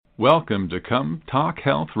Welcome to Come Talk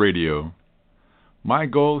Health Radio. My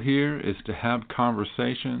goal here is to have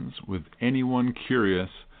conversations with anyone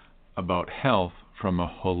curious about health from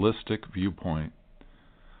a holistic viewpoint.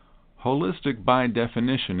 Holistic by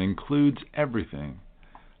definition includes everything.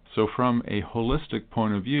 So from a holistic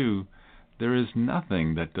point of view, there is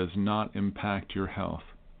nothing that does not impact your health.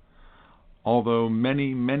 Although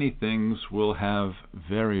many things will have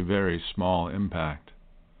very small impact.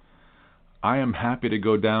 I am happy to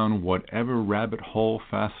go down whatever rabbit hole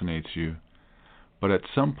fascinates you, but at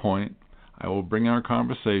some point I will bring our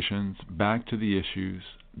conversations back to the issues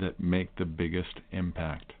that make the biggest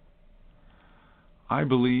impact. I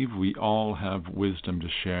believe we all have wisdom to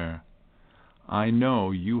share. I know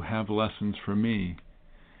you have lessons for me,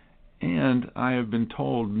 and I have been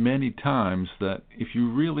told many times that if you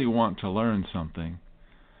really want to learn something,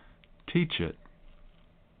 teach it.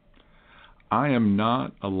 I am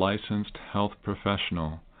not a licensed health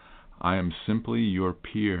professional. I am simply your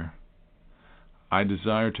peer. I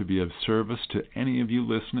desire to be of service to any of you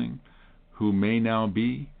listening who may now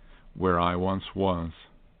be where I once was.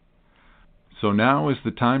 So now is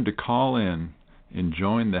the time to call in and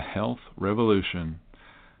join the health revolution.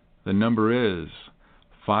 The number is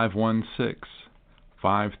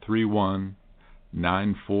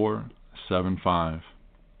 516-531-9475.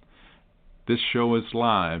 This show is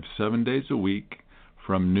live 7 days a week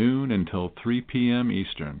from noon until 3 p.m.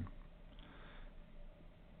 Eastern.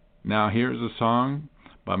 Now here's a song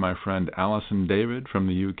by my friend Alison David from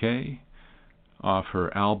the UK off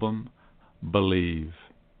her album Believe.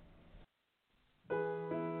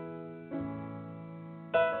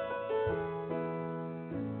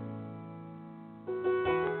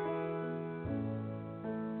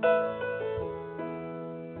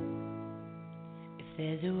 If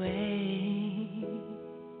there's a way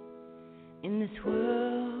in this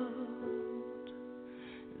world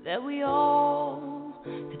that we all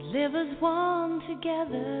could live as one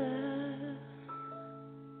together,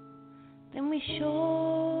 then we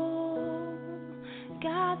sure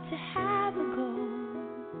got to have a goal.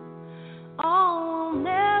 Oh, we'll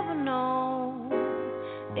never know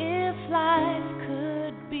if life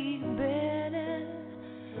could be better.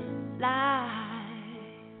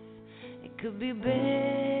 It could be better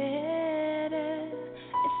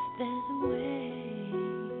if there's a way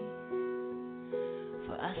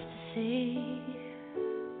for us to see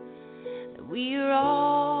that we are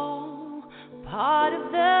all part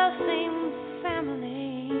of the same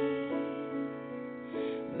family.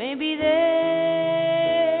 Maybe then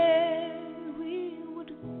we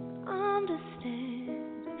would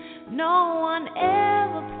understand no one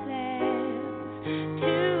ever plans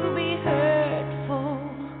to be hurtful.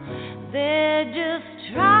 They're just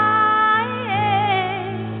trying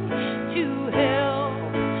to help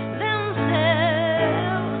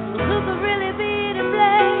themselves. Who could really be to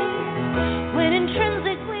blame when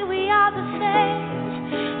intrinsically we are the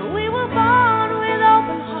same? We were born with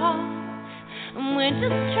open hearts, and we're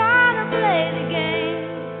just trying to play the game.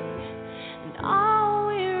 And all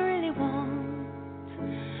we really want,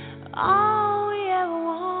 all we ever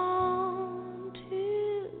want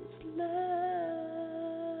is love.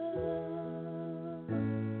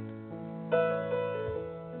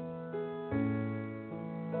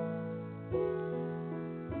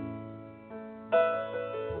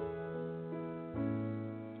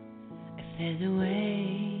 If there's a way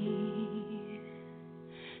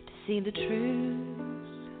to see the truth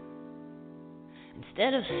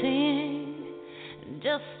instead of seeing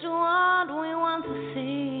just what we want to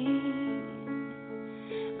see,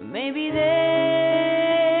 maybe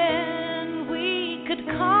then we could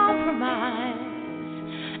compromise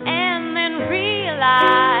and then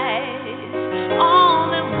realize all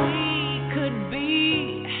that we could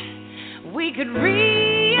be. We could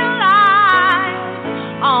realize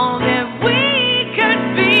all that we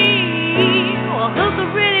could be. Well, who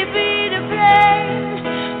could really be to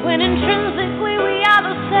blame when intrinsically we are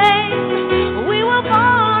the same? We were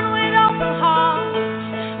born with open hearts,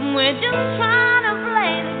 and we're just trying to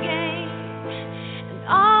play the game. And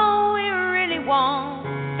all we really want,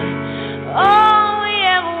 all we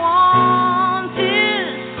ever want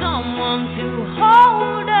is someone to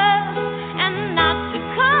hold us and not to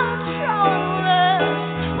control us.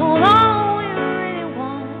 Well,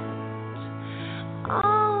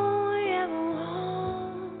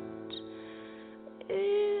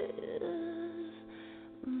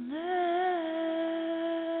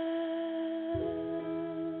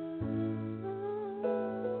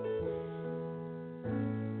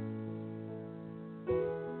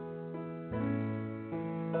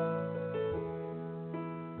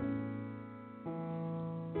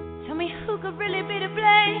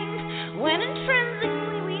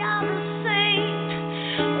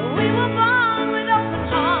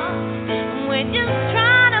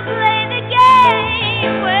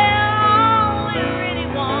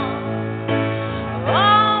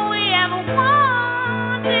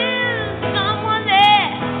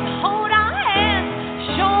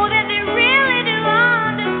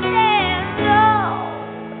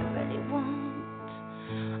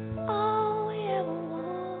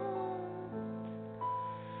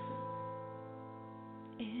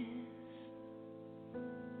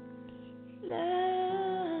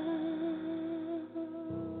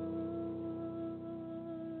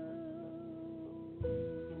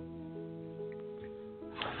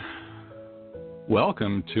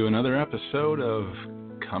 Welcome to another episode of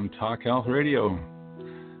Come Talk Health Radio.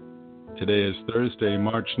 Today is Thursday,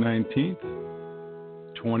 March 19th,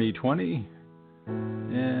 2020,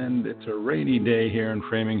 and it's a rainy day here in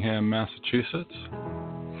Framingham, Massachusetts.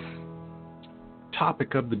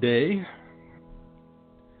 Topic of the day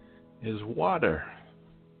is water.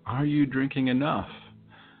 Are you drinking enough?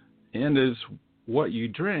 And is what you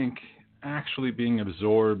drink actually being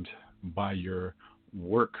absorbed by your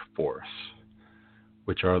workforce,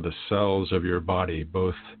 which are the cells of your body,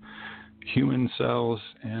 both human cells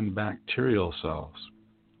and bacterial cells?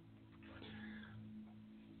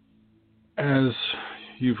 As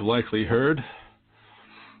you've likely heard,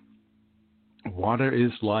 water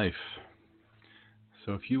is life.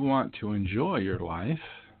 So if you want to enjoy your life,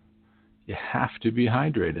 you have to be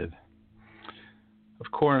hydrated.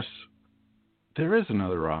 Of course, there is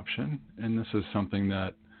another option, and this is something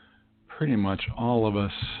that pretty much all of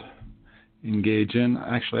us engage in.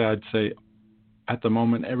 Actually, I'd say at the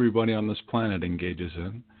moment everybody on this planet engages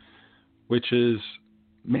in, which is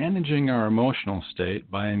managing our emotional state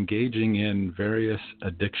by engaging in various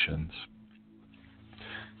addictions.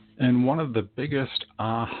 And one of the biggest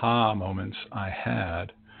aha moments I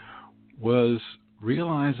had was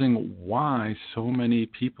realizing why so many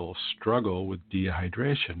people struggle with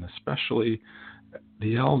dehydration, especially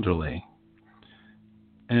the elderly.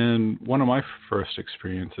 And one of my first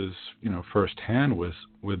experiences, firsthand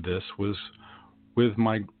with this was with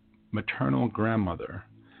my maternal grandmother.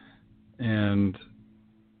 And,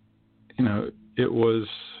 it was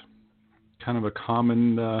kind of a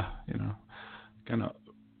common, kind of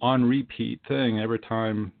on repeat thing every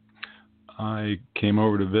time I came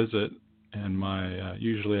over to visit. And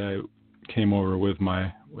usually I came over with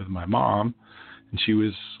my mom, and she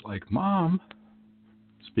was like, "Mom,"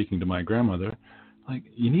 speaking to my grandmother, like,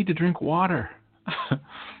 "you need to drink water.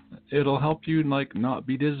 It'll help you not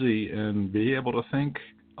be dizzy and be able to think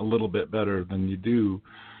a little bit better than you do."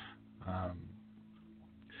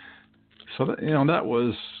 So that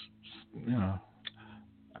was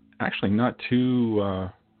actually not too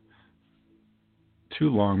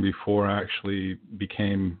long before I actually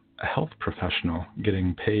became a health professional,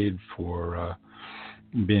 getting paid for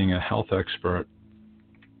being a health expert.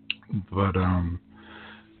 But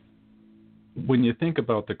when you think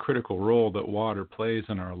about the critical role that water plays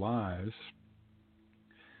in our lives,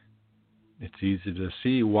 it's easy to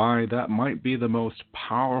see why that might be the most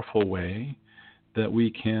powerful way that we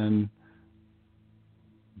can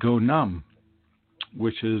go numb,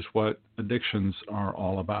 which is what addictions are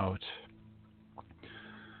all about.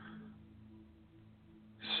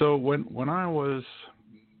 So when I was,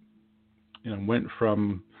 went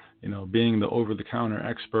from, being the over-the-counter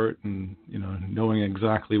expert and, knowing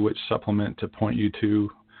exactly which supplement to point you to,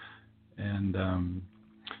 and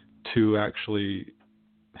to actually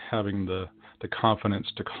having the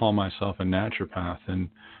confidence to call myself a naturopath and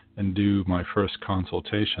do my first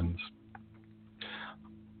consultations,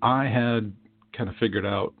 I had kind of figured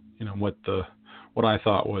out, what I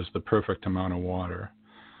thought was the perfect amount of water.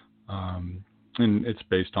 And it's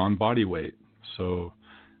based on body weight. So,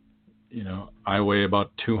 I weigh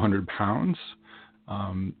about 200 pounds.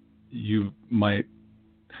 You might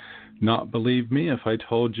not believe me if I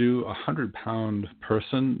told you a 100-pound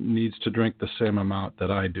person needs to drink the same amount that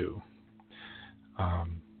I do.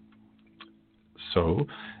 So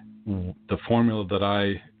the formula that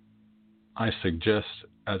I suggest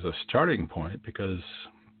as a starting point, because,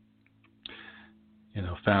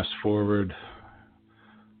 fast forward,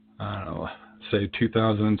 I don't know, say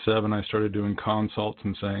 2007, I started doing consults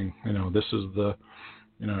and saying, this is the,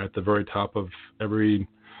 at the very top of every,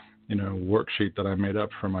 worksheet that I made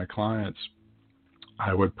up for my clients,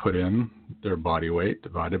 I would put in their body weight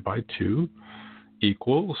divided by 2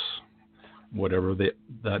 equals whatever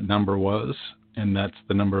that number was, and that's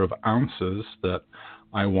the number of ounces that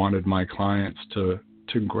I wanted my clients to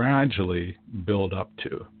gradually build up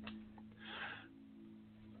to.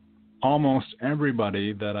 Almost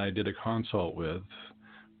everybody that I did a consult with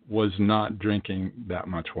was not drinking that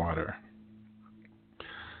much water.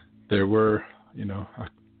 There were, a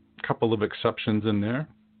couple of exceptions in there.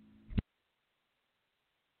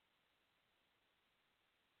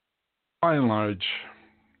 By and large,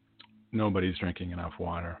 nobody's drinking enough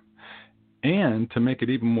water. And to make it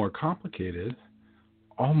even more complicated,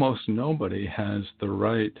 almost nobody has the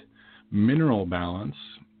right mineral balance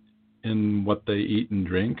in what they eat and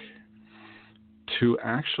drink to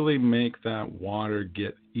actually make that water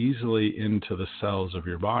get easily into the cells of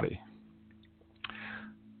your body.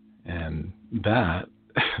 And that,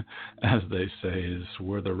 as they say, is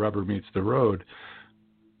where the rubber meets the road.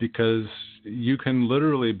 because you can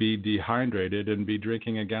literally be dehydrated and be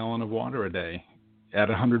drinking a gallon of water a day at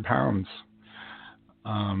 100 pounds.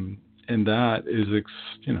 And that is,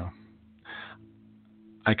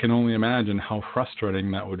 I can only imagine how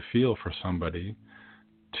frustrating that would feel for somebody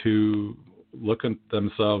to look at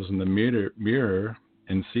themselves in the mirror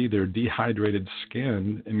and see their dehydrated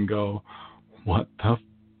skin and go, why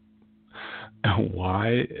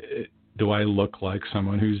do I look like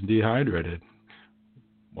someone who's dehydrated?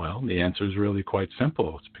 Well, the answer is really quite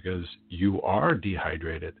simple. It's because you are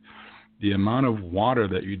dehydrated. The amount of water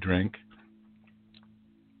that you drink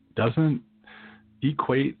doesn't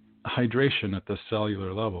equate hydration at the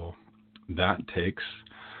cellular level. That takes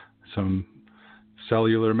some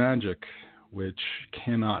cellular magic, which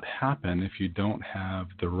cannot happen if you don't have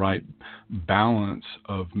the right balance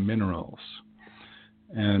of minerals.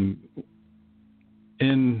 And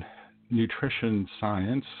in nutrition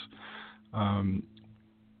science,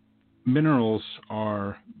 minerals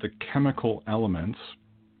are the chemical elements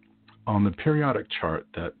on the periodic chart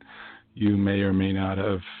that you may or may not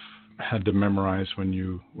have had to memorize when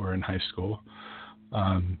you were in high school.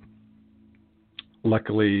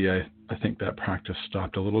 Luckily, I think that practice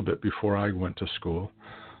stopped a little bit before I went to school.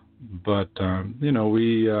 But we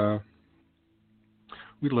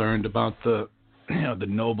learned about the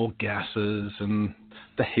noble gases and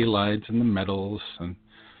the halides and the metals and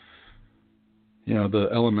the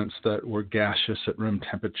elements that were gaseous at room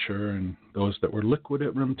temperature and those that were liquid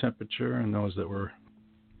at room temperature and those that were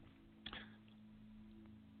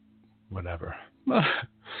whatever.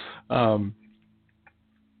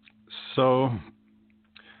 So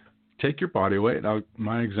take your body weight. Now,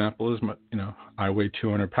 my example is, I weigh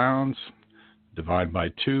 200 pounds, divide by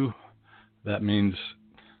 2. That means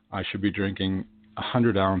I should be drinking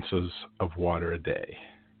 100 ounces of water a day.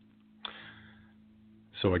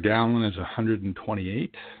 So a gallon is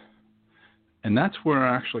 128. And that's where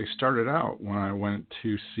I actually started out when I went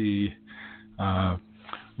to see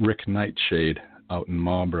Rick Nightshade out in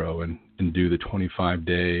Marlboro and do the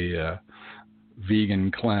 25-day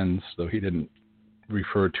vegan cleanse, though he didn't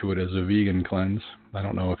refer to it as a vegan cleanse. I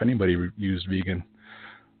don't know if anybody used vegan.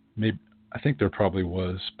 Maybe, I think there probably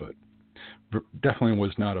was, but definitely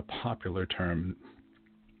was not a popular term.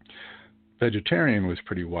 Vegetarian was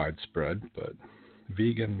pretty widespread, but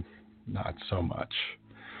vegan, not so much.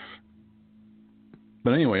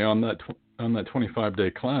 But anyway, on that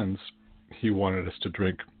 25-day cleanse, he wanted us to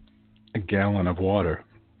drink a gallon of water.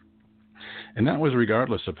 And that was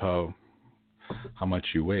regardless of how much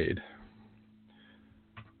you weighed.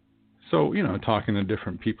 So, talking to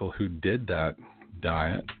different people who did that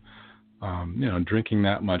diet, drinking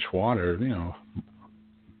that much water,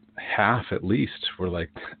 half at least were like,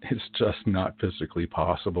 it's just not physically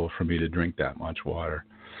possible for me to drink that much water.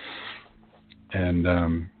 And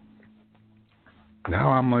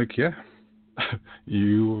now I'm like, yeah, he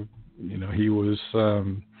was,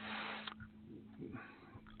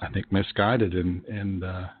 I think, misguided in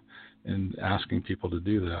asking people to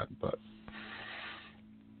do that. But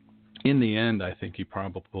in the end, I think he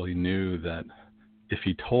probably knew that if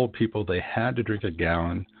he told people they had to drink a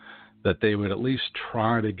gallon, that they would at least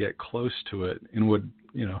try to get close to it and would,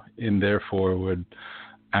 and therefore would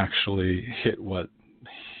actually hit what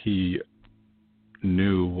he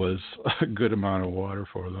knew was a good amount of water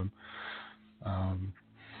for them,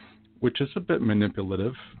 which is a bit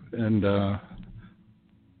manipulative. And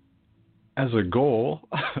as a goal,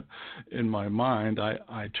 in my mind,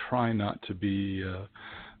 I try not to be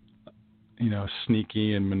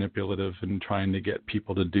sneaky and manipulative and trying to get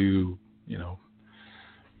people to do,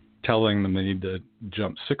 telling them they need to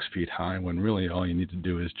jump 6 feet high when really all you need to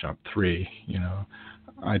do is jump 3.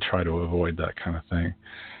 I try to avoid that kind of thing.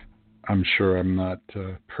 I'm sure I'm not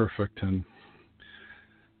perfect in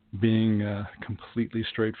being completely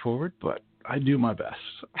straightforward, but I do my best.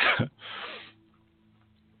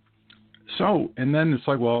 So, and then it's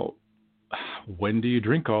like, well, when do you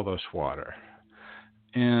drink all this water?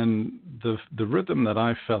 And the rhythm that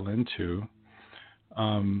I fell into,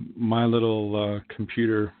 my little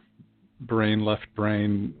computer brain, left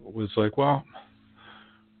brain, was like, well,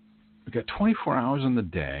 we got 24 hours in the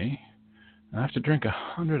day, and I have to drink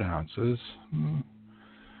 100 ounces.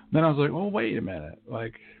 Then I was like, well, wait a minute.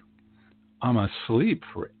 Like, I'm asleep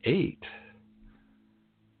for 8.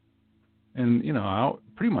 And, I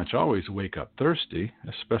pretty much always wake up thirsty,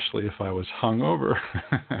 especially if I was hungover.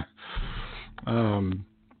 And,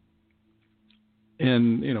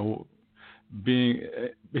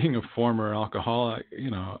 being a former alcoholic,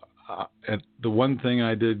 the one thing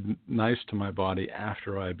I did nice to my body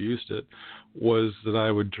after I abused it was that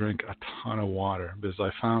I would drink a ton of water, because I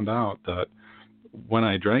found out that when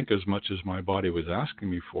I drank as much as my body was asking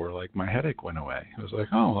me for, like my headache went away. I was like,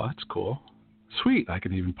 oh, well, that's cool. Sweet. I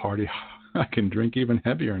can even party. I can drink even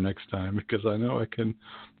heavier next time because I know I can,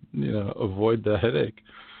 avoid the headache,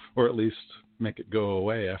 or at least make it go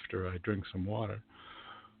away after I drink some water.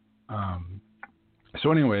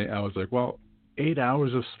 So anyway, I was like, well, 8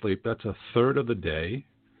 hours of sleep, that's a third of the day.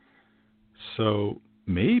 So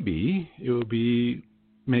maybe it would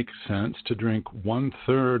make sense to drink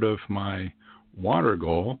 1/3 of my water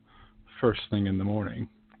goal first thing in the morning.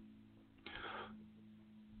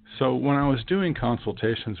 So when I was doing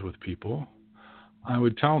consultations with people, I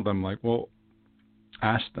would tell them, like, well,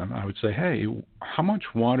 ask them, I would say, hey, how much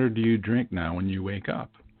water do you drink now when you wake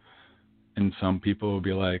up? And some people would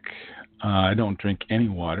be like, I don't drink any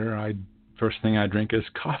water. First thing I drink is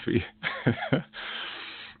coffee.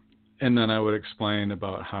 And then I would explain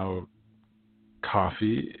about how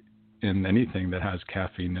coffee and anything that has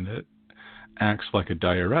caffeine in it acts like a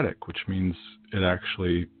diuretic, which means it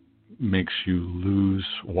actually makes you lose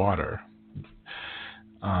water.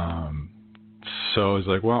 So it's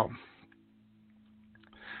like, well,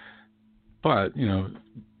 but,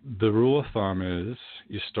 the rule of thumb is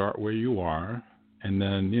you start where you are, and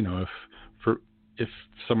then, if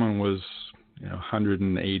someone was,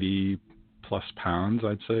 180 plus pounds,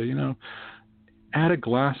 I'd say, add a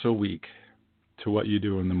glass a week to what you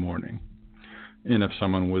do in the morning. And if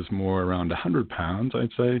someone was more around 100 pounds,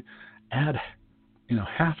 I'd say add,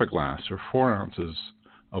 half a glass or 4 ounces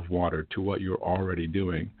of water to what you're already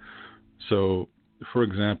doing. So, for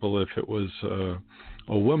example, if it was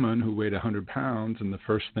a woman who weighed 100 pounds and the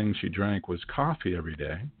first thing she drank was coffee every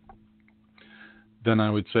day, then I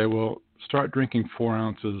would say, well, start drinking 4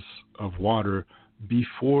 ounces of water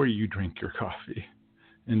before you drink your coffee,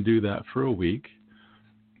 and do that for a week,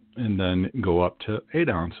 and then go up to 8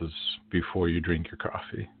 ounces before you drink your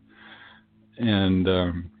coffee. And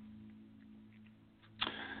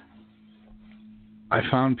I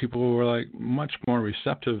found people were like much more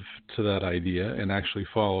receptive to that idea and actually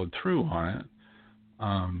followed through on it.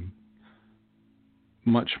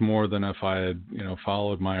 Much more than if I had,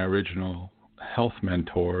 followed my original health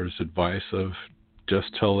mentor's advice of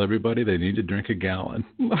just tell everybody they need to drink a gallon.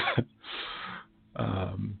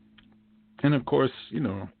 And of course,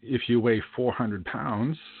 if you weigh 400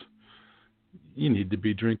 pounds, you need to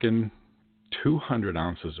be drinking 200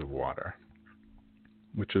 ounces of water,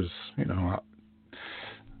 which is,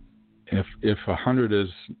 if 100 is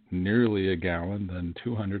nearly a gallon, then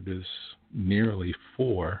 200 is nearly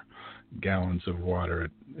 4 gallons of water.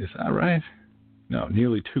 Is that right? No,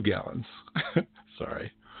 nearly 2 gallons.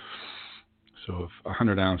 Sorry. So if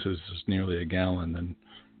 100 ounces is nearly a gallon, then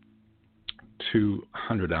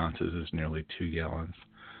 200 ounces is nearly 2 gallons.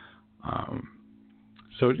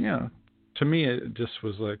 So, to me, it just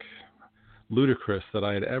was like ludicrous that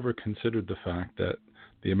I had ever considered the fact that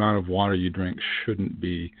the amount of water you drink shouldn't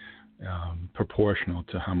be proportional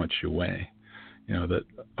to how much you weigh. That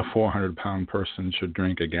a 400-pound person should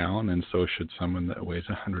drink a gallon, and so should someone that weighs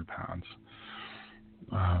 100 pounds.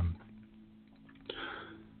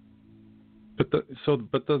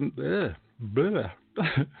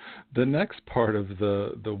 The next part of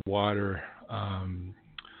the water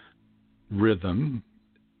rhythm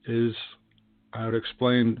is, I would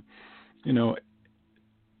explain,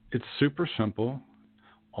 it's super simple.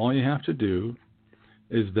 All you have to do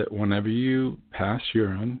is that whenever you pass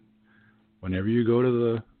urine, whenever you go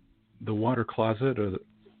to the water closet or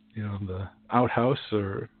the outhouse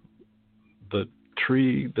or the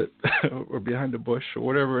tree that or behind a bush or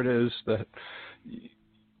whatever it is that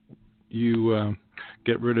you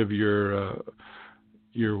get rid of your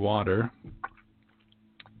water,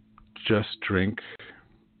 just drink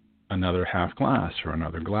another half glass or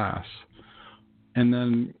another glass. And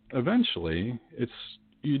then eventually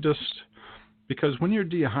because when you're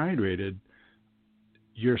dehydrated,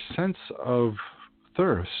 your sense of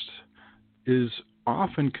thirst is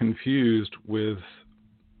often confused with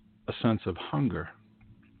a sense of hunger.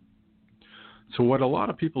 So what a lot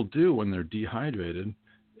of people do when they're dehydrated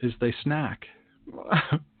is they snack.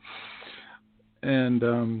 And,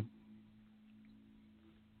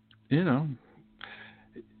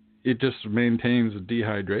 it just maintains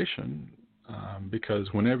dehydration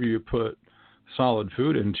because whenever you put solid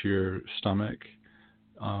food into your stomach,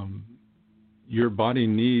 your body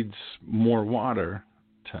needs more water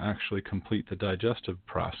to actually complete the digestive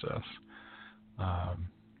process.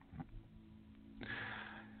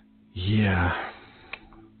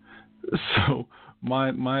 So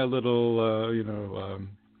my little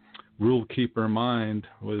rule keeper mind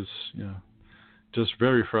was just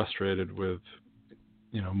very frustrated with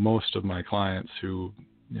most of my clients who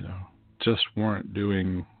just weren't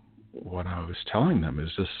doing what I was telling them.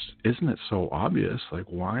 Isn't it so obvious? Like,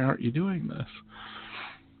 why aren't you doing this?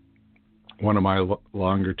 One of my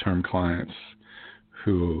longer term clients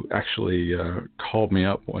who actually called me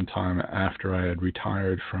up one time after I had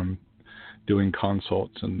retired from doing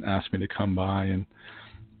consults and asked me to come by and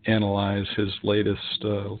analyze his latest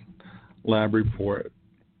lab report.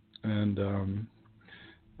 And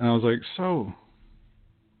I was like, so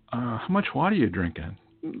how much water are you drinking?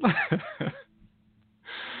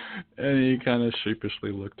 And he kind of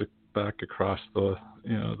sheepishly looked back across the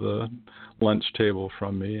lunch table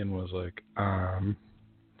from me and was like,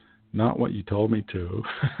 not what you told me to.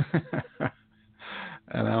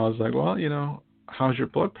 And I was like, well, how's your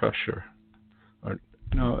blood pressure? Or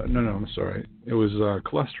no, I'm sorry. It was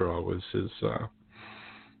cholesterol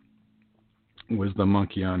was the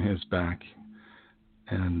monkey on his back.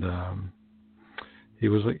 And he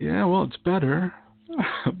was like, yeah, well, it's better.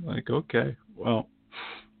 I'm like, okay, well,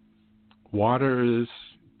 water is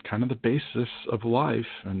kind of the basis of life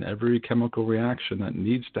and every chemical reaction that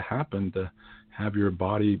needs to happen to have your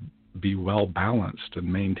body be well balanced and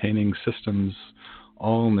maintaining systems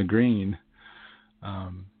all in the green.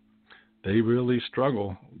 They really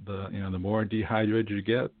struggle. The more dehydrated you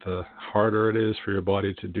get, the harder it is for your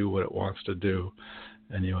body to do what it wants to do.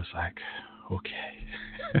 And he was like, okay.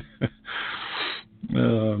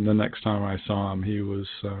 The next time I saw him, he was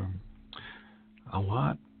a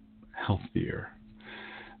lot healthier,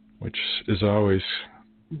 which is always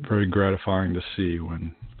very gratifying to see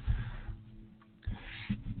when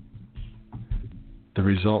the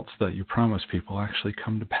results that you promise people actually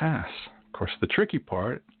come to pass. Of course, the tricky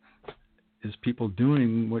part is people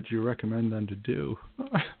doing what you recommend them to do.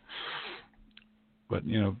 But,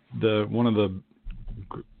 one of the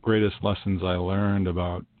greatest lessons I learned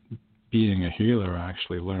about being a healer, I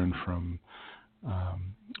actually learned from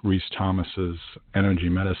Rhys Thomas's energy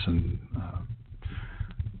medicine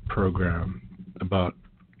program about,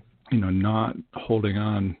 not holding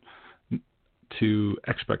on to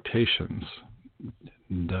expectations.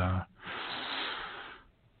 And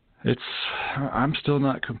I'm still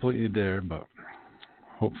not completely there, but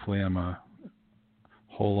hopefully I'm a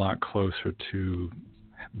whole lot closer to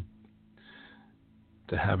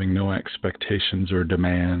having no expectations or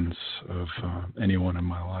demands of anyone in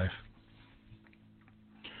my life.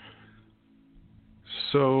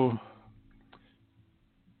 So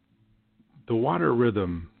the water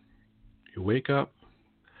rhythm, you wake up,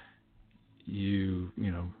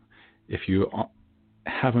 if you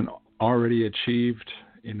haven't already achieved,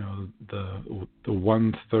 the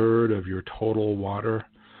 1/3 of your total water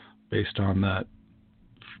based on that,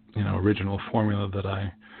 original formula that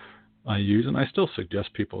I use, and I still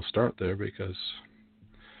suggest people start there, because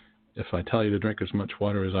if I tell you to drink as much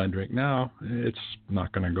water as I drink now, it's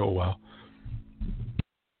not going to go well.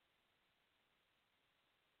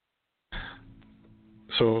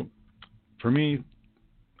 So for me,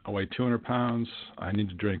 I weigh 200 pounds. I need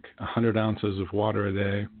to drink 100 ounces of water a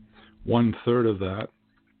day. 1/3 of that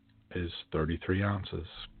is 33 ounces.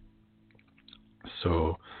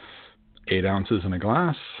 So 8 ounces in a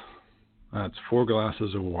glass, that's 4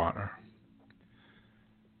 glasses of water.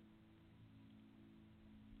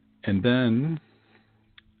 And then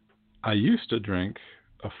I used to drink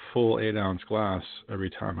a full 8-ounce glass every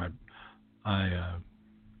time I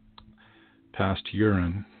passed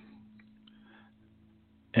urine.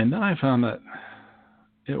 And then I found that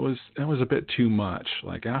it was a bit too much.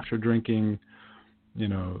 Like after drinking,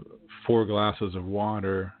 4 glasses of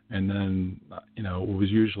water, and then, it was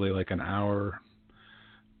usually like an hour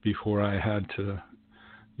before I had to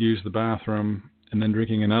use the bathroom, and then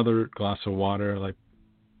drinking another glass of water, like,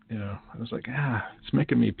 I was like, it's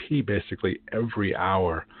making me pee basically every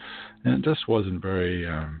hour. And it just wasn't very,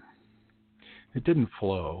 it didn't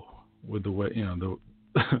flow with the way,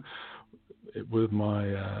 with my,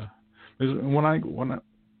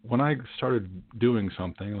 when I started doing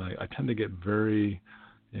something, like I tend to get very,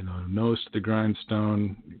 nose to the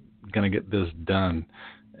grindstone, gonna get this done.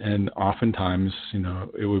 And oftentimes,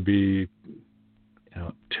 it would be,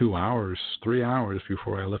 2 hours, 3 hours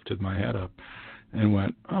before I lifted my head up and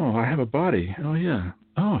went, oh, I have a body. Oh yeah.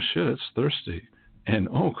 Oh shit, it's thirsty. And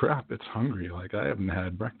oh crap, it's hungry. Like I haven't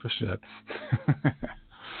had breakfast yet.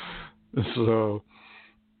 So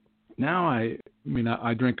now I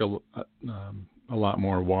drink a lot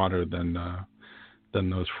more water than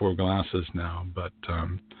those 4 glasses now. But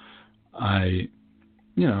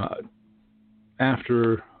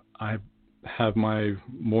after I have my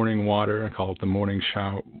morning water, I call it the morning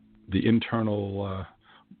shower, the internal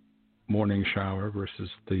morning shower versus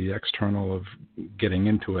the external of getting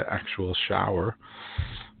into an actual shower.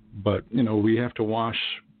 But, we have to wash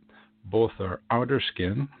both our outer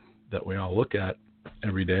skin that we all look at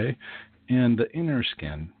every day and the inner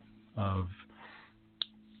skin of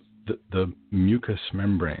the mucous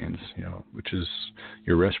membranes, which is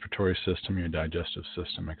your respiratory system, your digestive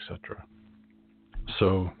system, etc.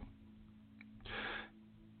 So,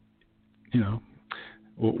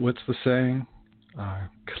 what's the saying?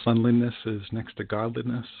 Cleanliness is next to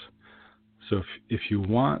godliness. So if you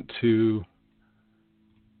want to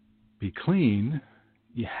be clean,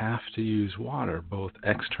 you have to use water, both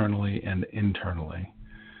externally and internally.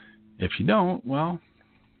 If you don't, well,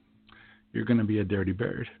 you're going to be a dirty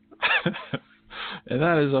bird. And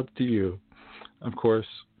that is up to you. Of course,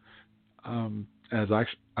 as I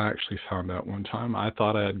actually found out one time, I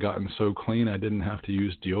thought I had gotten so clean I didn't have to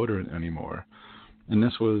use deodorant anymore. And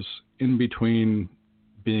this was in between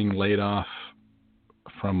being laid off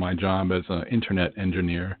from my job as an internet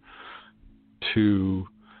engineer to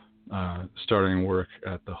starting work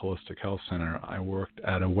at the Holistic Health Center. I worked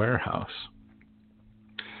at a warehouse.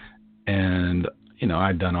 And,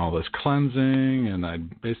 I'd done all this cleansing, and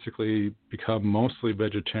I'd basically become mostly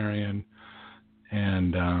vegetarian.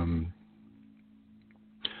 And I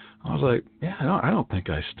was like, I don't think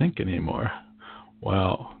I stink anymore.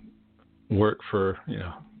 Well, work for,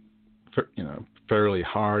 fairly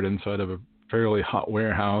hard inside of a fairly hot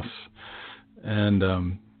warehouse.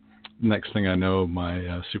 And next thing I know,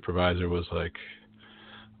 my supervisor was like,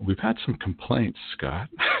 we've had some complaints, Scott.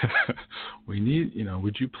 We need,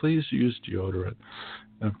 would you please use deodorant?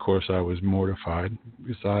 And of course, I was mortified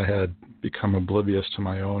because I had become oblivious to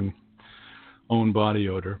my own body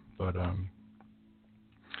odor. But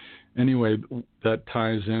anyway, that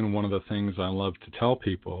ties in one of the things I love to tell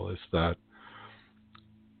people is that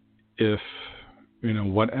if,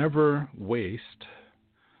 whatever waste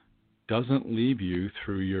doesn't leave you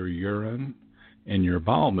through your urine and your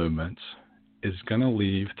bowel movements is going to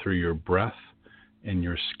leave through your breath and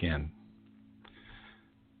your skin.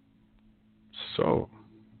 So,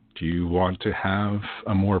 do you want to have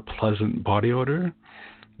a more pleasant body odor?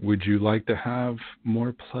 Would you like to have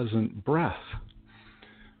more pleasant breath?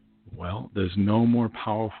 Well, there's no more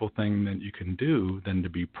powerful thing that you can do than to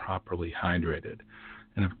be properly hydrated.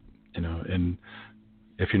 And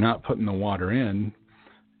if you're not putting the water in,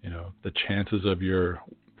 the chances of your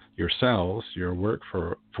cells, your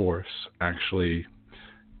workforce actually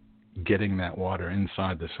getting that water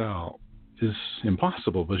inside the cell is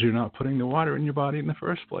impossible because you're not putting the water in your body in the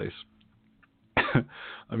first place.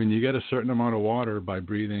 I mean, you get a certain amount of water by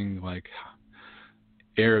breathing like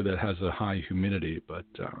air that has a high humidity, but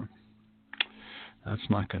that's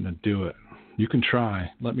not going to do it. You can try.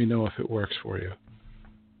 Let me know if it works for you.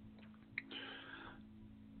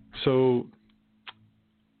 So,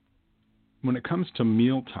 when it comes to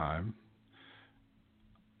mealtime,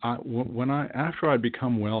 after I'd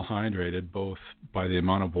become well hydrated, both by the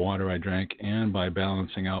amount of water I drank and by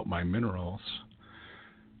balancing out my minerals,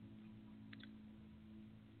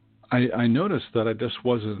 I noticed that I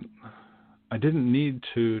didn't need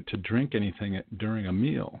to drink anything during a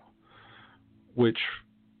meal, which,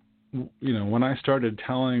 when I started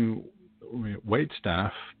telling wait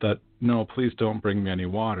staff that, no, please don't bring me any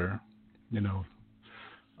water,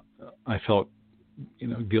 I felt,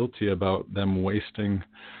 guilty about them wasting,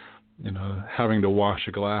 having to wash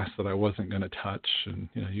a glass that I wasn't going to touch and,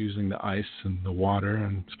 using the ice and the water,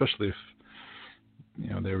 and especially if,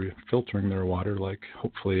 they were filtering their water like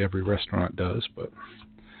hopefully every restaurant does, but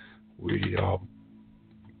we all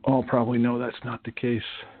probably know that's not the case.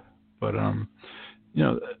 But,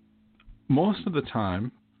 most of the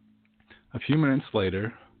time, a few minutes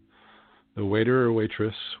later, the waiter or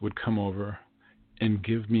waitress would come over and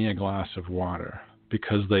give me a glass of water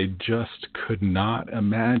because they just could not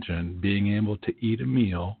imagine being able to eat a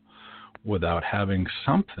meal without having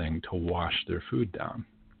something to wash their food down.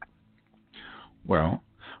 Well,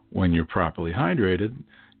 when you're properly hydrated,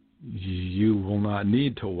 you will not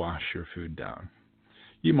need to wash your food down.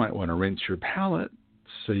 You might want to rinse your palate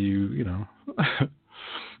so you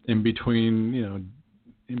in between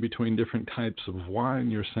different types of wine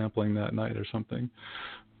you're sampling that night or something,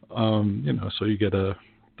 so you get the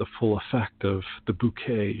full effect of the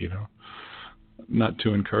bouquet, not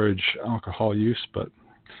to encourage alcohol use, but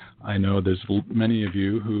I know there's many of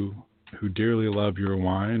you who dearly love your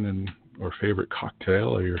wine or favorite cocktail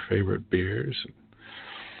or your favorite beers.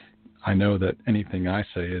 I know that anything I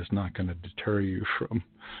say is not going to deter you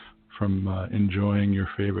from enjoying your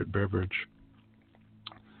favorite beverage.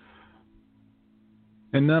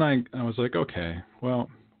 And then I was like, okay, well,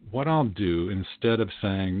 what I'll do instead of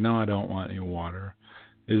saying, no, I don't want any water,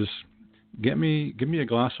 is give me a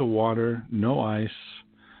glass of water, no ice,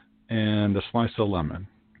 and a slice of lemon.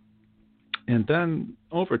 And then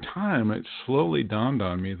over time, it slowly dawned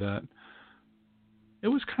on me that it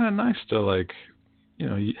was kind of nice to, like, you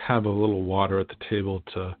know, have a little water at the table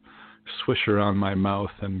to swish around my mouth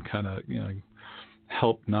and kind of, you know,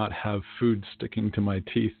 help not have food sticking to my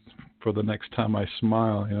teeth for the next time I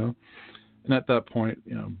smile, you know. And at that point,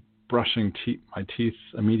 you know, brushing my teeth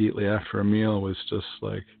immediately after a meal was just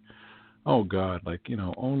like, oh God, like, you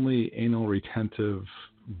know, only anal retentive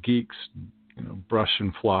geeks, you know, brush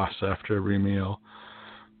and floss after every meal.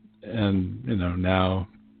 And, you know, now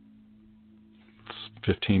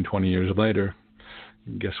 15, 20 years later,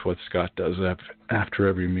 guess what Scott does after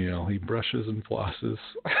every meal? He brushes and flosses.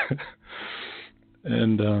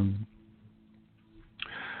 And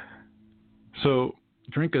so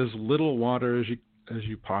drink as little water as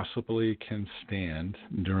you possibly can stand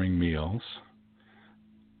during meals,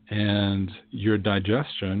 and your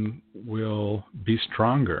digestion will be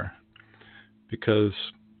stronger because,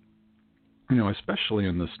 you know, especially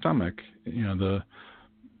in the stomach, you know,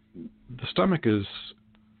 the stomach is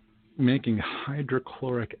making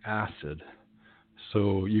hydrochloric acid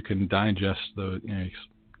so you can digest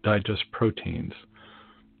digest proteins.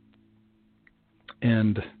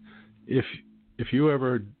 And if you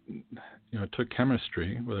ever, you know, took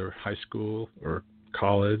chemistry, whether high school or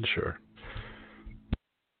college, or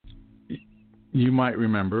you might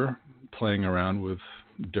remember playing around with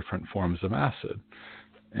different forms of acid.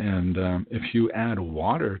 And if you add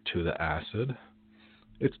water to the acid,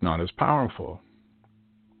 it's not as powerful.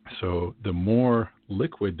 So the more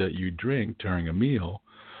liquid that you drink during a meal,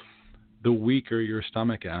 the weaker your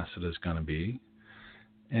stomach acid is going to be,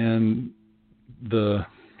 and the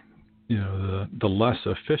less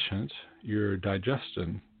efficient your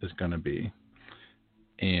digestion is going to be.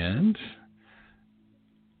 And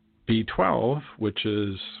B12, which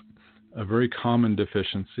is a very common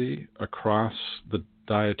deficiency across the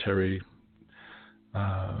dietary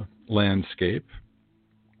landscape.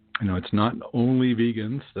 You know, it's not only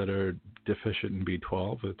vegans that are deficient in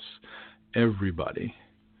B12, it's everybody.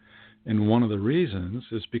 And one of the reasons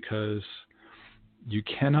is because you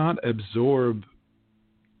cannot absorb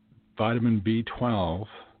vitamin B12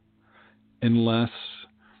 unless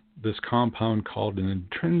this compound called an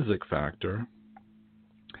intrinsic factor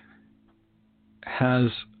has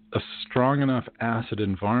a strong enough acid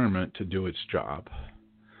environment to do its job.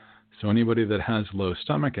 So anybody that has low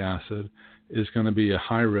stomach acid is going to be a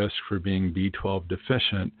high risk for being B12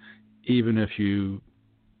 deficient, even if you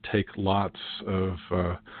take lots of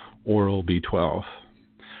oral B12,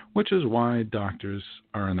 which is why doctors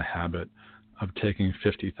are in the habit of taking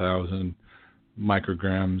 50,000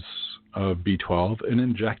 micrograms of B12 and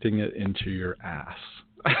injecting it into your ass,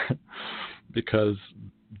 because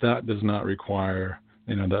that does not require,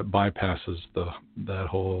 you know, that bypasses that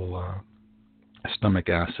whole stomach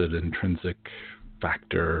acid intrinsic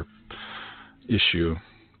factor issue.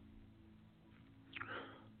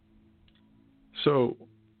 So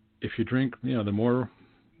if you drink, you know, the more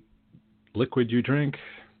liquid you drink,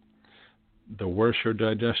 the worse your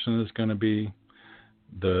digestion is going to be,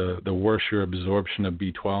 the worse your absorption of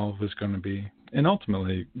B12 is going to be, and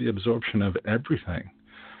ultimately the absorption of everything.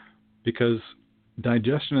 Because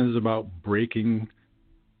digestion is about breaking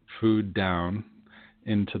food down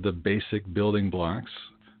into the basic building blocks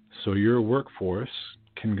so your workforce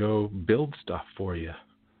can go build stuff for you.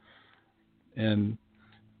 And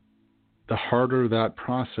the harder that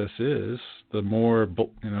process is, the more,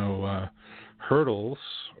 hurdles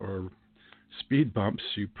or speed bumps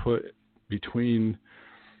you put between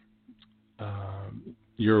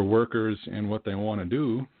your workers and what they want to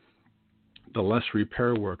do, the less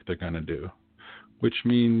repair work they're going to do. Which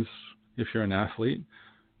means if you're an athlete,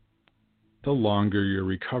 the longer your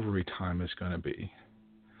recovery time is going to be.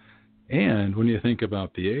 And when you think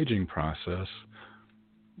about the aging process,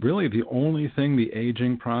 really the only thing the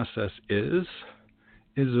aging process is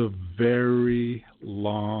a very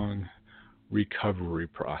long recovery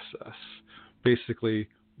process. Basically,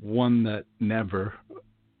 one that never,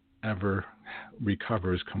 ever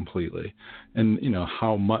recovers completely. And, you know,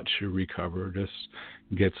 how much you recover just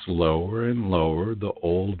gets lower and lower the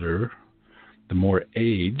older, the more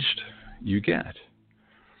aged you get.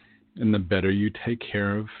 And the better you take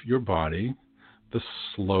care of your body, the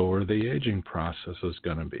slower the aging process is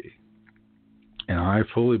going to be. And I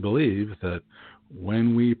fully believe that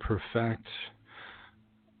when we perfect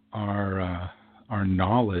our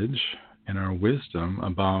knowledge and our wisdom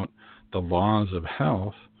about the laws of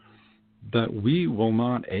health, that we will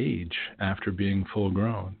not age after being full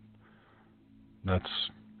grown. That's,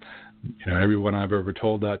 you know, everyone I've ever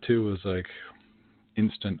told that to was like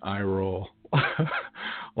instant eye roll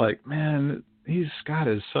like, man, Scott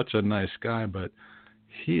is such a nice guy, but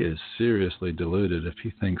he is seriously deluded if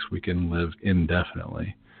he thinks we can live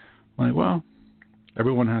indefinitely. Like, well,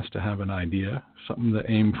 everyone has to have an idea, something to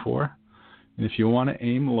aim for. And if you want to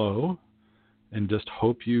aim low and just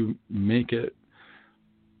hope you make it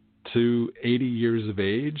to 80 years of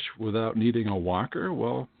age without needing a walker,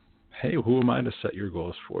 well, hey, who am I to set your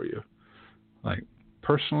goals for you? Like,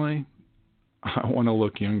 personally, I want to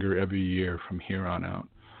look younger every year from here on out.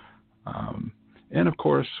 And of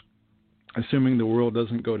course, assuming the world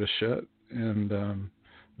doesn't go to shit and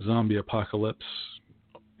zombie apocalypse,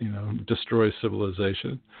 destroys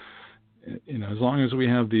civilization, as long as we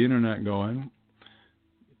have the internet going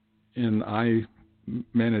and I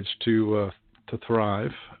manage to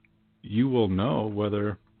thrive, you will know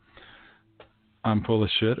whether I'm full of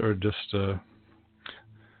shit or just a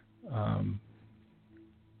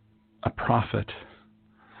prophet,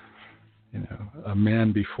 a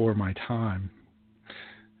man before my time.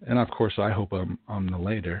 And of course, I hope I'm the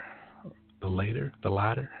latter.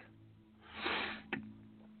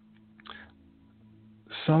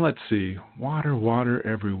 So let's see. Water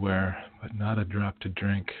everywhere, but not a drop to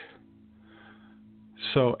drink.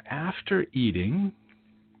 So after eating,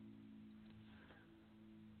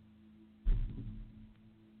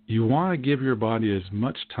 you want to give your body as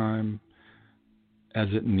much time as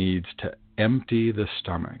it needs to empty the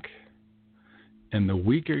stomach. And the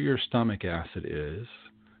weaker your stomach acid is,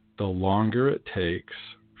 the longer it takes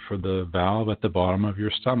for the valve at the bottom of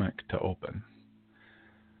your stomach to open.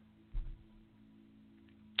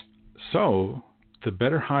 So, the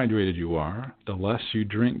better hydrated you are, the less you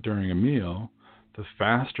drink during a meal, the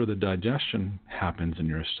faster the digestion happens in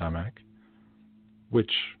your stomach,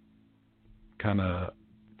 which kind of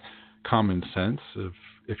common sense,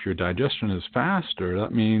 if your digestion is faster,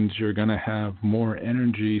 that means you're going to have more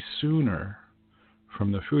energy sooner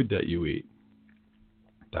from the food that you eat.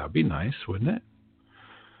 That would be nice, wouldn't it?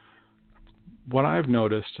 What I've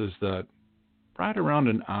noticed is that right around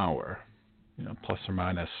an hour, plus or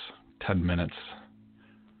minus 10 minutes,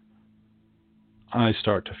 I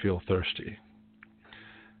start to feel thirsty.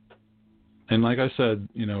 And like I said,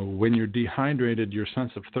 when you're dehydrated, your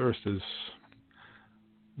sense of thirst is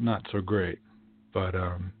not so great. But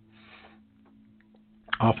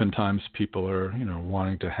oftentimes people are,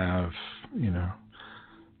 wanting to have,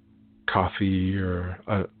 coffee or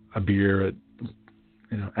a beer at,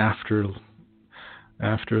 after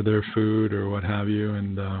their food or what have you.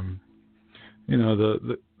 And,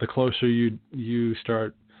 the closer you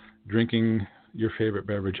start drinking your favorite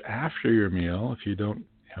beverage after your meal, if you don't,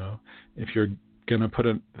 if you're going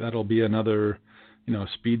to that'll be another,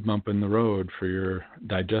 speed bump in the road for your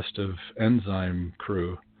digestive enzyme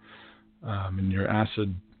crew and your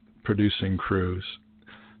acid producing crews.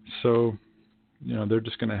 So, they're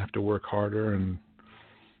just going to have to work harder and,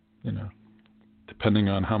 depending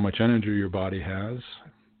on how much energy your body has,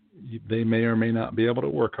 they may or may not be able to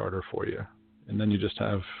work harder for you. And then you just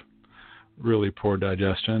have really poor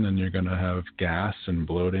digestion and you're going to have gas and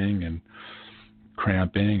bloating and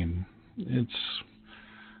cramping, and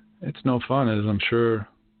it's no fun, as I'm sure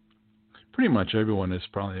pretty much everyone has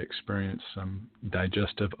probably experienced some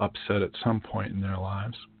digestive upset at some point in their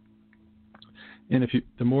lives. And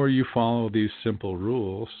the more you follow these simple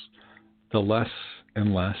rules, the less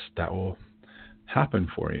and less that will happen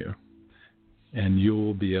for you. And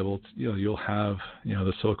you'll be able to, you'll have,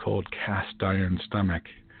 the so-called cast iron stomach.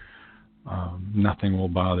 Nothing will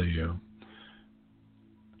bother you.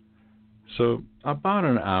 So about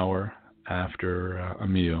an hour after a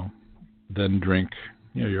meal, then drink,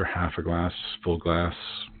 your half a glass, full glass.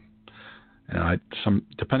 And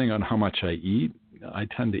depending on how much I eat, I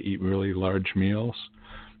tend to eat really large meals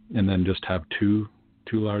and then just have two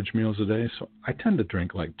large meals a day. So I tend to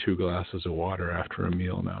drink like 2 glasses of water after a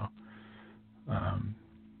meal now.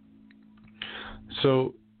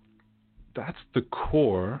 So that's the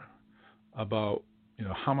core about,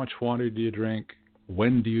 how much water do you drink?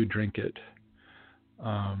 When do you drink it?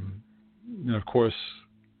 Of course,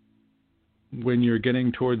 when you're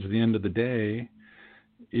getting towards the end of the day,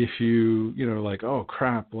 if you, like, oh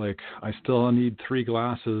crap, like I still need 3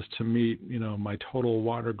 glasses to meet, my total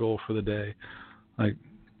water goal for the day. Like,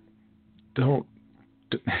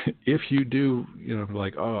 if you do,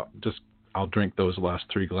 like, oh, I'll drink those last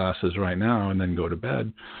 3 glasses right now and then go to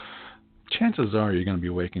bed, chances are you're going to be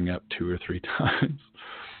waking up 2 or 3 times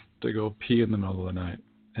to go pee in the middle of the night.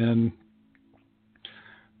 And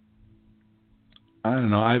I don't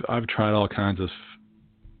know, I've tried all kinds of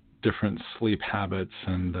different sleep habits,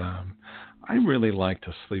 and I really like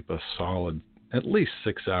to sleep a solid at least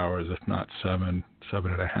 6 hours, if not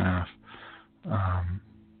 7.5.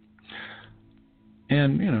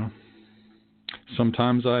 And,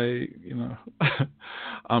 sometimes I'm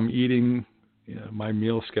eating, my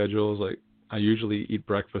meal schedule is like, I usually eat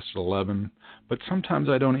breakfast at 11, but sometimes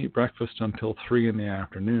I don't eat breakfast until 3 in the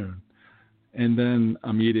afternoon. And then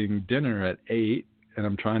I'm eating dinner at 8, and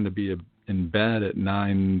I'm trying to be in bed at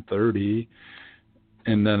 9:30,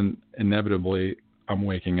 and then inevitably I'm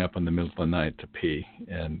waking up in the middle of the night to pee.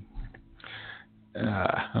 And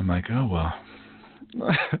I'm like, oh, well,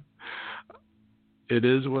 it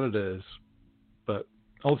is what it is. But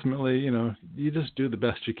ultimately, you just do the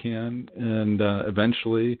best you can, and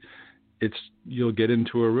eventually you'll get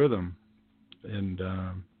into a rhythm. And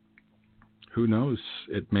who knows?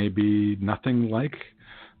 It may be nothing like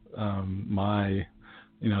my,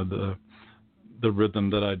 the rhythm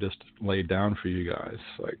that I just laid down for you guys.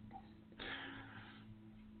 Like,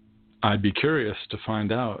 I'd be curious to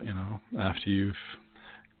find out, after you've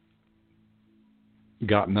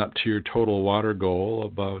gotten up to your total water goal,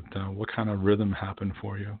 about what kind of rhythm happened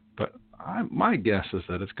for you. But my guess is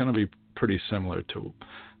that it's going to be pretty similar to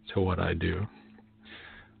what I do.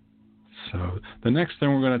 So the next thing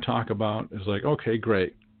we're going to talk about is like, okay,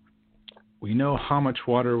 great. We know how much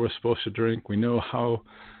water we're supposed to drink. We know how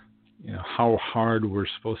hard we're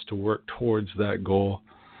supposed to work towards that goal.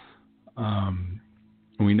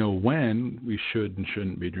 We know when we should and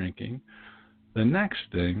shouldn't be drinking. The next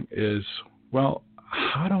thing is, well,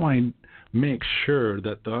 how do I make sure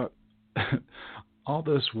that all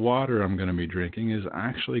this water I'm going to be drinking is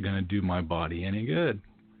actually going to do my body any good?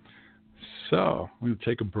 So I'm going to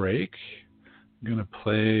take a break. I'm going to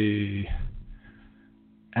play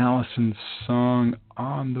Allison's song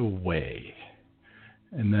On the Way.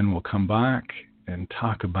 And then we'll come back and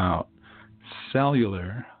talk about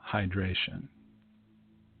cellular hydration.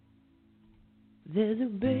 There's a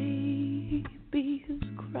baby who's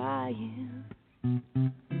crying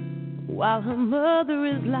while her mother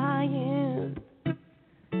is lying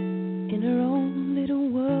in her own little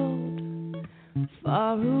world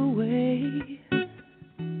far away.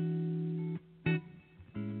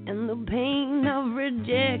 And the pain of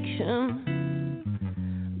rejection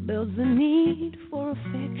builds the need for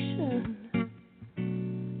affection,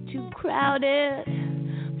 too crowded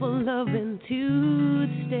for loving to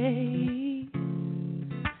stay.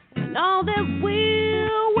 And all that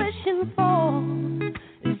we're wishing for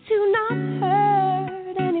is to not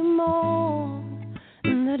hurt anymore,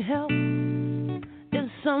 and that help is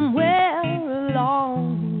somewhere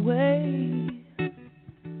along the way.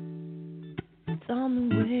 It's on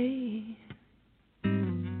the way.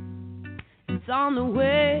 It's on the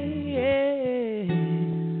way.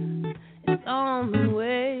 It's on the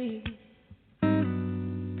way.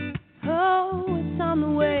 Oh, it's on the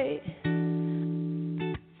way.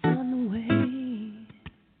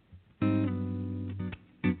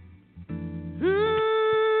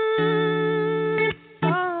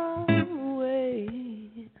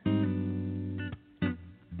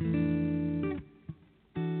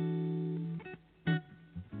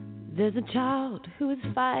 There's a child who is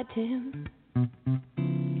fighting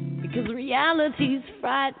because reality's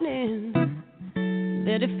frightening.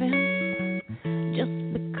 Their defense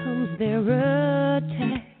just becomes their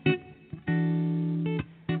attack,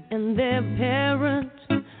 and their parent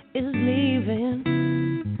is leaving,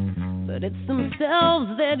 but it's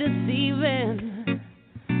themselves they're deceiving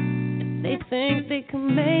if they think they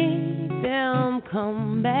can make them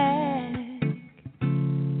come back.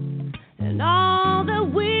 And all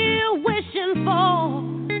that we're wishing for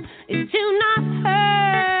is to not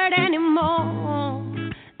hurt anymore,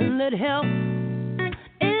 and that help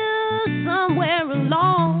is somewhere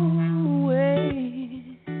along the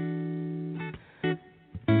way.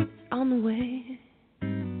 It's on the way.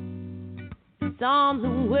 It's on the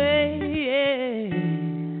way.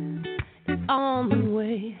 It's on the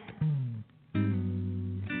way.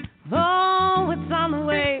 Oh, it's on the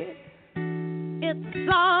way. It's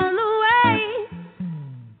on the way.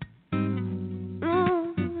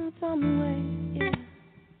 It's on the way, yeah.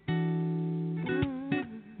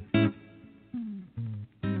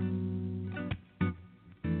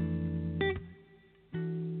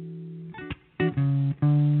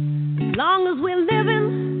 As long as we're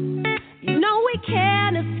living, you know we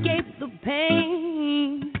can't escape the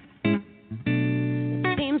pain.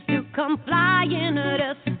 It seems to come flying at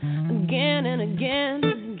us again and again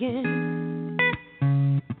and again.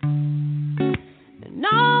 And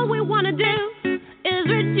all we want to do is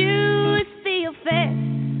reduce the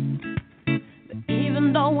effects. But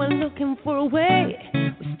even though we're looking for a way,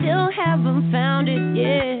 we still haven't found it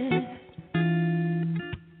yet.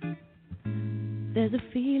 There's a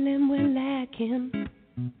feeling we're lacking,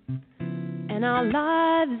 and our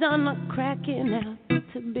lives are not cracking out.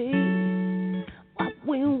 to be what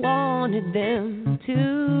we wanted them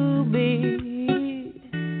to be.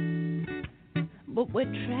 But we're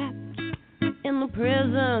trapped in the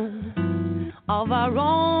prison of our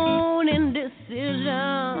own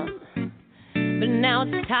indecision. But now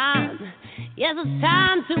it's time, yes, it's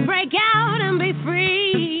time to break out and be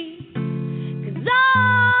free. 'Cause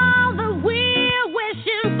all that we're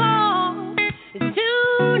wishing for is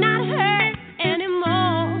to not hurt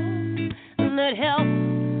anymore. And that help,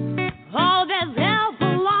 oh, there's help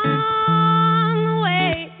along the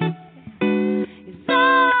way. It's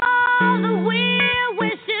all that we're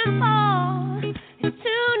wishing for is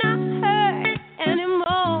to not hurt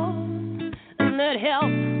anymore. And that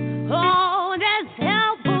help, oh, there's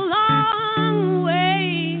help along the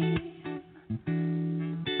way.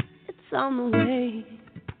 It's on the way.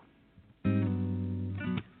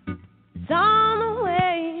 It's on the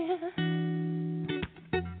way.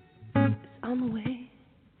 It's on the way.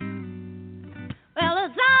 Well,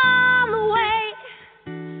 it's on the way.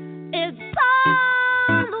 It's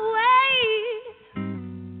on the way.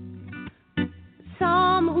 It's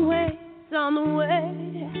on the way. It's on the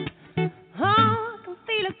way. Oh, I can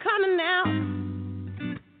feel it coming now.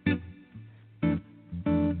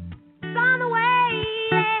 It's on the way,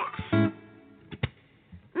 yeah.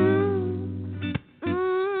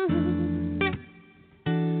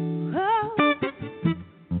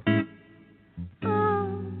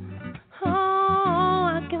 Oh,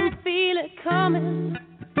 I can feel it coming.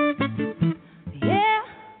 Yeah.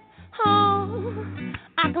 Oh,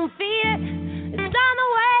 I can feel it. It's on the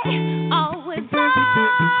way. Oh, it's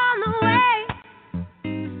on the way.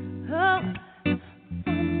 Oh, it's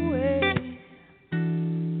on the way.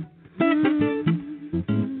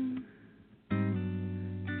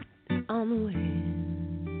 It's on the way.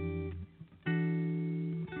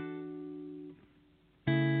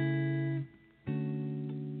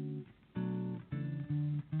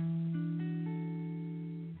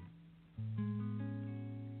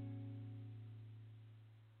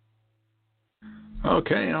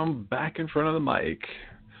 Okay, I'm back in front of the mic,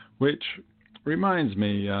 which reminds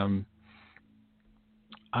me, I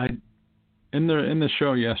in the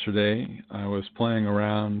show yesterday, I was playing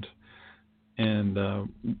around and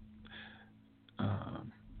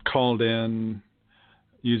called in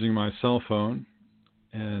using my cell phone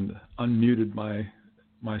and unmuted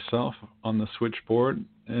myself on the switchboard,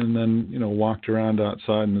 and then walked around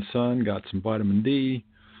outside in the sun, got some vitamin D.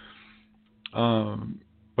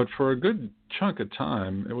 But for a good chunk of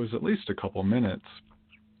time, it was at least a couple minutes,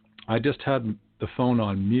 I just had the phone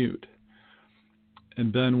on mute.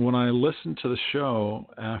 And then when I listened to the show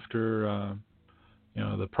after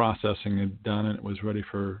the processing had done and it was ready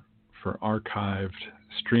for archived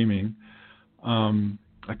streaming,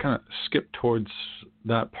 I kind of skipped towards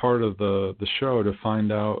that part of the show to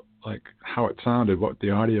find out like how it sounded, what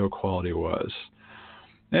the audio quality was.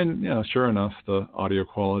 And sure enough, the audio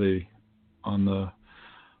quality on the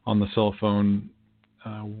cell phone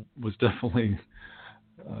was definitely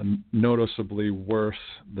noticeably worse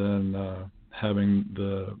than having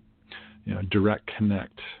the direct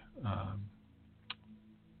connect,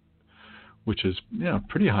 which is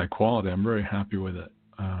pretty high quality. I'm very happy with it.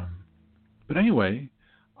 But anyway,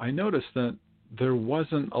 I noticed that there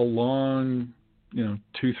wasn't a long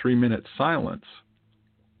 2-3 minute silence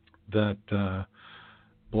that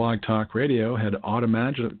Blog Talk Radio had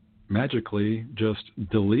magically just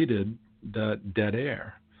deleted that dead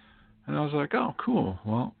air. And I was like, oh, cool.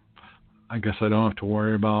 Well, I guess I don't have to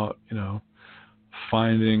worry about,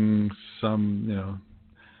 finding some,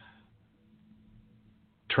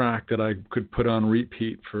 track that I could put on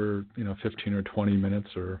repeat for, 15 or 20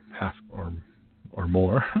 minutes or half or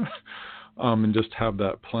more. And just have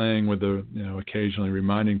that playing with the, occasionally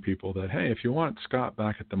reminding people that, hey, if you want Scott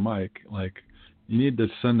back at the mic, like, you need to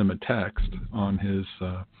send him a text on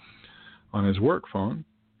his work phone,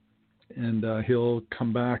 and he'll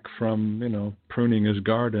come back from pruning his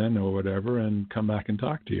garden or whatever, and come back and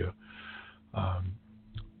talk to you.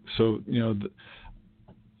 So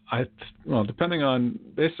depending on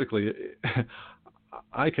basically,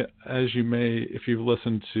 I can, as you may, if you've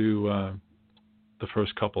listened to the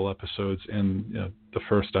first couple episodes and the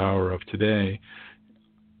first hour of today,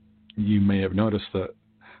 you may have noticed that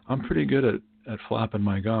I'm pretty good at flapping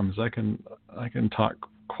my gums. I can talk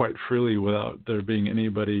quite freely without there being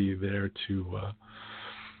anybody there to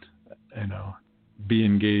be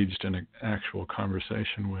engaged in an actual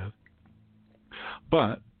conversation with.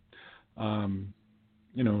 But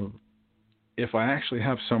if I actually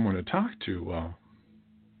have someone to talk to, well,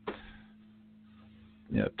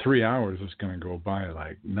 3 hours is going to go by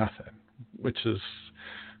like nothing, which is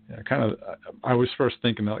I was first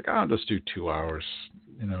thinking like, I'll just do 2 hours,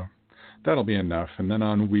 that'll be enough. And then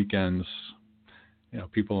on weekends,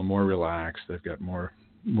 people are more relaxed. They've got more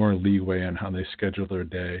leeway on how they schedule their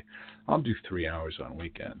day. I'll do 3 hours on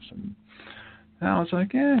weekends. And I was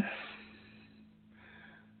like, I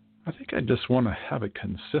think I just want to have it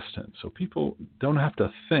consistent so people don't have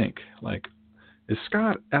to think like, is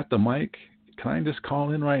Scott at the mic? Can I just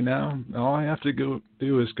call in right now? All I have to do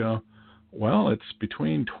is go, well, it's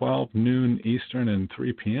between 12 noon Eastern and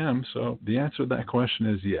 3 p.m., so the answer to that question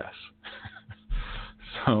is yes.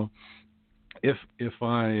 So if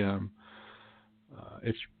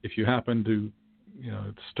you happen to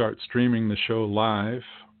start streaming the show live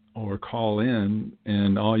or call in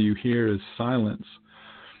and all you hear is silence,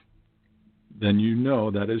 then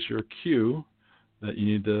that is your cue that you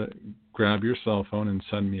need to grab your cell phone and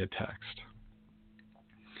send me a text.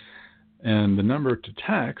 And the number to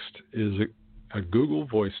text is a Google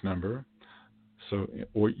Voice number.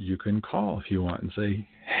 Or you can call if you want and say,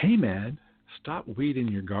 hey man, stop weeding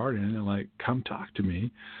your garden and come talk to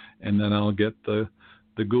me. And then I'll get the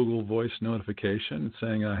Google Voice notification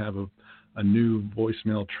saying I have a new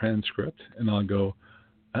voicemail transcript, and I'll go,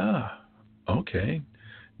 okay,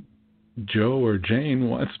 Joe or Jane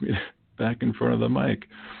wants me back in front of the mic.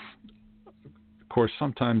 Of course,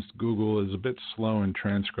 sometimes Google is a bit slow in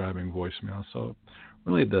transcribing voicemail, so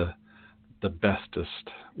really the bestest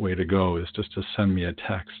way to go is just to send me a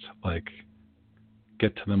text like,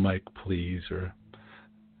 get to the mic, please, or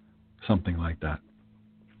something like that.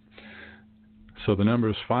 So the number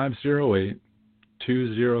is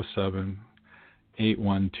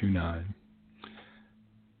 508-207-8129.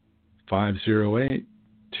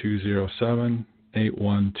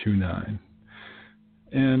 508-207-8129.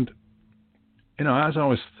 And, as I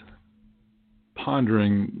was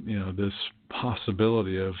pondering, this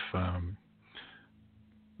possibility of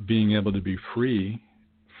being able to be free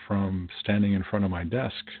from standing in front of my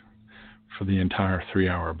desk for the entire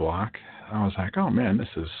 3-hour block, I was like, oh man, this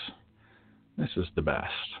is the best.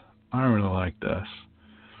 I really like this.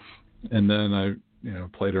 And then I,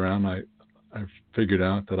 played around. I figured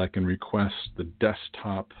out that I can request the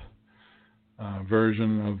desktop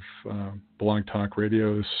version of Blog Talk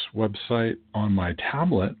Radio's website on my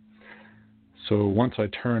tablet. So once I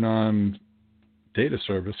turn on data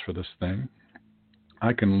service for this thing,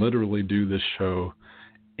 I can literally do this show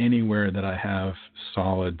anywhere that I have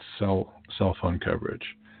solid cell phone coverage,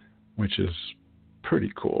 which is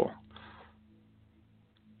pretty cool.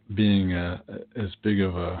 Being as big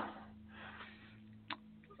of a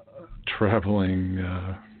traveling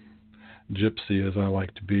gypsy as I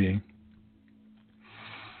like to be.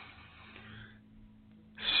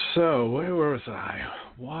 So, where was I?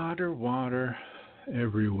 Water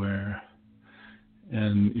everywhere.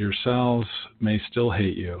 And your cells may still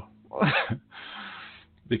hate you.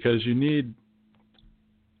 Because you need,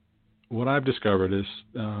 what I've discovered is,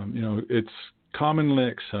 it's commonly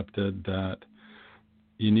accepted that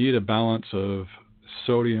you need a balance of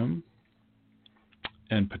sodium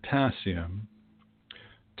and potassium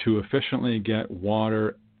to efficiently get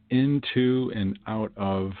water into and out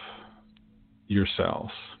of your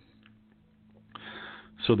cells.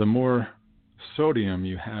 So the more sodium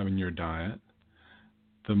you have in your diet,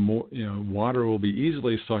 the more, water will be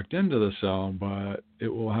easily sucked into the cell, but it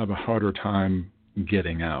will have a harder time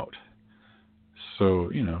getting out.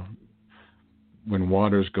 So, when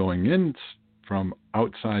water's going in from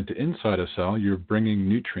outside to inside a cell, you're bringing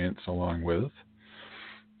nutrients along with.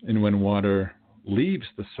 And when water leaves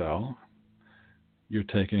the cell, you're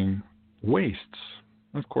taking wastes.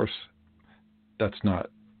 Of course, that's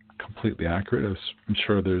not completely accurate. I'm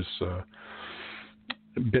sure there's a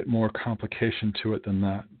bit more complication to it than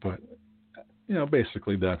that, but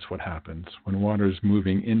basically that's what happens. When water is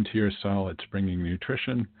moving into your cell, it's bringing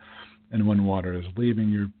nutrition, and when water is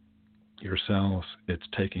leaving your cells, it's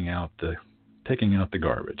taking out the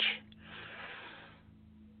garbage.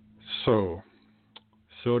 So,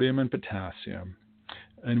 sodium and potassium.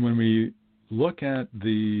 And when we look at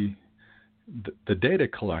the data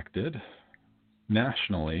collected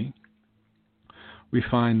nationally, we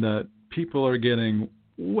find that people are getting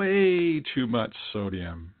way too much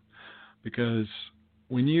sodium, because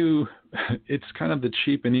it's kind of the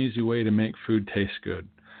cheap and easy way to make food taste good.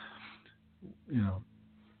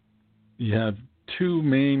 You have two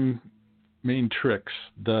main tricks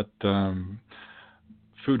that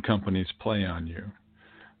food companies play on you.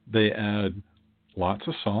 They add lots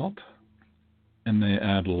of salt and they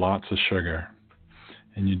add lots of sugar.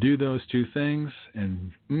 And you do those two things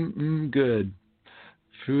and good.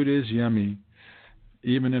 Food is yummy,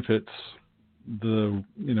 even if it's the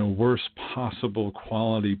worst possible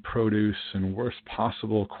quality produce and worst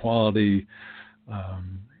possible quality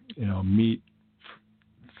meat.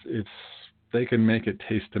 They can make it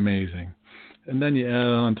taste amazing, and then you add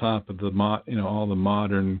on top of all the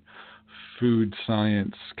modern food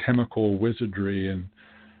science, chemical wizardry, and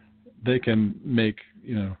they can make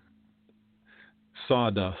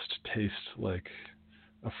sawdust taste like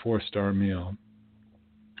a 4-star meal,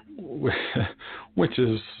 which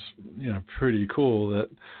is pretty cool that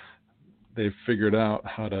they've figured out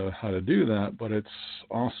how to do that. But it's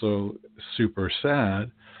also super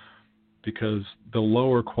sad because the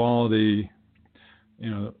lower quality,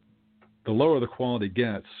 the lower the quality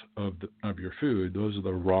gets of your food, those are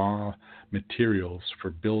the raw materials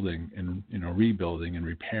for building and rebuilding and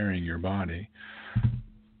repairing your body.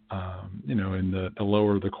 And the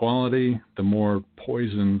lower the quality, the more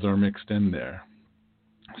poisons are mixed in there.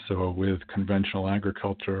 So with conventional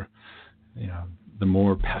agriculture, the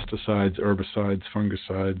more pesticides, herbicides,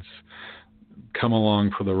 fungicides come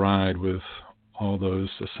along for the ride with all those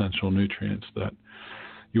essential nutrients that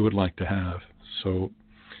you would like to have. So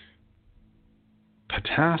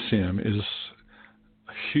potassium is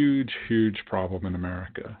a huge, huge problem in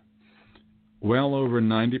America. Well over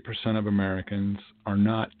 90% of Americans are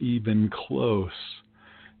not even close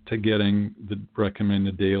to getting the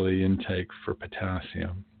recommended daily intake for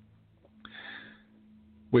potassium,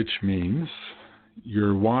 which means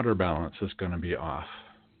your water balance is going to be off.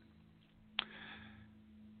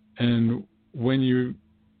 And when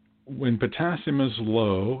potassium is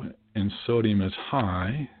low and sodium is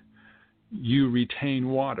high, you retain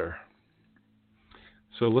water.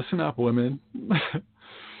 So listen up, women.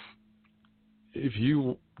 If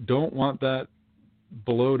you don't want that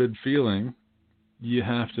bloated feeling, you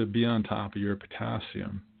have to be on top of your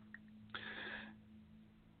potassium.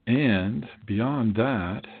 And beyond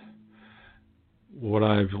that, what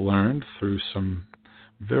I've learned through some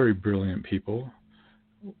very brilliant people,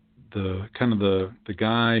 the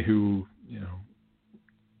guy who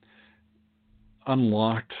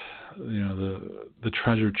unlocked the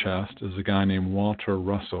treasure chest is a guy named Walter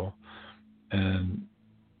Russell. And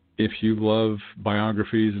if you love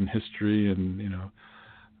biographies and history and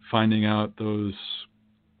finding out those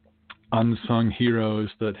unsung heroes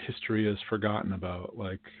that history has forgotten about,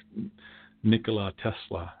 like Nikola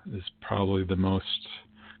Tesla is probably the most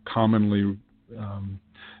commonly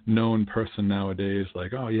known person nowadays.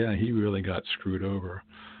 Like, oh yeah, he really got screwed over.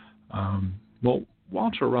 Well,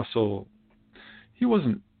 Walter Russell,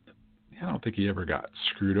 I don't think he ever got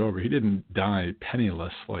screwed over. He didn't die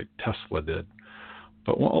penniless like Tesla did.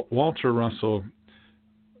 But Walter Russell,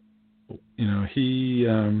 he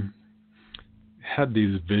had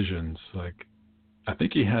these visions. Like, I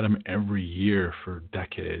think he had them every year for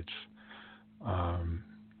decades. And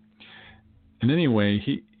anyway,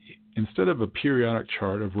 he instead of a periodic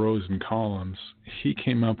chart of rows and columns, he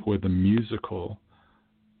came up with a musical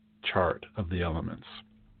chart of the elements.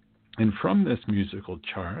 And from this musical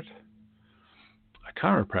chart, a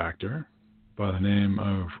chiropractor by the name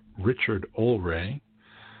of Richard Olray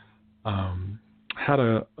had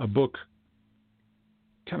a book,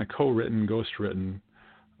 kind of co-written, ghost-written,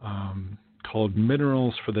 called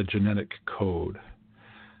Minerals for the Genetic Code.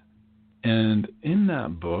 And in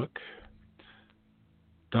that book,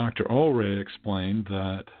 Dr. Olray explained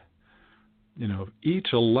that, each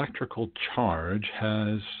electrical charge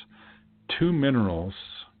has two minerals,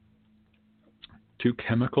 two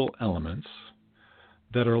chemical elements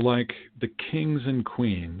that are like the kings and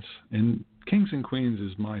queens. And kings and queens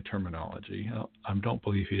is my terminology. I don't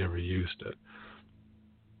believe he ever used it.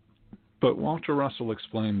 But Walter Russell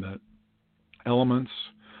explained that elements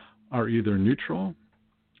are either neutral,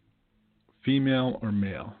 female, or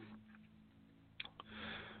male.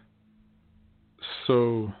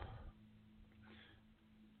 So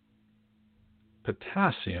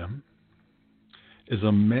potassium is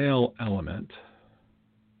a male element.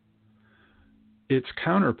 Its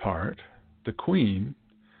counterpart, the queen,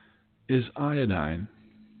 is iodine.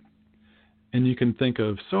 And you can think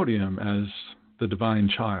of sodium as the divine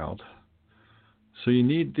child. So you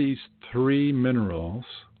need these three minerals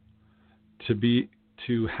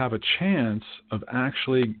to have a chance of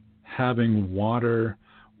actually having water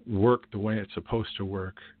work the way it's supposed to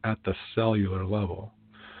work at the cellular level.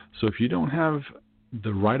 So if you don't have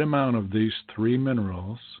the right amount of these three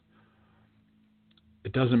minerals,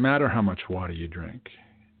 it doesn't matter how much water you drink.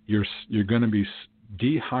 You're going to be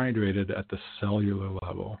dehydrated at the cellular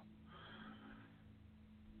level.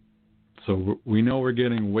 So we know we're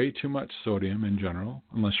getting way too much sodium in general,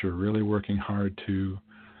 unless you're really working hard to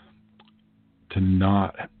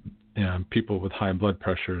not people with high blood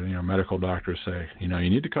pressure, medical doctors say, you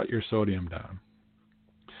need to cut your sodium down.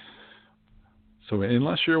 So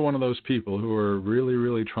unless you're one of those people who are really,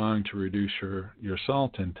 really trying to reduce your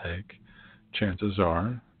salt intake, chances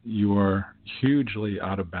are you are hugely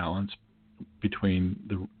out of balance between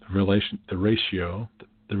the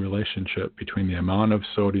relationship between the amount of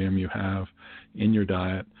sodium you have in your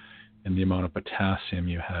diet and the amount of potassium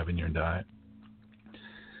you have in your diet.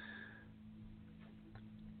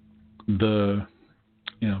 The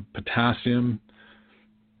potassium,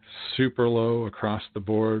 super low across the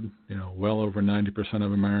board. Well over 90%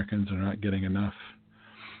 of Americans are not getting enough.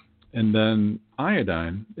 And then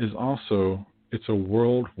iodine is also, it's a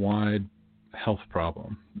worldwide health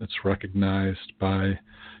problem. It's recognized by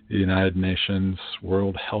the United Nations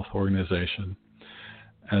World Health Organization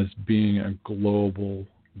as being a global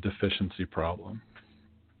deficiency problem.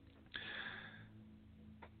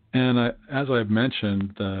 And as I've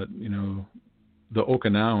mentioned, that the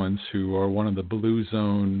Okinawans, who are one of the blue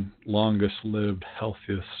zone longest-lived,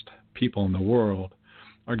 healthiest people in the world,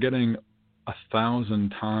 are getting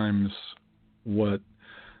 1,000 times what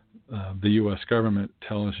the U.S. government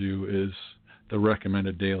tells you is the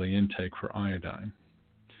recommended daily intake for iodine.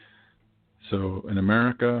 So in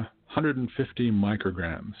America, 150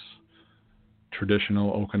 micrograms.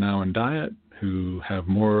 Traditional Okinawan diet, who have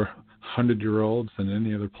more 100-year-olds than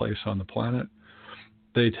any other place on the planet,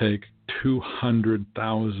 they take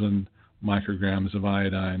 200,000 micrograms of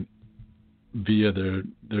iodine via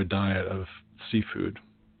their diet of seafood,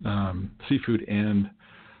 but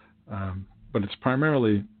it's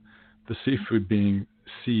primarily the seafood being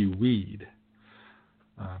seaweed.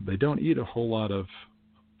 They don't eat a whole lot of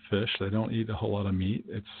fish. They don't eat a whole lot of meat.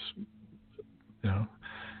 It's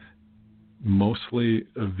mostly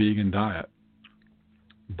a vegan diet,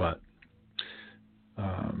 but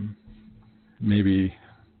maybe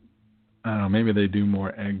they do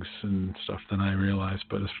more eggs and stuff than I realize.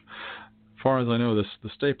 But as far as I know, the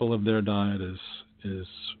staple of their diet is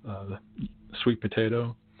sweet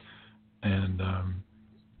potato, and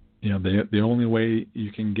the only way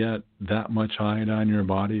you can get that much iodine in your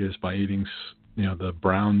body is by eating the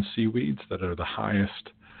brown seaweeds that are the highest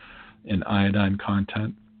in iodine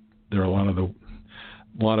content. There are a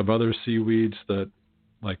lot of other seaweeds that,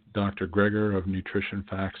 like Dr. Greger of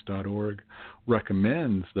nutritionfacts.org,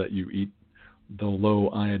 recommends that you eat the low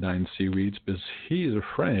iodine seaweeds because he's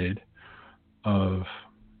afraid of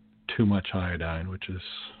too much iodine, which is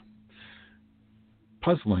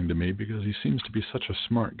puzzling to me because he seems to be such a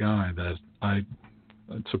smart guy that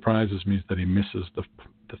it surprises me that he misses the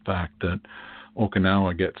fact that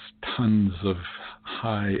Okinawa gets tons of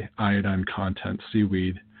high iodine content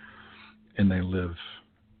seaweed and they live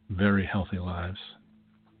very healthy lives.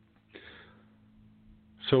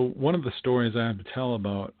 So one of the stories I have to tell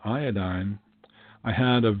about iodine, I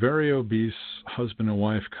had a very obese husband and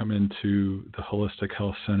wife come into the Holistic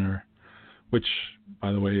Health Center, which,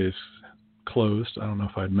 by the way, is closed. I don't know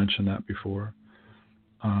if I'd mentioned that before.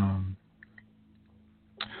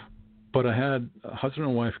 But I had a husband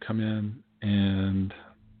and wife come in, and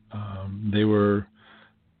they were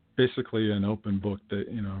basically an open book. That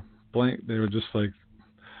blank. They were just like,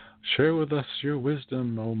 "Share with us your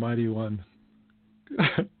wisdom, Almighty One."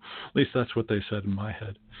 At least that's what they said in my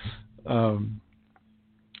head. I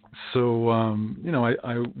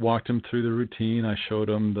walked him through the routine. I showed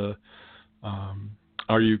him the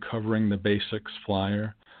 "Are You Covering the Basics"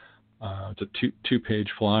 flyer. It's a two-page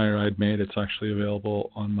flyer I'd made. It's actually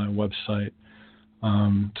available on my website.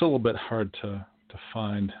 It's a little bit hard to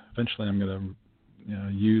find. Eventually, I'm going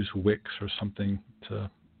to use Wix or something to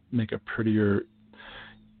make a prettier,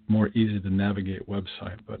 more easy to navigate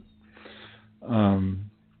website. But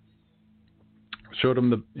showed him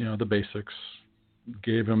the basics,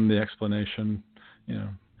 gave him the explanation,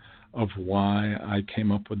 of why I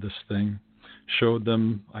came up with this thing. Showed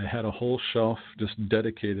them I had a whole shelf just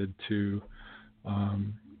dedicated to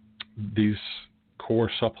these core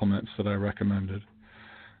supplements that I recommended.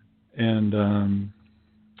 And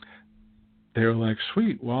they were like,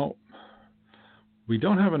 "Sweet, well, we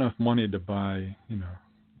don't have enough money to buy,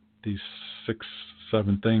 these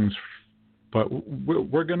 6-7 things, but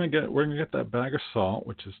we're gonna get that bag of salt,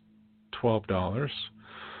 which is $12.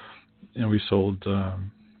 And we sold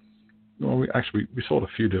we sold a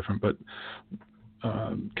few different, but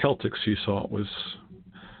Celtic sea salt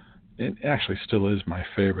it actually still is my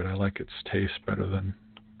favorite. I like its taste better than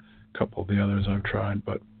a couple of the others I've tried.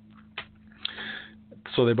 But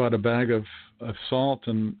so they bought a bag of salt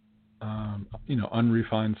and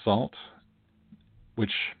unrefined salt,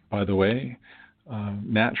 which, by the way,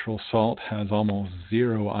 natural salt has almost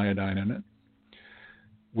zero iodine in it.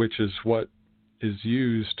 which is what is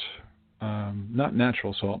used, not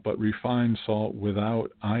natural salt, but refined salt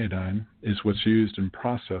without iodine, is what's used in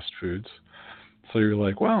processed foods. So you're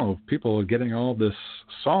like, wow, people are getting all this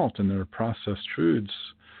salt in their processed foods,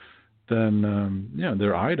 then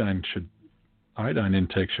their iodine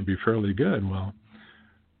intake should be fairly good. Well,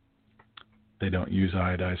 they don't use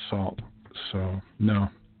iodized salt, so no.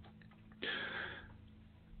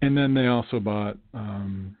 And then they also bought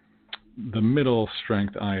the middle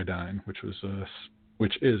strength iodine, which is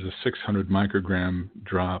a 600 microgram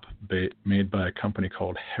drop made by a company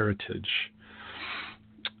called Heritage.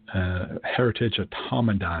 Heritage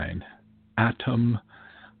Atomidine, Atom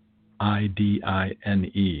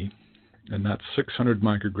IDINE, and that's 600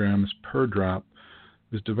 micrograms per drop.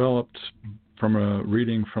 It was developed from a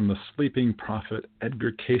reading from the sleeping prophet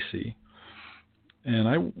Edgar Cayce, and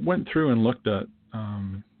I went through and looked at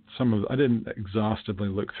I didn't exhaustively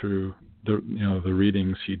look through the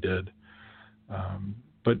readings he did,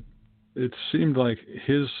 but it seemed like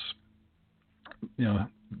his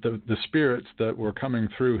the spirits that were coming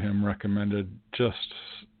through him recommended just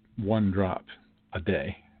one drop a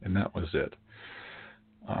day, and that was it.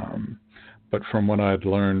 But from what I'd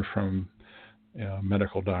learned from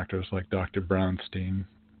medical doctors like Dr. Brownstein,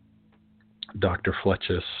 Dr.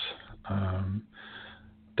 Fletchis,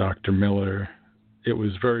 Dr. Miller, it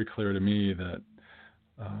was very clear to me that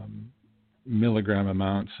milligram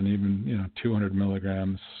amounts and even 200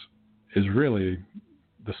 milligrams is really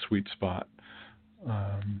the sweet spot.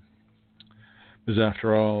 Because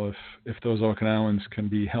after all, if those Okinawans can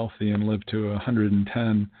be healthy and live to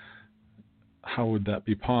 110, how would that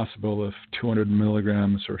be possible if 200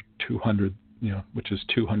 milligrams or 200, which is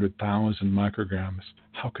 200,000 micrograms?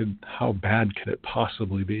 How bad could it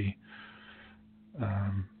possibly be?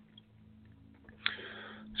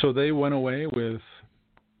 So they went away with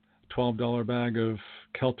a $12 bag of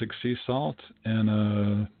Celtic sea salt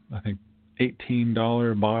and I think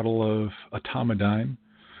 $18 bottle of Atomidine,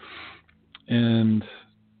 and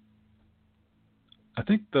I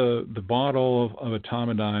think the bottle of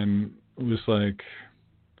Atomidine was like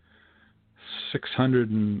 600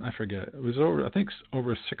 and I forget, it was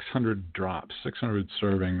over 600 drops, 600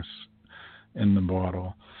 servings in the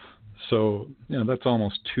bottle. So that's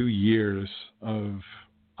almost 2 years of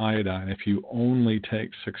iodine if you only take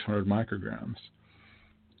 600 micrograms.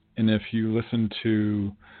 And if you listen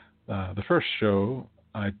to the first show,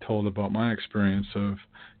 I told about my experience of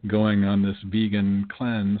going on this vegan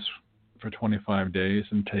cleanse for 25 days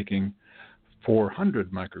and taking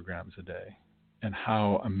 400 micrograms a day, and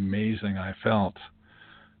how amazing I felt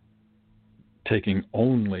taking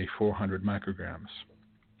only 400 micrograms,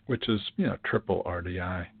 which is, triple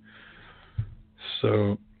RDI.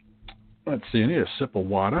 So let's see, I need a sip of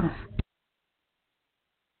water.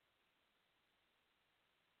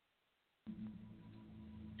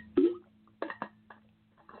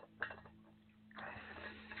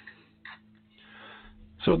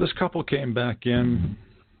 So this couple came back in,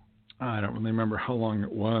 I don't really remember how long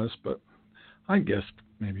it was, but I guess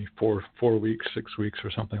maybe 4 weeks, 6 weeks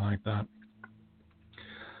or something like that.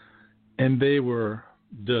 And they were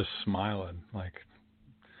just smiling. Like,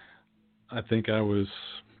 I think I was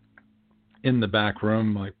in the back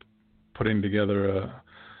room, like putting together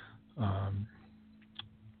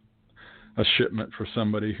a shipment for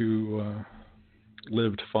somebody who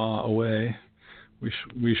lived far away.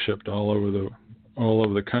 We shipped all over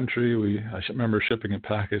the country. I remember shipping a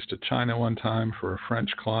package to China one time for a French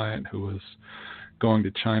client who was going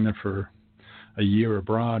to China for a year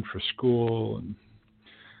abroad for school, and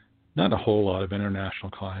not a whole lot of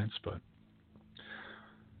international clients, but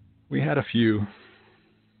we had a few.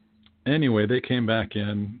 Anyway, they came back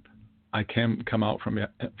in. I come out from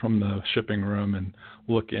the shipping room and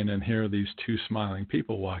look in and hear these two smiling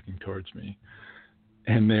people walking towards me,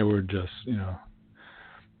 and they were just,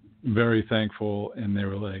 very thankful, and they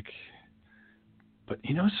were like, but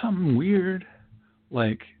something weird,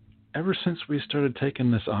 like ever since we started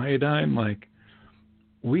taking this iodine, like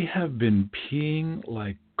we have been peeing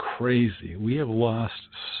like crazy. We have lost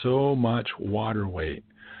so much water weight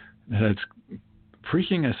that it's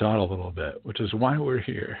freaking us out a little bit, which is why we're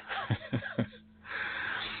here.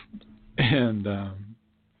 And I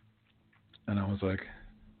was like,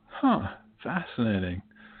 fascinating.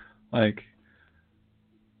 Like,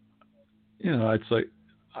 it's like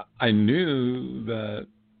I knew that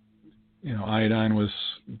iodine was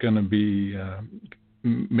going to be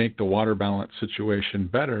make the water balance situation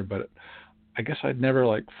better, but I guess I'd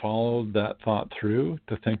never followed that thought through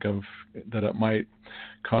to think of that it might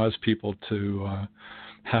cause people to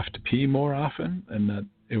have to pee more often, and that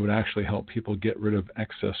it would actually help people get rid of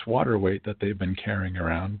excess water weight that they've been carrying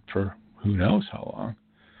around for who knows how long.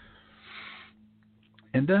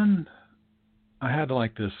 And then I had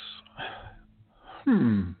like this,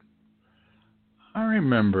 I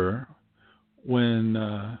remember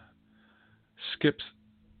when Skip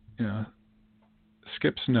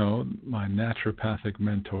Snow, my naturopathic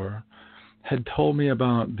mentor, had told me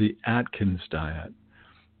about the Atkins diet,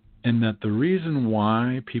 and that the reason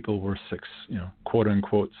why people were, quote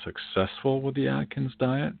unquote, successful with the Atkins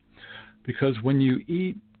diet, because when you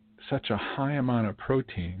eat such a high amount of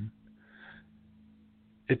protein,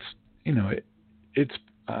 I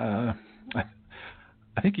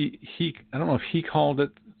think he I don't know if he called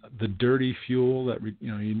it the dirty fuel that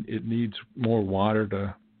it needs more water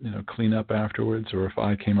to clean up afterwards, or if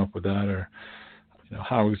I came up with that, or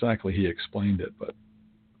how exactly he explained it. But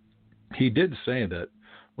he did say that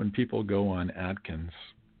when people go on Atkins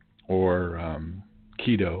or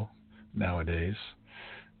keto nowadays,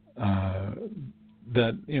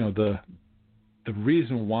 that the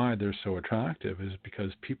reason why they're so attractive is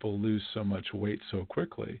because people lose so much weight so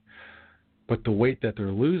quickly, but the weight that they're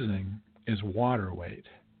losing is water weight.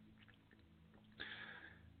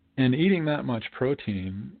 And eating that much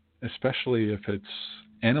protein, especially if it's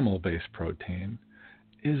animal-based protein,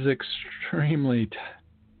 is extremely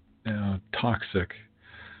toxic.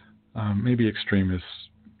 Maybe extreme is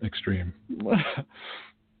extreme,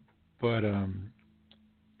 but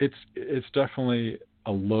it's definitely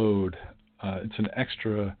a load. It's an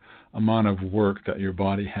extra amount of work that your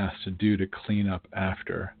body has to do to clean up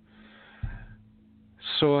after.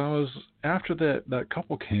 So after that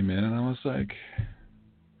couple came in, and I was like,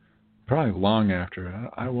 probably long after,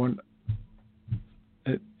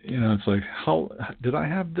 it's like, how did I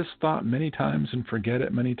have this thought many times and forget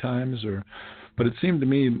it many times? But it seemed to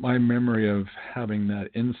me, my memory of having that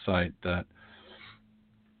insight that,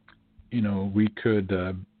 we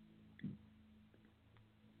could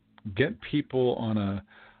get people on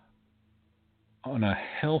a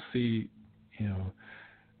healthy,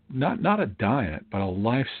 not a diet, but a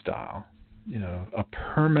lifestyle, a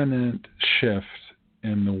permanent shift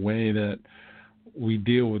in the way that we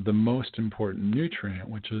deal with the most important nutrient,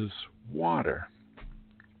 which is water.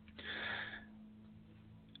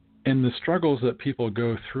 And the struggles that people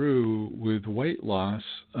go through with weight loss,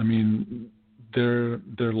 I mean, they're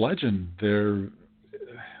legend. They're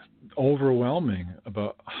overwhelming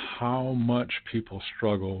about how much people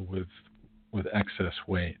struggle with excess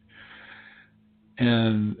weight.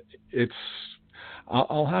 And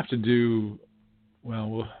I'll have to do,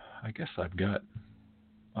 I guess I've got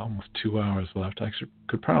almost 2 hours left. I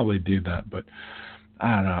could probably do that, but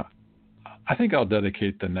I don't know. I think I'll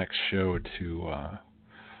dedicate the next show to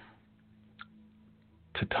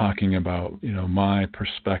talking about, my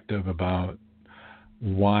perspective about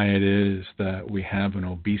why it is that we have an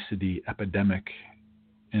obesity epidemic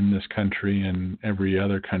in this country and every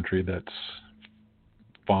other country that's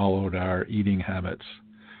followed our eating habits.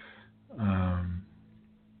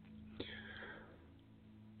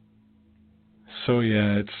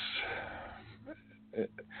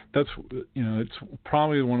 It's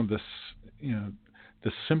probably one of the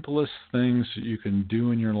simplest things that you can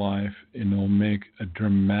do in your life, and it'll make a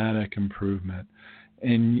dramatic improvement.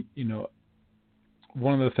 And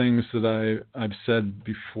one of the things that I've said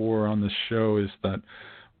before on the show is that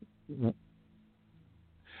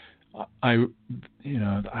I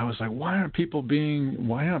was like, why aren't people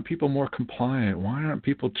more compliant? Why aren't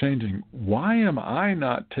people changing? Why am I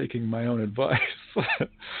not taking my own advice?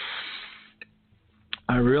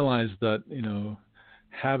 I realized that,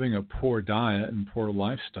 having a poor diet and poor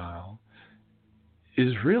lifestyle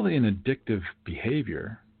is really an addictive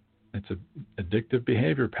behavior. It's an addictive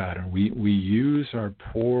behavior pattern. We use our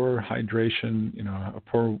poor hydration, our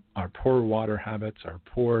poor water habits, our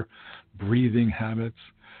poor breathing habits,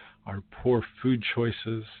 our poor food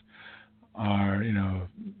choices, our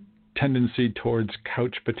tendency towards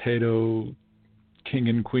couch potato, king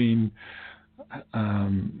and queen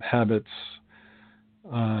habits.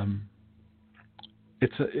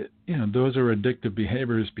 Those are addictive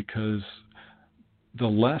behaviors because the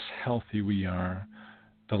less healthy we are,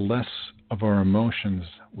 the less of our emotions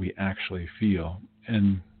we actually feel.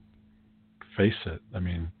 And face it, I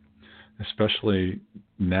mean, especially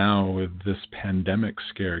now with this pandemic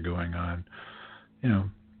scare going on,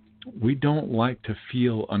 we don't like to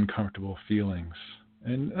feel uncomfortable feelings.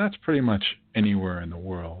 And that's pretty much anywhere in the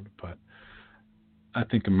world. But I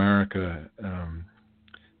think America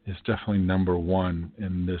is definitely number one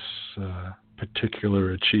in this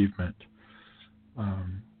particular achievement.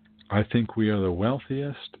 I think we are the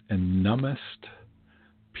wealthiest and numbest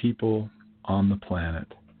people on the planet.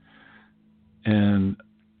 And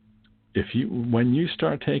when you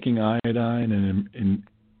start taking iodine and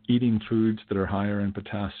eating foods that are higher in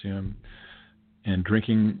potassium and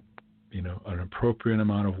drinking, an appropriate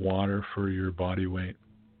amount of water for your body weight,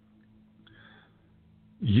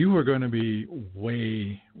 you are going to be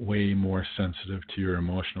way, way more sensitive to your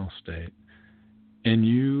emotional state. And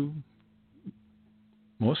you,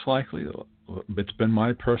 most likely, it's been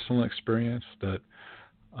my personal experience that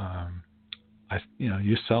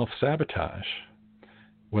you self-sabotage,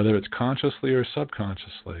 whether it's consciously or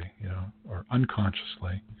subconsciously, or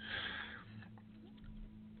unconsciously.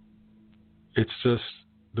 It's just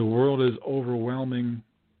the world is overwhelming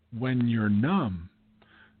when you're numb.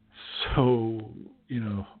 So,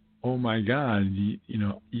 oh my God,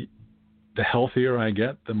 the healthier I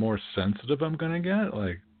get, the more sensitive I'm going to get.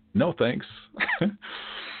 Like, no thanks.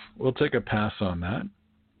 We'll take a pass on that.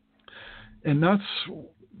 And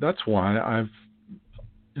that's why I've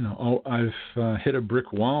hit a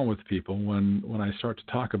brick wall with people when I start to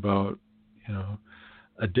talk about,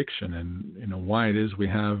 addiction and, why it is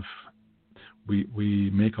we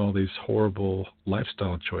make all these horrible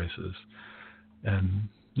lifestyle choices. And,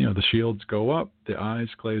 the shields go up, the eyes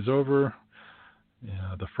glaze over,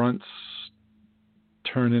 the fronts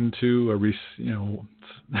turn into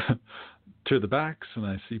to the backs, and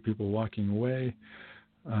I see people walking away.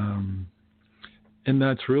 And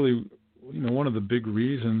that's really, one of the big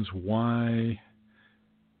reasons why,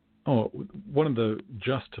 one of the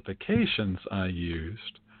justifications I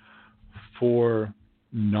used for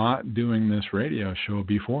not doing this radio show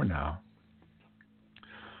before now.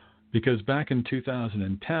 Because back in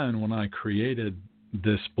 2010, when I created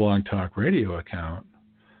this Blog Talk Radio account,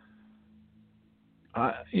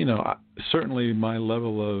 certainly my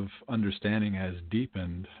level of understanding has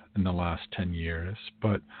deepened in the last 10 years,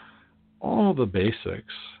 but all the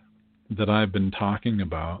basics that I've been talking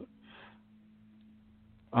about,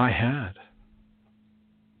 I had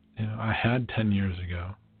 10 years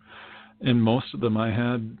ago. And most of them I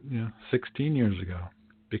had, 16 years ago,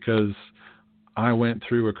 because I went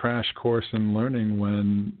through a crash course in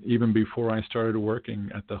learning even before I started working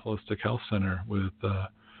at the Holistic Health Center with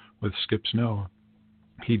Skip Snow.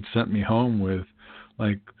 He'd sent me home with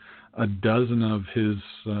like a dozen of his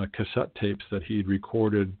cassette tapes that he'd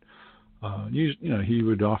recorded. He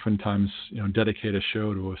would oftentimes, dedicate a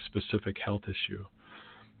show to a specific health issue.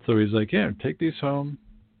 So he's like, yeah, take these home,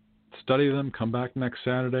 study them, come back next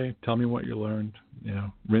Saturday, tell me what you learned,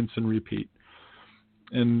 rinse and repeat.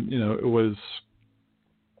 And, it was,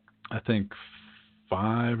 I think,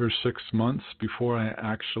 5 or 6 months before I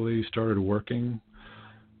actually started working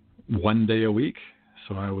 1 day a week.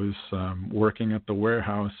 So I was working at the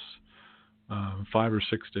warehouse 5 or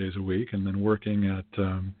 6 days a week, and then working at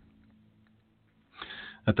the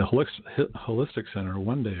Holistic Center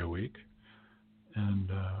 1 day a week.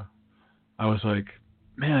 And I was like,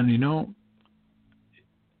 man,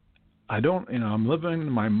 I'm living in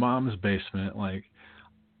my mom's basement. Like,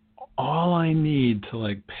 all I need to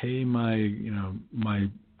like pay my, my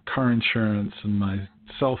car insurance and my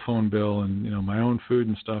cell phone bill and, my own food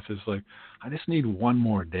and stuff is like, I just need one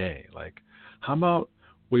more day. Like, how about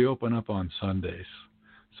we open up on Sundays?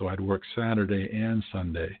 So I'd work Saturday and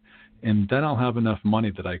Sunday, and then I'll have enough money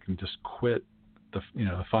that I can just quit the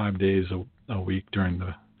 5 days a week during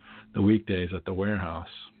the weekdays at the warehouse.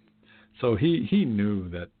 So he knew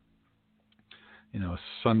that,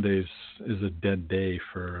 Sundays is a dead day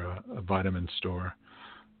for a vitamin store.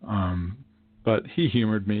 But he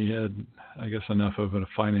humored me. He had, I guess, enough of a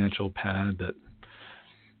financial pad that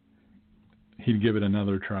he'd give it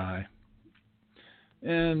another try.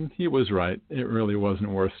 And he was right. It really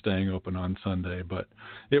wasn't worth staying open on Sunday. But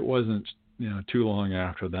it wasn't, too long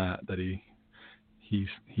after that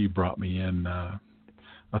he brought me in,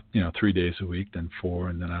 3 days a week, then 4,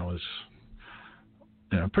 and then I was,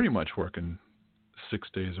 pretty much working 6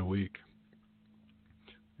 days a week,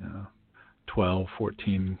 12,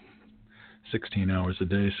 14, 16 hours a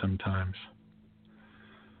day sometimes.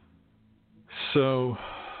 So,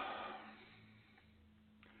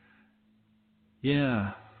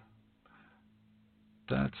 yeah,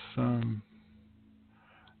 that's, I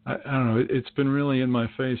don't know, it's been really in my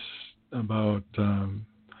face about,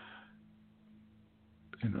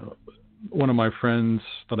 one of my friends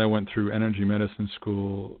that I went through energy medicine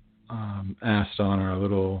school asked on our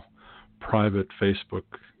little private Facebook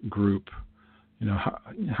group,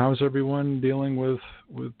 how's everyone dealing with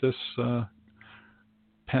this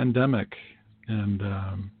pandemic? And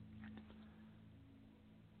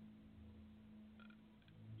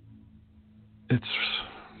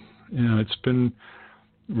it's been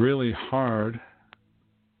really hard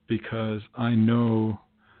because I know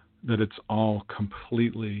that it's all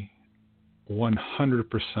completely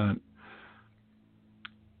 100%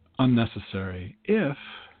 unnecessary if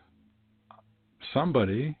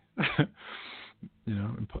somebody,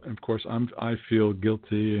 of course I feel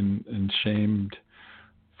guilty and shamed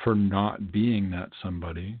for not being that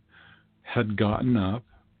somebody, had gotten up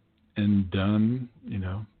and done,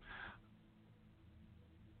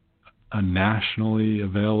 a nationally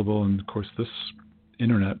available, and of course this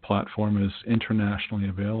internet platform is internationally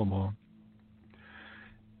available,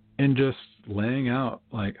 and just laying out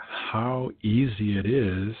like how easy it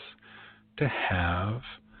is to have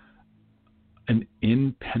an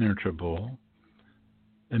impenetrable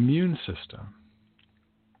immune system,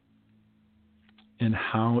 and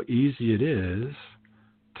how easy it is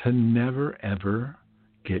to never ever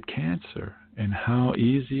get cancer, and how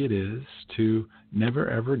easy it is to never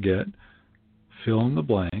ever get fill in the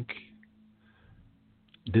blank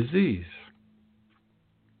disease.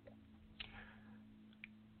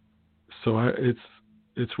 So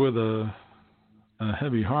it's with a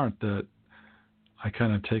heavy heart that I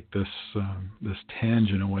kind of take this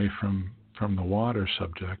tangent away from the water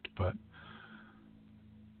subject, but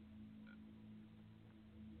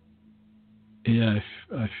yeah,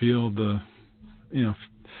 I feel the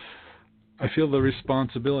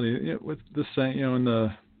responsibility with the saying,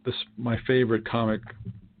 in my favorite comic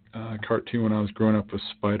cartoon when I was growing up was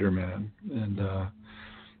Spider-Man, and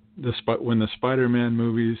when the Spider-Man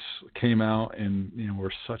movies came out and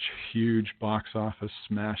were such huge box office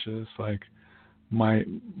smashes, like my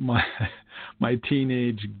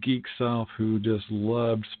teenage geek self who just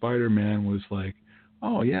loved Spider-Man was like,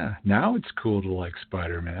 oh yeah, now it's cool to like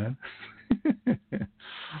Spider-Man.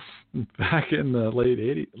 Back in the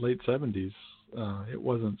late 70s, it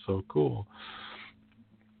wasn't so cool.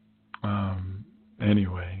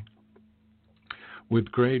 Anyway,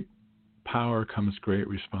 with great power comes great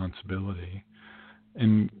responsibility.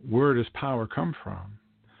 And where does power come from?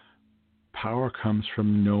 Power comes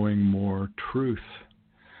from knowing more truth.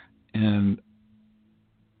 And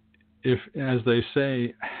if, as they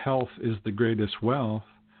say, health is the greatest wealth,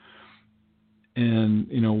 and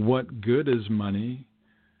what good is money?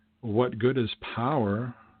 What good is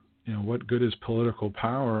power? What good is political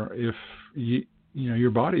power if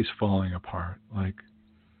your body's falling apart? Like,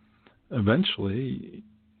 eventually,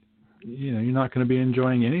 you're not going to be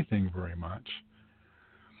enjoying anything very much.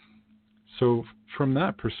 So from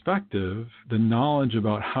that perspective, the knowledge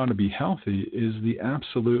about how to be healthy is the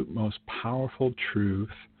absolute most powerful truth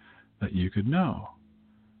that you could know.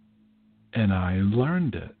 And I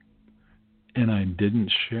learned it, and I didn't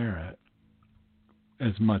share it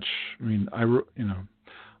as much. I mean, I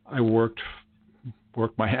worked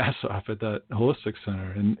my ass off at that holistic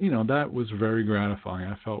center, and that was very gratifying.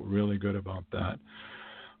 I felt really good about that.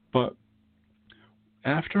 But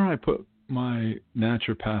after I put my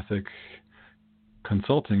naturopathic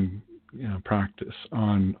consulting practice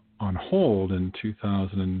on hold in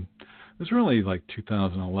 2000, it was really like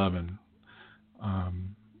 2011.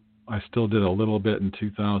 I still did a little bit in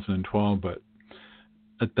 2012, but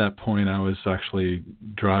at that point I was actually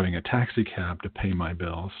driving a taxi cab to pay my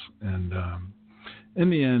bills, and in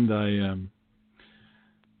the end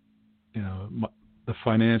the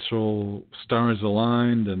financial stars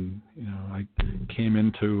aligned, and I came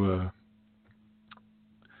into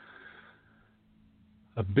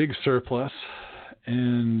a big surplus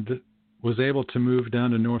and was able to move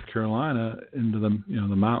down to North Carolina into the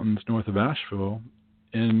the mountains north of Asheville,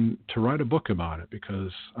 and to write a book about it,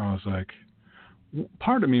 because I was like,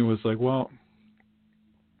 part of me was like, well,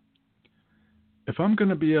 if I'm going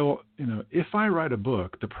to be able, if I write a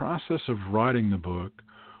book, the process of writing the book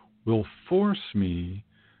will force me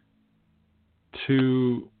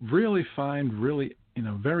to really find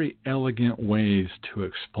very elegant ways to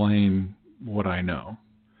explain what I know.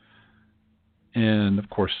 And of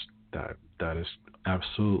course, that is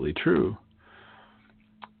absolutely true.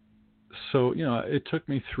 So, it took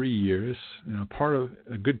me 3 years. Part of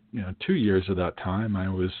a good, 2 years of that time, I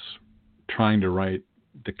was trying to write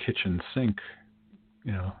the kitchen sink,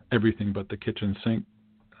 everything but the kitchen sink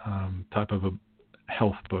type of a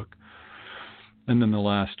health book. And then the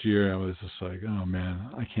last year, I was just like, oh man,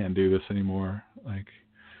 I can't do this anymore. Like,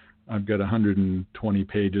 I've got 120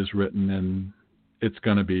 pages written, and it's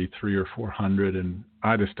going to be 300 or 400, and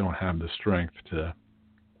I just don't have the strength to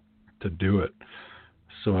do it.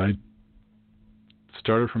 So I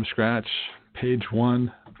started from scratch, page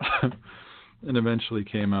one, and eventually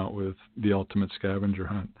came out with The Ultimate Scavenger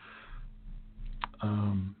Hunt.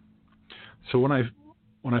 So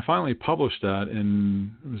when I finally published that,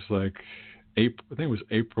 and it was like I think it was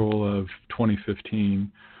April of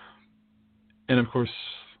 2015, And of course,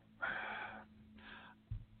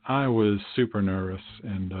 I was super nervous,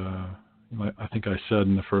 and I think I said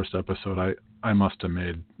in the first episode, I must have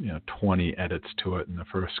made 20 edits to it in the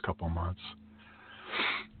first couple months.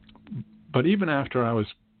 But even after I was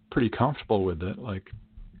pretty comfortable with it, like,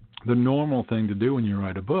 the normal thing to do when you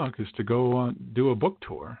write a book is to go on, do a book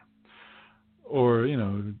tour. Or,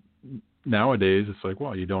 nowadays it's like,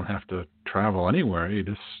 well, you don't have to travel anywhere. You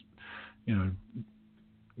just,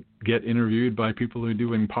 get interviewed by people who are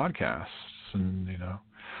doing podcasts and,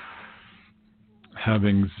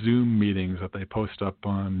 having Zoom meetings that they post up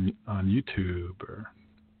on YouTube.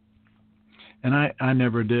 And I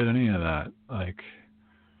never did any of that.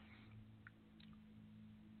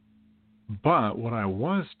 But what I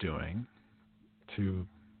was doing to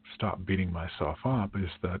stop beating myself up is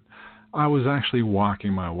that I was actually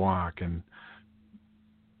walking my walk and,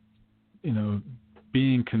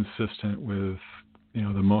 being consistent with,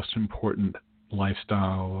 the most important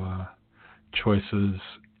lifestyle choices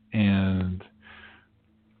and,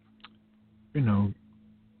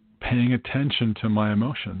 paying attention to my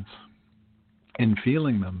emotions and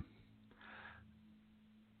feeling them.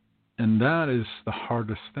 And that is the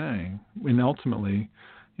hardest thing. And ultimately,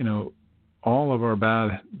 all of our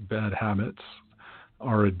bad habits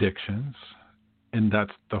are addictions, and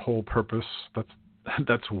that's the whole purpose.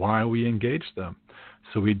 That's why we engage them,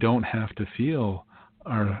 so we don't have to feel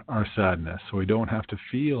our sadness, so we don't have to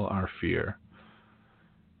feel our fear.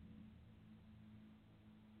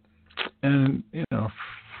 And it's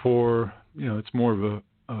more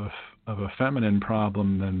of a feminine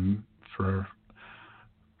problem than for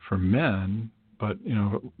men, but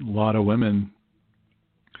a lot of women,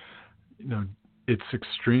 it's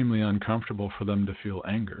extremely uncomfortable for them to feel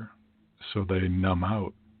anger, so they numb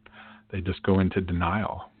out. They just go into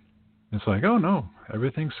denial. It's like, oh no,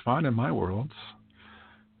 everything's fine in my world.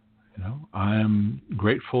 I'm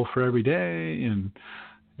grateful for every day, and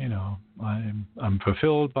I'm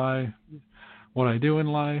fulfilled by what I do in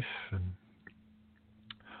life.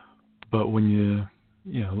 But when you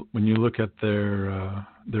look at their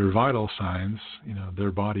vital signs,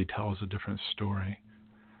 their body tells a different story.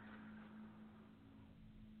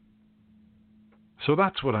 So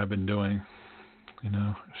that's what I've been doing,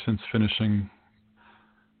 since finishing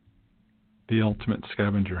The Ultimate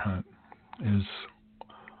Scavenger Hunt,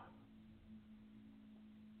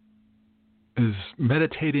 is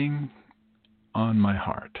meditating on my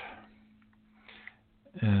heart.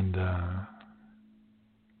 And,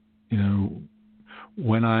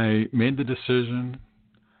 when I made the decision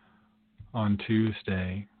on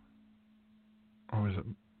Tuesday, or was it?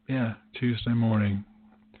 Yeah, Tuesday morning,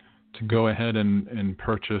 to go ahead and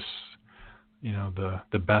purchase,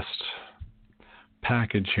 the best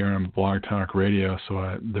package here on Blog Talk Radio,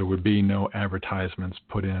 so there would be no advertisements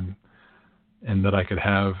put in, and that I could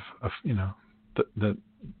have, the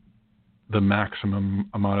maximum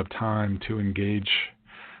amount of time to engage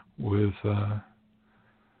with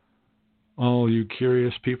all you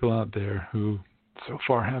curious people out there who so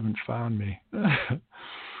far haven't found me.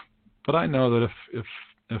 But I know that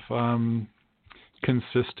if I'm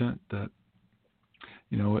consistent, that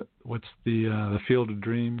what's the field of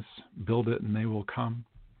dreams? Build it and they will come.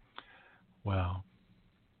 Well,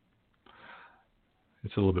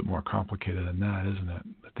 it's a little bit more complicated than that, isn't it?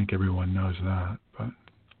 I think everyone knows that. But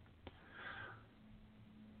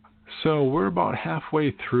so we're about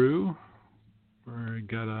halfway through. We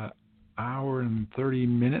got an hour and 30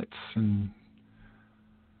 minutes, and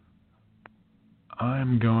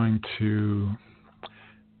I'm going to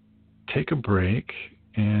take a break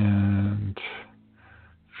and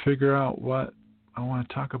figure out what I want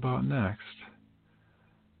to talk about next.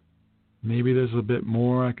 Maybe there's a bit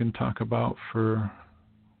more I can talk about for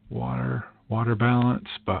water balance,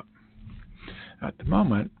 but at the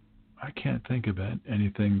moment I can't think of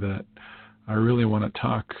anything that I really want to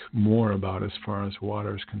talk more about as far as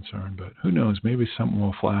water is concerned. But who knows, maybe something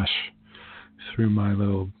will flash through my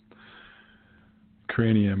little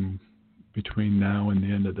cranium between now and the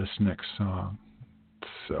end of this next song.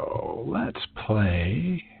 So let's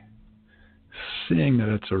play, seeing that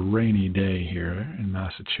it's a rainy day here in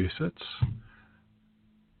Massachusetts,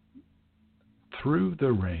 Through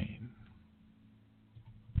the Rain.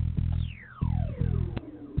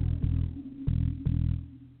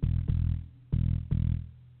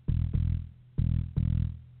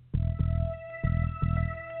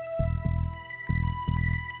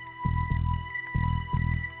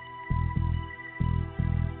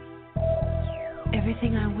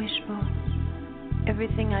 Everything I wish for,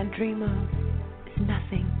 everything I dream of, is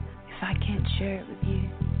nothing if I can't share it with you.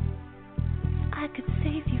 I could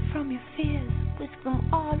save you from your fears, whisk them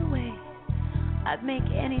all away. I'd make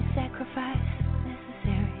any sacrifice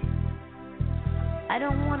necessary. I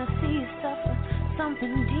don't want to see you suffer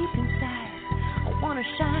something deep inside. I want to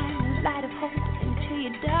shine the light of hope into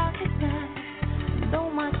your darkest night. Though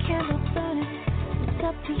my candle's burning, it's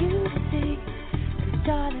up to you to see. 'Cause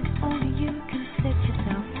darling, only you can set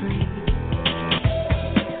yourself free.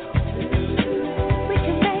 We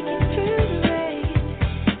can make it through the rain.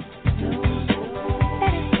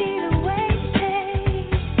 Let us feel the way it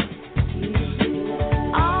takes.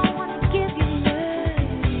 I want to give you love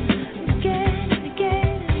again and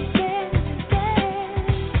again and again and again.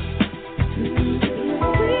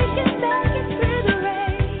 We can make it through the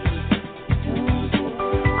rain.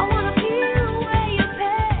 I want to peel away your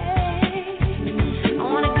pain. I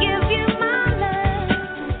want to give you my love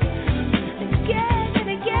again and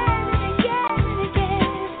again and again and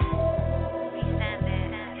again.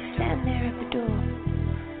 Stand there at the door.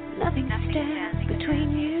 Nothing stands between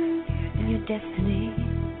you and your destiny.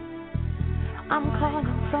 I'm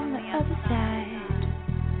calling from the other side.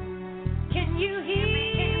 Can you hear me?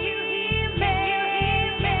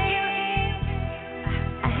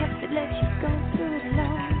 I have to let you go through it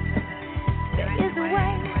alone. There is a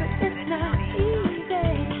way, but it's not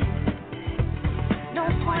easy. No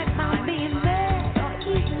point my being mad or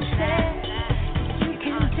even sad. You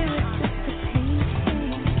can do it just to please me.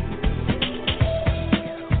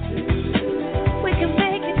 We can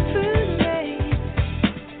make it through the rain.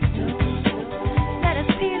 Let us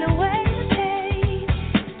peel away the pain.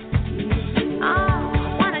 Oh, I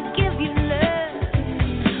wanna give you love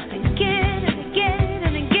again and again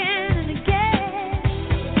and again and again.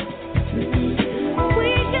 We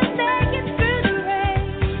can make it through the rain.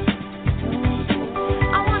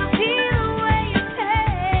 I wanna peel away your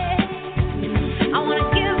pain. I wanna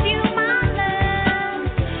give you my love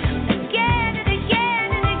again and again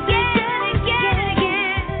and again and again and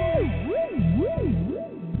again.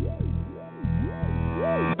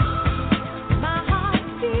 My heart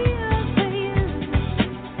feels for you.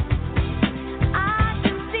 I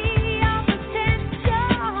can see your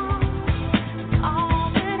potential. All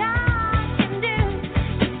that I can do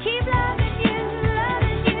is keep loving you,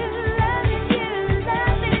 loving you, loving you,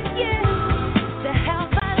 loving you. To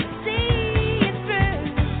help us see it through.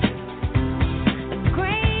 A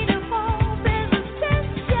grain of hope is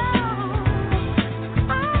essential.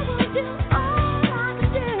 I will do all I can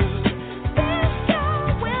do. This girl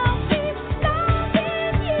will keep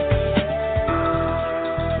loving you.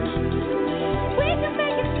 We can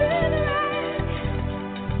make it through the rain.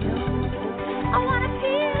 I wanna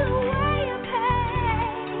peel away your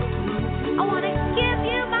pain. I wanna give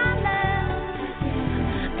you my love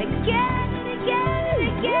again and again and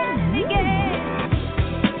again and again.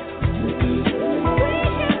 We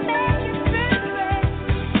can make it through the rain.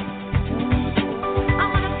 I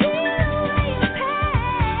wanna peel away your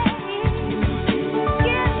pain.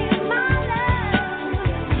 Give you my love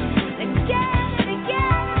again and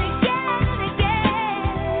again and again and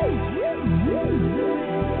again.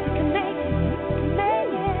 We can make it,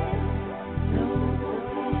 make it.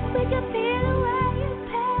 We can peel away your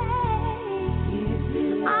pain.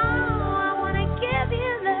 Oh, I wanna give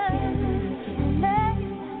you love, love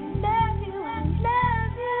you, love you, I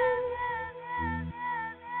love you.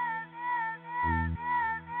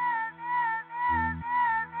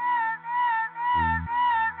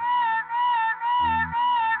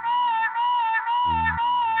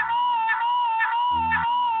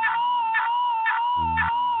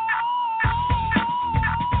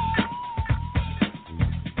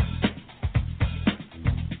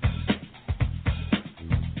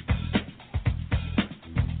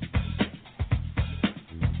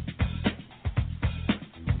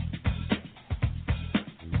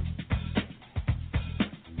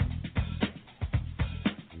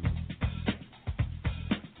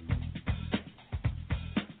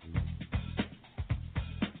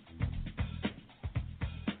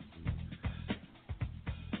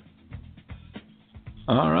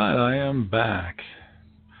 All right, I am back.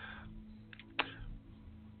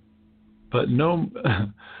 But no,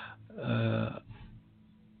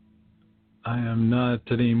 I am not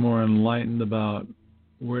any more enlightened about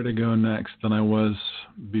where to go next than I was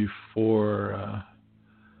before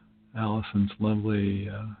Allison's lovely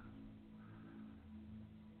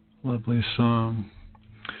song.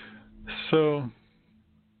 So,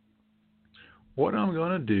 what I'm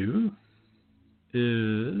going to do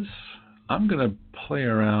is I'm going to play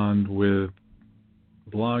around with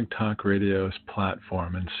Blog Talk Radio's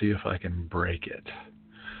platform and see if I can break it.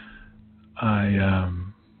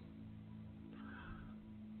 I'm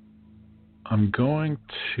going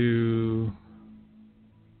to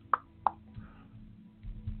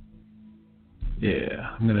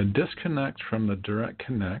Yeah, I'm going to disconnect from the direct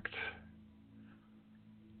connect.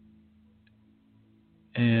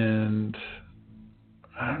 And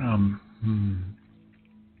I don't know.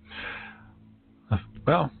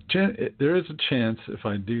 Well, there is a chance if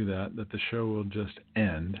I do that the show will just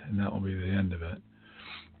end, and that will be the end of it.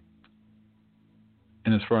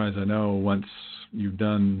 And as far as I know, once you've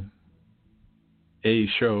done a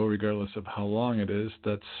show, regardless of how long it is,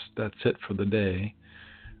 that's it for the day.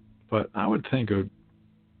 But I would think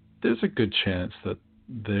there's a good chance that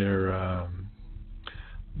they're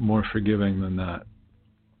more forgiving than that.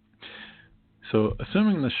 So,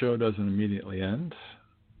 assuming the show doesn't immediately end,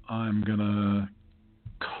 I'm going to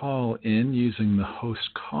call in using the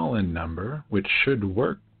host call-in number, which should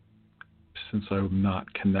work since I'm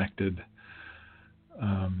not connected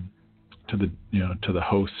to the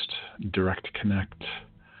host direct connect.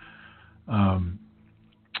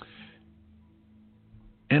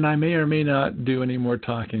 And I may or may not do any more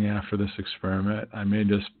talking after this experiment. I may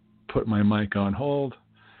just put my mic on hold,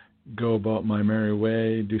 go about my merry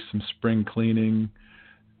way, do some spring cleaning,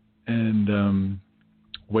 and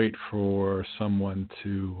wait for someone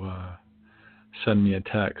to send me a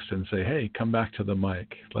text and say, hey, come back to the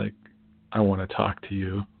mic. Like, I want to talk to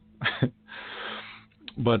you.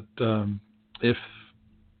 But if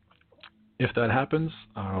that happens,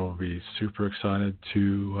 I'll be super excited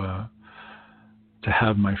to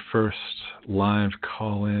have my first live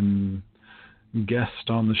call-in guest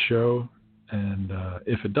on the show. And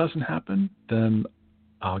if it doesn't happen, then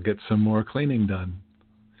I'll get some more cleaning done.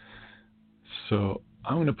 So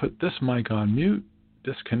I'm going to put this mic on mute,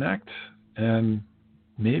 disconnect, and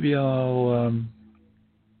maybe I'll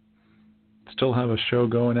still have a show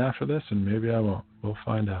going after this, and maybe I won't. We'll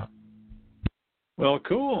find out. Well,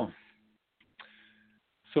 cool.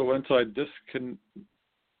 So once I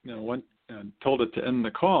told it to end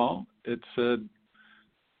the call, it said,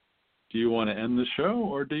 do you want to end the show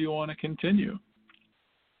or do you want to continue?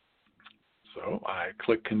 So I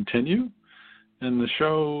click continue, and the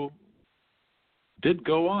show did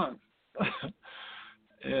go on.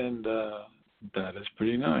 And that is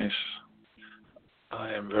pretty nice.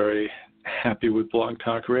 I am very happy with Blog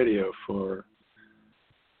Talk Radio for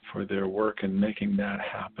their work in making that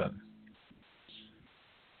happen.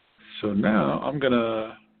 So now I'm going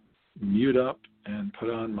to mute up and put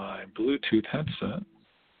on my Bluetooth headset.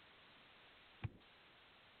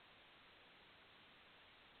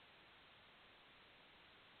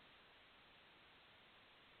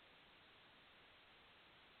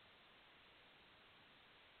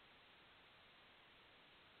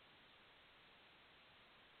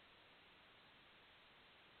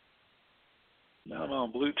 Now I'm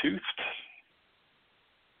on Bluetooth.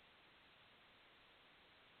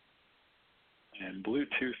 And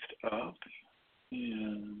Bluetoothed up.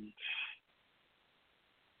 And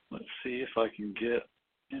let's see if I can get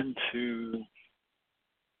into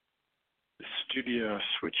the studio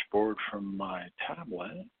switchboard from my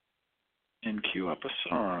tablet and queue up a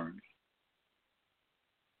song.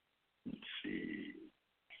 Let's see.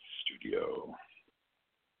 Studio.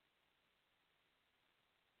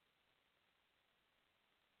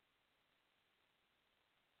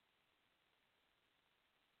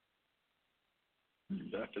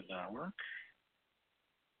 That did not work.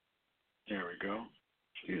 There we go.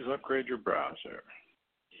 Please upgrade your browser.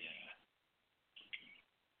 Yeah.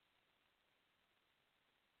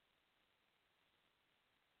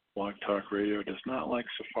 Blog Talk Radio does not like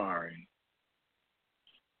Safari.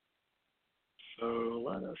 So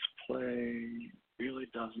let us play Really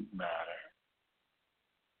Doesn't Matter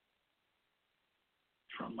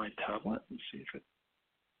from my tablet and see if it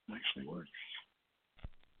actually works.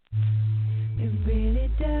 It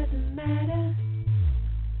really doesn't matter.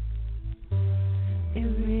 It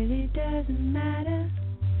really doesn't matter.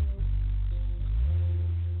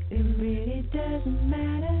 It really doesn't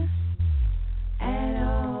matter at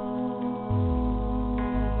all.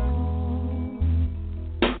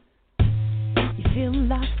 You feel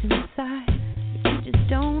lost inside, but you just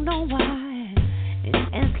don't know why. It's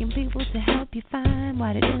asking people to help you find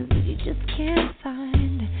what it is that you just can't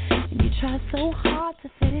find. And you try so hard to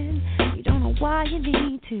fit in, you don't know why you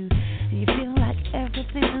need to. And you feel like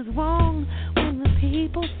everything is wrong when the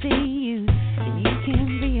people see you. And you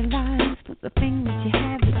can't realize that the thing that you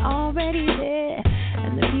have is already there.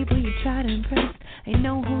 And the people you try to impress, they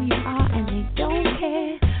know who you are and they don't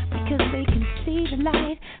care. Because they can see the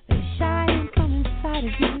light that's shining from inside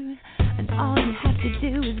of you. And all you have to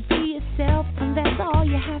do is be yourself, and that's all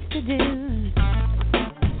you have to do.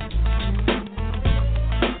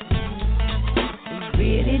 It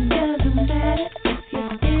really doesn't matter if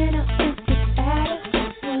you're thin or if you're fat,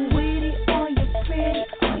 if you're witty or you're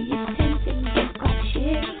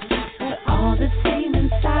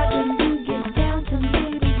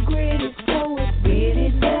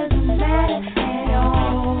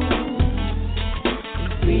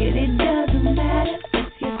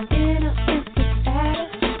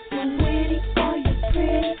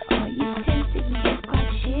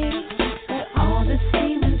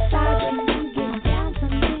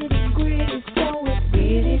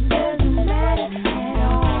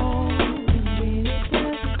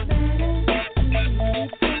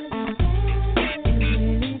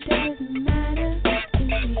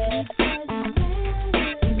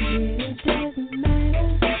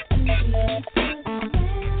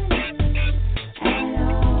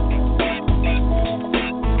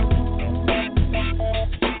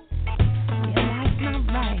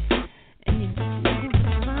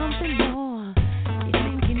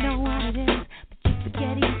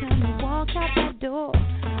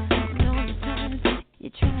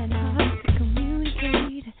you're trying hard to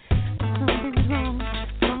communicate.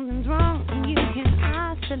 Something's wrong, and you can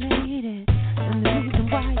isolate it. And the reason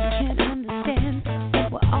why you can't understand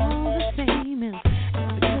that we're all the same is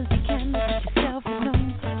because you can't look at yourself and know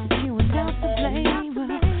that you are not to blame.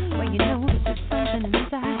 Well, you know that there's something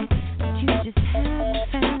inside that you just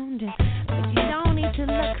haven't found it. But you don't need to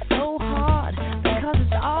look so hard because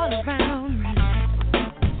it's all around.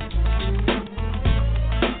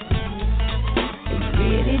 It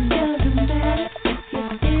really doesn't matter if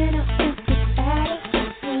you're thin or if you're fat, if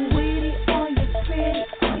you're witty or you're pretty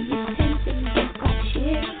or you tend to get quite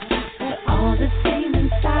shitty. We're all the same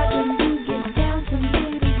inside when you get down to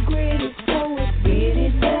nitty gritty, so it really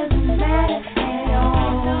doesn't matter at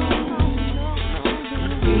all.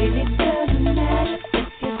 It really doesn't matter if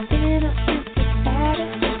you're thin or if you're fat,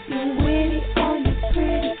 if you're witty or you're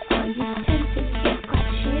pretty or you tend to get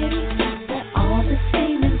quite shitty. We're all the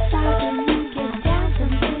same inside when you get down to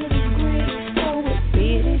nitty gritty, so it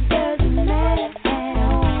really doesn't matter at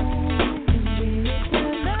all. It really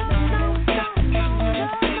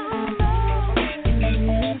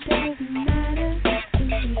doesn't matter. It really doesn't matter. It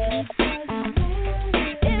really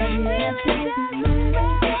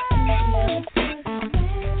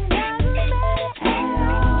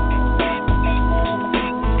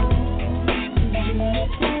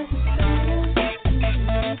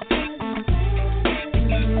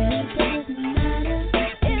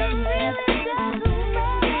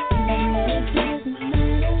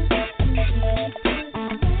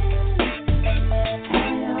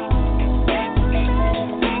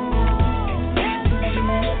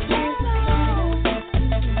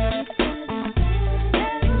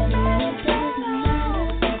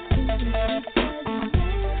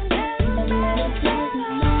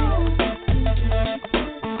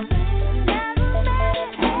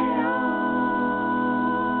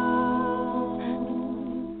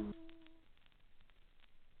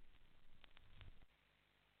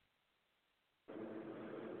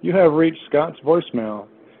You have reached Scott's voicemail.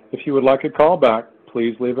 If you would like a call back,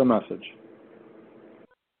 please leave a message.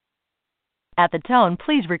 At the tone,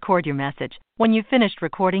 please record your message. When you've finished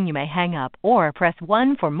recording, you may hang up or press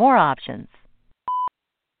 1 for more options.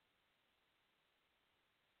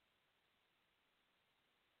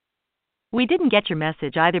 We didn't get your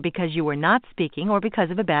message either because you were not speaking or because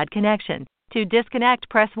of a bad connection. To disconnect,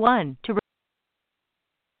 press 1. To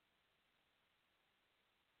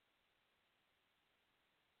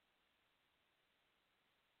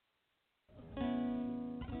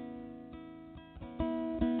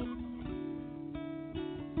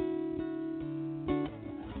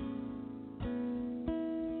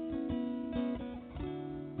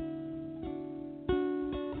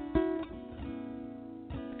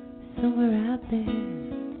Somewhere out there,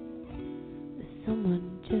 there's someone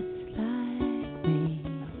just like me.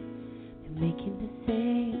 They're making the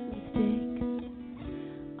same mistakes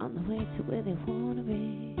on the way to where they want to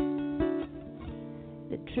be.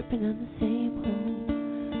 They're tripping on the same hole.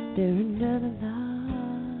 They're another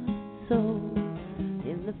lost soul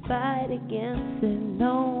in the fight against their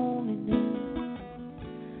loneliness.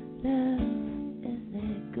 Love is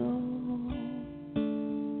their goal.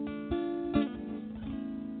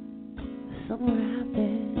 Somewhere out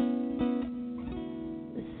there,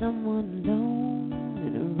 there's someone alone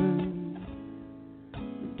in a room.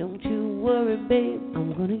 But don't you worry, babe,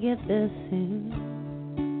 I'm gonna get there soon.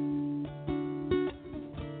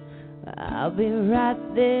 I'll be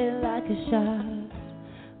right there like a shot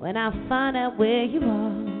when I find out where you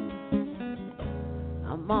are.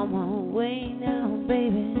 I'm on my way now,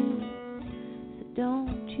 baby, so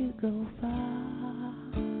don't you go far.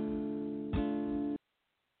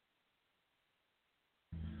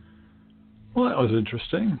 Well, that was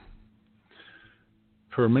interesting.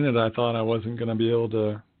 For a minute, I thought I wasn't going to be able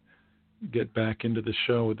to get back into the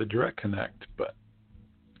show with the Direct Connect, but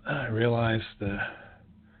I realized the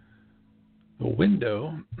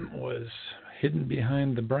window was hidden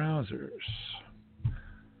behind the browsers.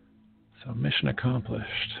 So mission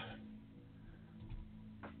accomplished.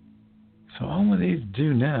 So all I need to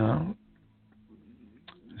do now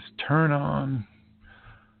is turn on,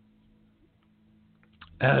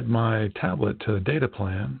 add my tablet to the data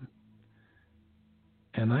plan,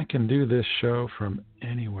 and I can do this show from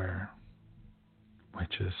anywhere,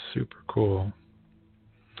 which is super cool.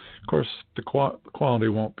 Of course, the quality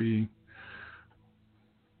won't be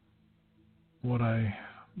what I,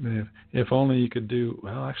 if only you could do,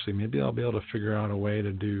 well, actually, maybe I'll be able to figure out a way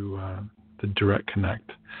to do the Direct Connect.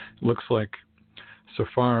 It looks like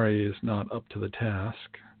Safari is not up to the task,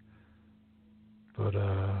 but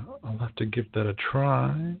I'll have to give that a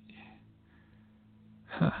try.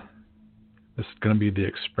 this is going to be the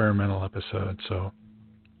experimental episode. So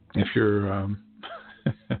if you're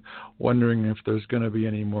wondering if there's going to be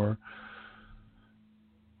any more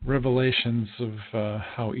revelations of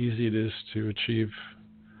how easy it is to achieve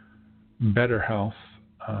better health,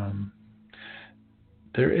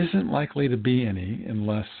 there isn't likely to be any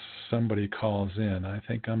unless somebody calls in. I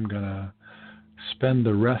think I'm going to spend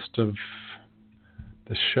the rest of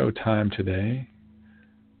the show time today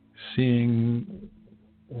seeing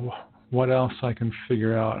what else I can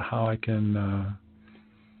figure out, how I can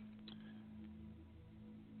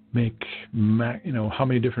make, how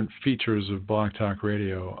many different features of Blog Talk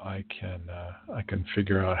Radio I can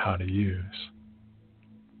figure out how to use.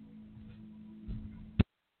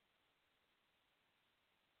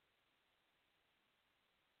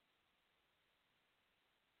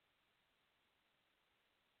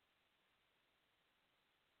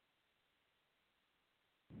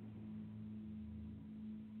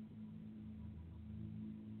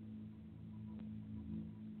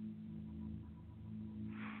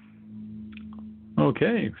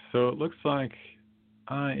 Okay, so it looks like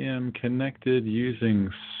I am connected using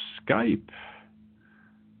Skype.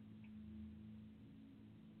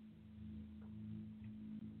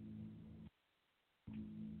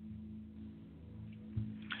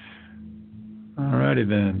 Alrighty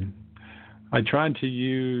then. I tried to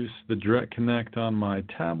use the Direct Connect on my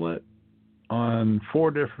tablet on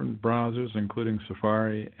 4 different browsers, including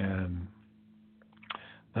Safari, and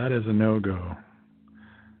that is a no-go,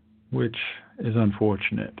 which is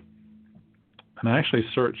unfortunate. And I actually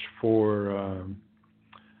searched for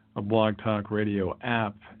a Blog Talk Radio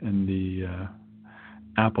app in the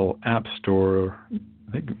Apple App Store,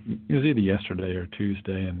 I think it was either yesterday or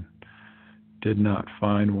Tuesday, and did not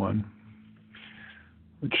find one.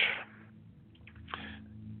 Which,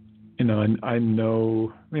 I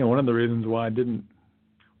know, one of the reasons why I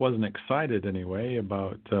wasn't excited anyway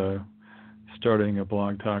about starting a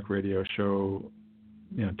Blog Talk Radio show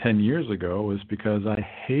 10 years ago was because I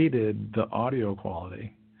hated the audio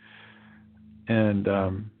quality. And,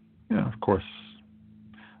 of course,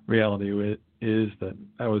 reality is that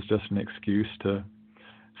was just an excuse to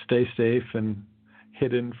stay safe and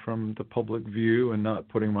hidden from the public view and not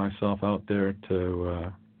putting myself out there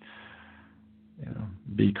to,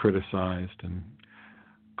 be criticized and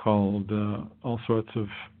called all sorts of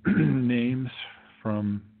names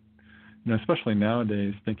from, especially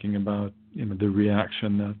nowadays, thinking about the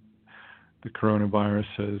reaction that the coronavirus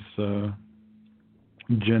has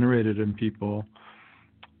generated in people.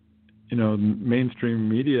 Mainstream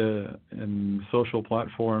media and social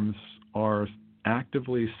platforms are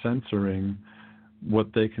actively censoring what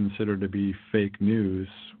they consider to be fake news,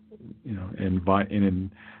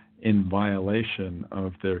 in violation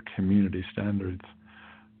of their community standards.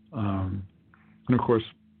 And of course,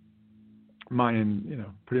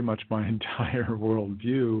 pretty much my entire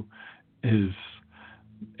worldview is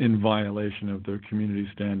in violation of their community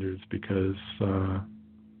standards because,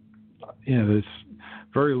 there's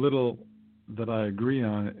very little that I agree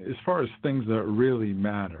on as far as things that really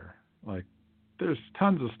matter. Like, there's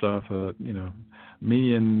tons of stuff that,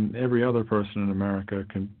 me and every other person in America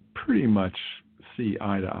can pretty much see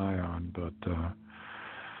eye to eye on. But,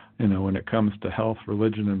 when it comes to health,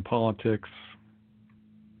 religion, and politics,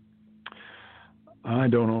 I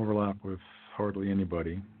don't overlap with hardly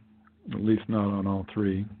anybody, at least not on all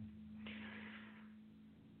three.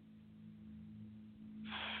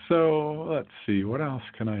 So let's see, what else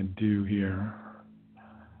can I do here?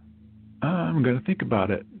 I'm going to think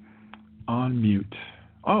about it. On mute.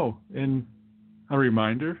 Oh, and a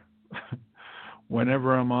reminder,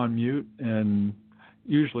 whenever I'm on mute, and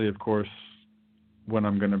usually, of course, when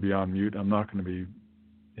I'm going to be on mute, I'm not going to be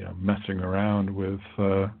messing around with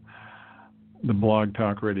the Blog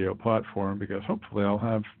Talk Radio platform, because hopefully I'll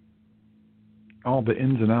have all the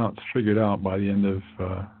ins and outs figured out by the end of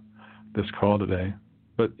this call today.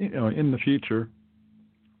 But in the future,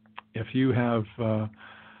 if you have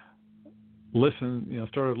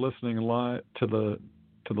started listening live to the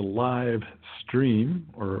live stream,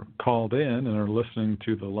 or called in and are listening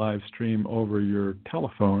to the live stream over your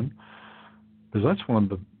telephone, because that's one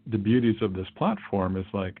of the beauties of this platform is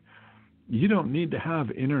you don't need to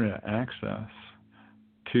have internet access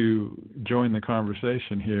to join the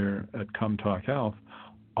conversation here at Come Talk Health.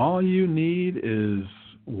 All you need is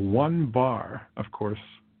one bar. Of course,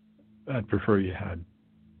 I'd prefer you had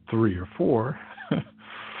 3 or 4.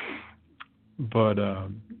 But,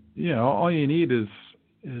 all you need is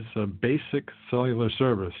a basic cellular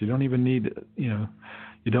service. You don't even need, you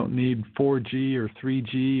don't need 4G or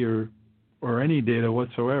 3G or any data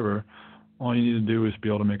whatsoever. All you need to do is be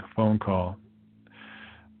able to make a phone call.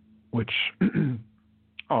 which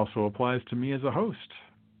also applies to me as a host,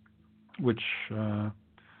 which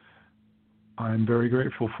I'm very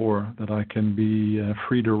grateful for, that I can be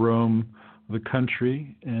free to roam the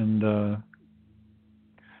country. And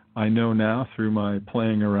I know now through my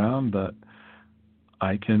playing around that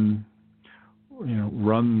I can,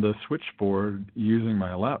 run the switchboard using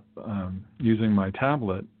my using my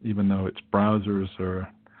tablet, even though its browsers are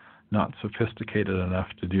not sophisticated enough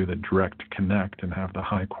to do the direct connect and have the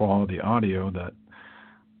high quality audio that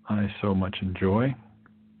I so much enjoy.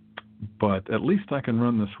 But at least I can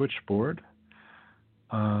run the switchboard,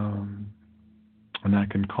 and I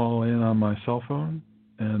can call in on my cell phone,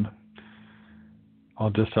 and I'll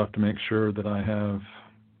just have to make sure that I have,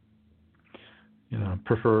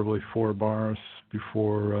 preferably 4 bars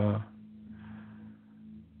before,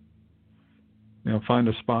 find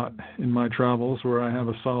a spot in my travels where I have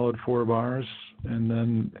a solid 4 bars, and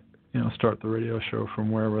then, start the radio show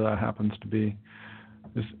from wherever that happens to be.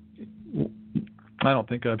 I don't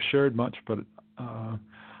think I've shared much, but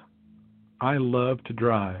I love to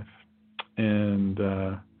drive. And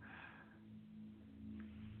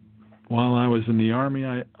while I was in the Army,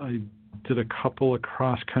 I did a couple of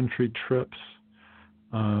cross-country trips.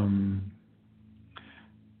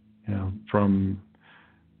 From,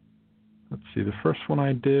 the first one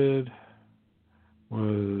I did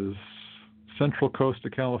was Central Coast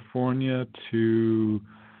of California to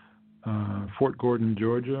Fort Gordon,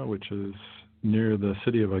 Georgia, which is near the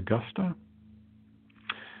city of Augusta.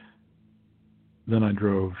 Then I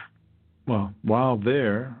drove, while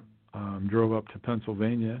there, drove up to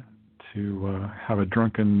Pennsylvania to have a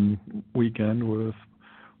drunken weekend with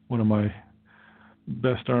one of my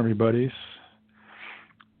best Army buddies.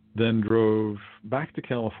 Then drove back to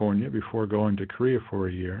California before going to Korea for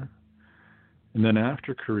a year. And then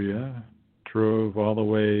after Korea, drove all the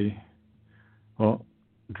way,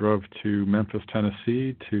 drove to Memphis,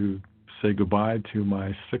 Tennessee to say goodbye to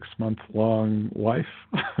my 6-month-long wife.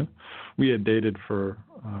 We had dated for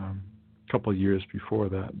a couple of years before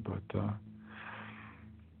that, but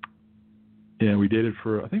we dated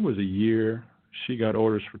for, I think it was a year. She got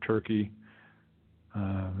orders for Turkey.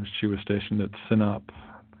 She was stationed at Sinop,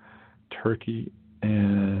 Turkey,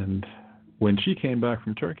 and when she came back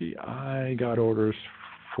from Turkey, I got orders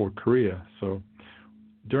for Korea. So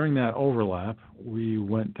during that overlap, we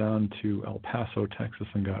went down to El Paso, Texas,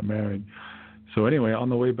 and got married. So anyway, on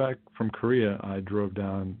the way back from Korea, I drove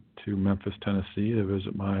down to Memphis, Tennessee to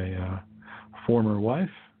visit my former wife,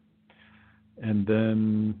 and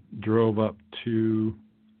then drove up to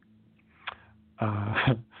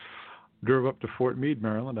Fort Meade,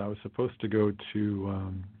 Maryland. I was supposed to go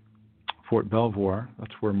to Fort Belvoir.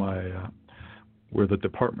 That's where where the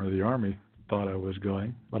Department of the Army thought I was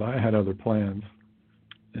going, but I had other plans.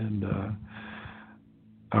 And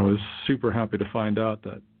I was super happy to find out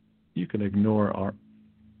that you can ignore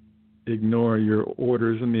your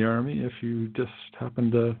orders in the Army if you just happen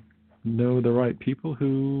to know the right people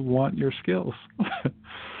who want your skills.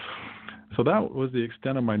 So that was the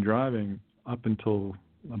extent of my driving up until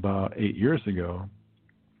about 8 years ago.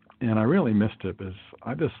 And I really missed it because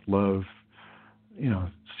I just love,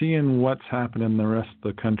 seeing what's happening in the rest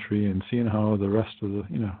of the country and seeing how the rest of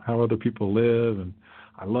the, how other people live. And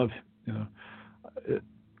I love,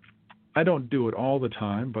 I don't do it all the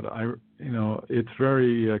time, but it's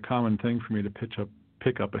very common thing for me to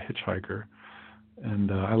pick up a hitchhiker.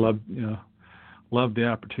 And I love the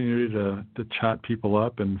opportunity to chat people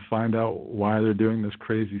up and find out why they're doing this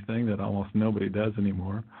crazy thing that almost nobody does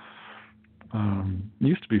anymore. It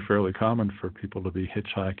used to be fairly common for people to be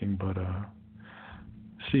hitchhiking, but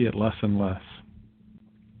see it less and less.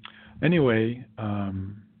 Anyway,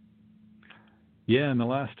 in the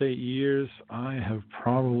last 8 years, I have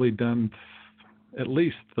probably done at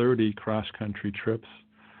least 30 cross-country trips,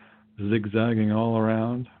 zigzagging all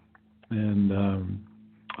around, and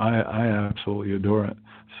I absolutely adore it.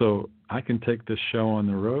 So I can take this show on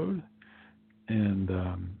the road, and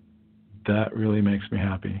that really makes me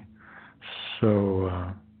happy. So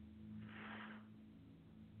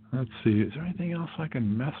let's see, is there anything else I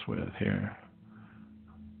can mess with here?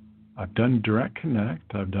 I've done Direct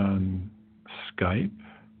Connect. I've done Skype.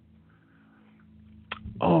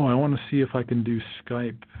 I want to see if I can do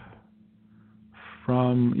Skype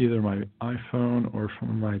from either my iPhone or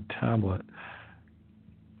from my tablet.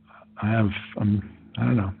 I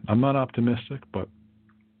don't know. I'm not optimistic, but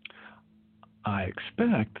I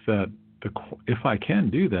expect that if I can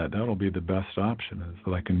do that, that'll be the best option, is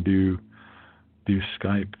that I can do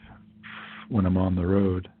Skype when I'm on the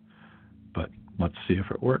road. But let's see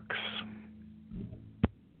if it works.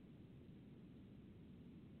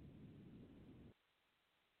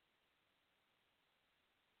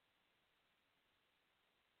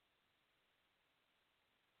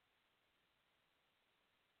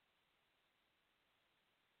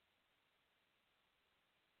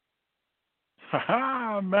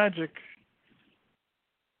 Ha magic.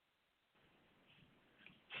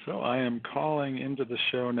 So I am calling into the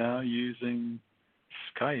show now using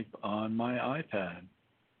Skype on my iPad.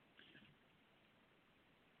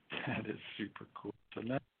 That is super cool. So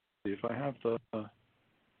now, if I have the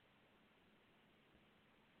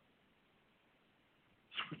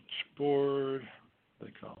switchboard, what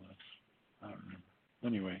do they call this? I don't remember.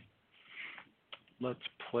 Anyway, let's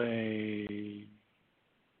play.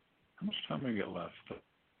 How much time do we get left?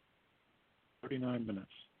 39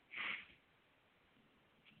 minutes.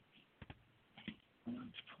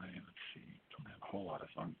 Let's play. Let's see. Don't have a whole lot of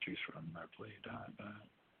song to choose from. I played I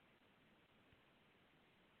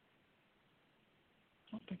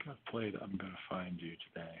don't think I've played I'm Gonna Find You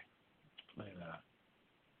today. Let's play that.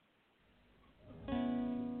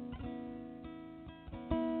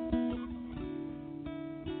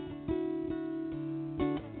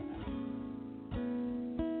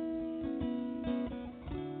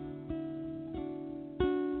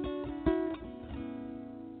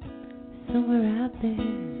 Somewhere out there's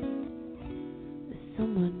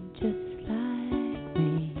someone just like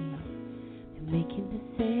me. They're making the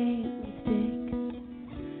same mistakes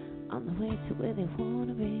on the way to where they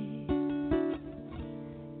wanna be.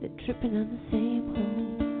 They're tripping on the same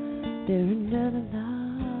hole. They're another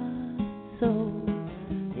lost soul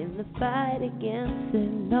in the fight against their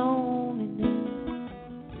loneliness.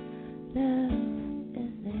 Love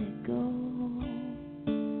is their goal.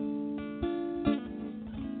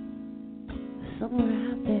 Somewhere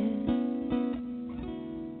out there's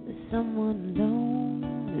someone alone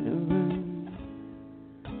in a room.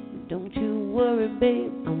 Don't you worry,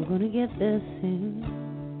 babe, I'm gonna get there soon.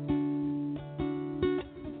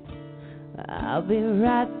 I'll be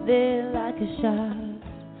right there like a shot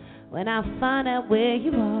when I find out where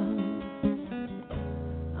you are.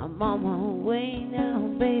 I'm on my way now,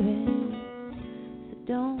 baby, so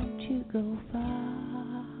don't you go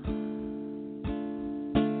far.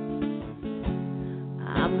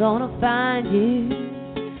 I'm gonna find you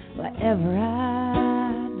whatever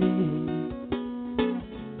I do.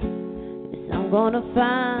 Yes, I'm gonna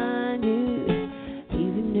find you,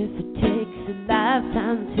 even if it takes a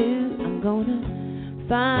lifetime too. I'm gonna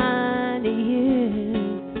find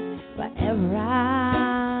you whatever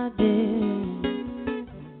I do.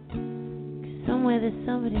 'Cause somewhere there's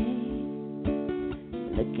somebody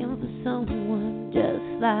looking for someone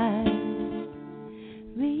just like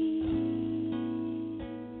me.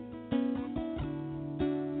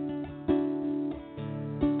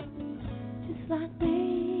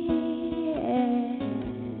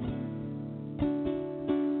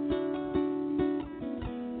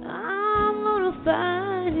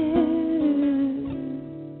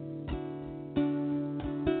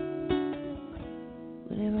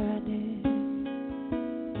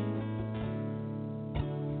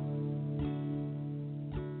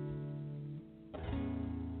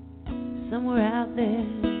 Somewhere out there's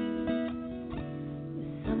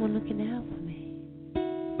someone looking out for me.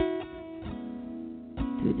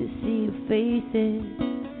 Through the sea of faces,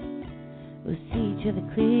 we'll see each other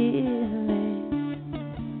clearly.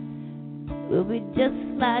 We'll be just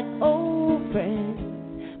like old friends,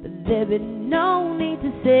 but there'll be no need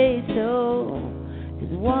to say so.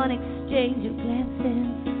 'Cause one exchange of glances,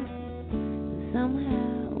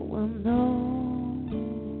 somehow we'll know.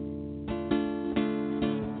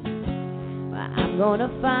 I'm gonna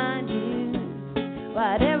find you,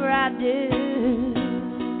 whatever I do.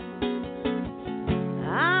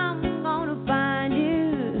 I'm gonna find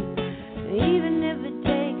you, even if it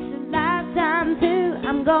takes a lifetime too.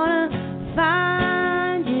 I'm gonna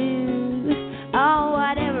find you, oh,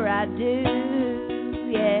 whatever I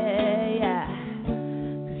do, yeah.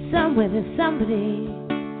 Somewhere there's somebody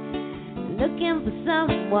looking for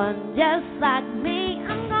someone just like me.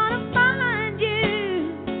 I'm gonna find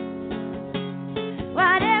you,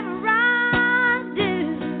 whatever I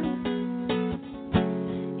do.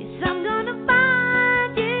 Yes, I'm gonna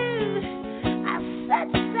find you. I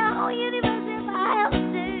search the whole universe if I have to.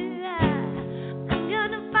 I'm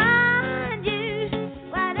gonna find you,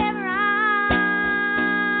 whatever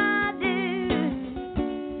I do.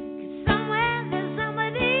 'Cause somewhere there's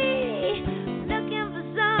somebody looking for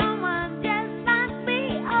someone just like me.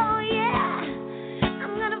 Oh yeah,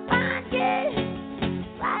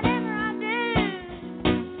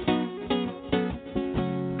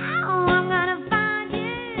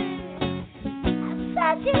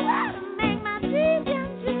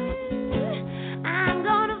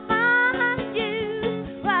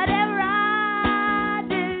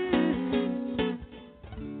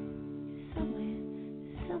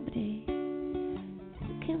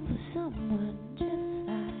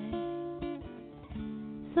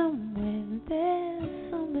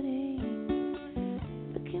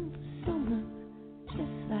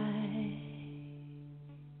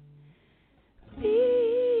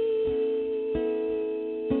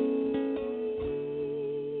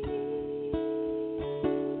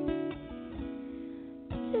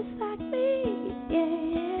 just like me. Yeah,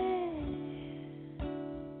 yeah.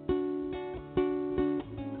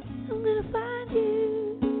 I'm gonna find you.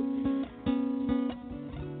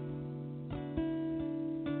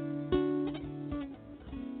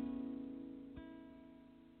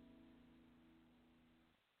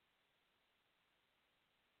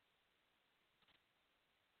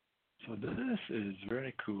 So this is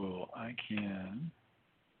very cool. I can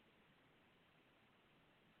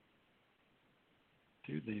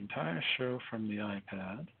do the entire show from the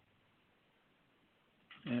iPad,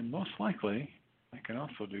 and most likely I can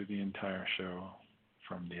also do the entire show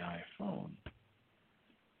from the iPhone.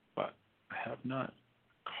 But I have not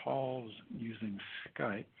called using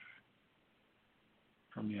Skype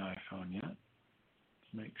from the iPhone yet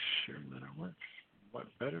to make sure that it works. What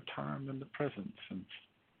better time than the present, since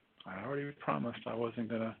I already promised I wasn't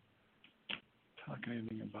going to talk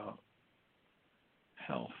anything about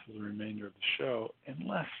health for the remainder of the show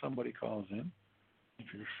unless somebody calls in. If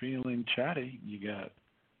you're feeling chatty, you got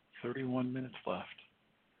 31 minutes left.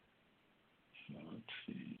 So let's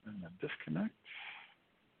see. I'm going to disconnect.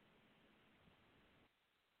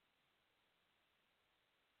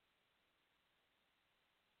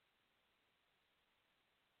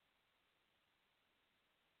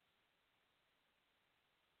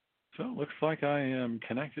 So it looks like I am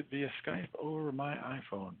connected via Skype over my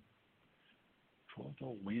iPhone for the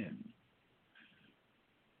win.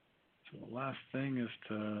 So the last thing is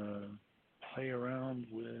to play around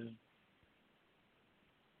with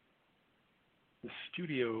the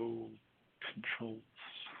studio controls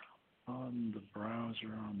on the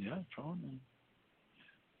browser on the iPhone, and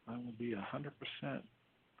I will be 100%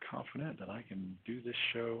 confident that I can do this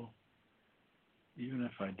show even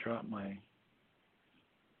if I drop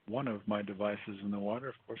one of my devices in the water.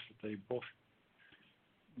 Of course, if they both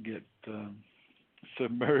get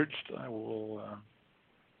submerged, I will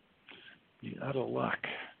be out of luck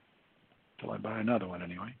until I buy another one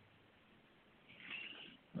anyway.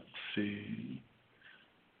 Let's see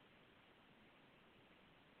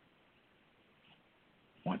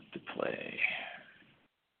what to play.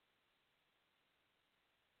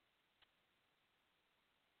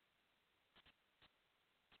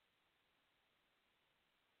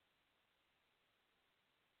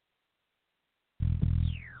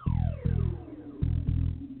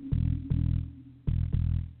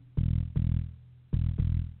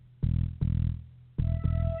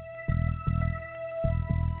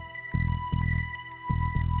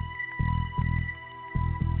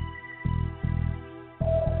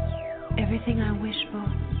 Everything I wish for,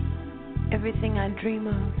 everything I dream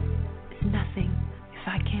of is nothing if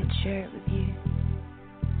I can't share it with you.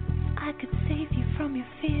 If I could save you from your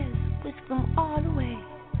fears, whisk them all away,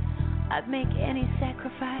 I'd make any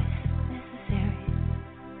sacrifice necessary.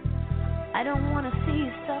 I don't want to see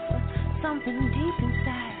you suffer something deep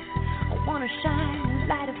inside. I want to shine a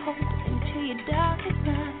light of hope into your darkest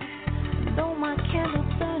night. Though my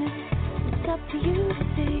candle's burning, it's up to you to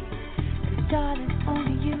see. Darling,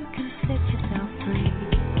 only you can set yourself free.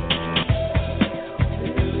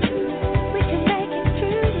 We can make it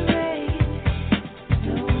through the rain.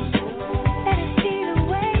 Let us see the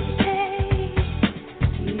way it takes.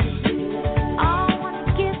 I want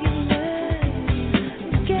to give you love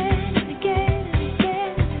again and again and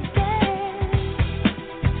again and again.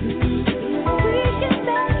 We can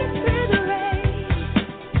make it through the rain.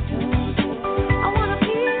 I want to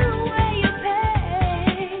feel away your pain.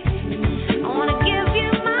 I want to give you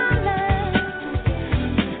my love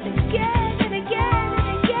again and again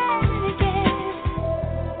and again and again.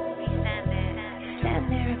 We stand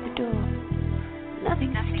there at the door.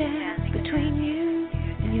 Nothing stands between you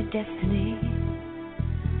and your destiny.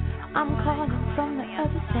 I'm calling from the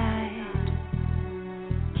other side.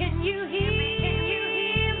 Can you hear me?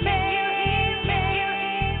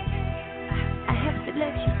 I have to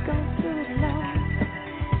let you go through it alone.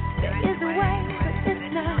 There is a way, but it's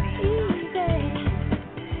not easy.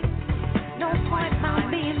 No point my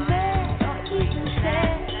being mad or even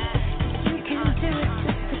sad. You can do it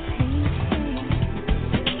just to please me.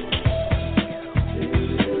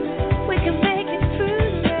 We can make it through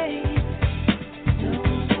the rain.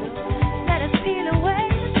 Let us peel away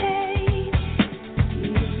the pain.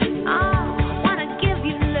 Oh,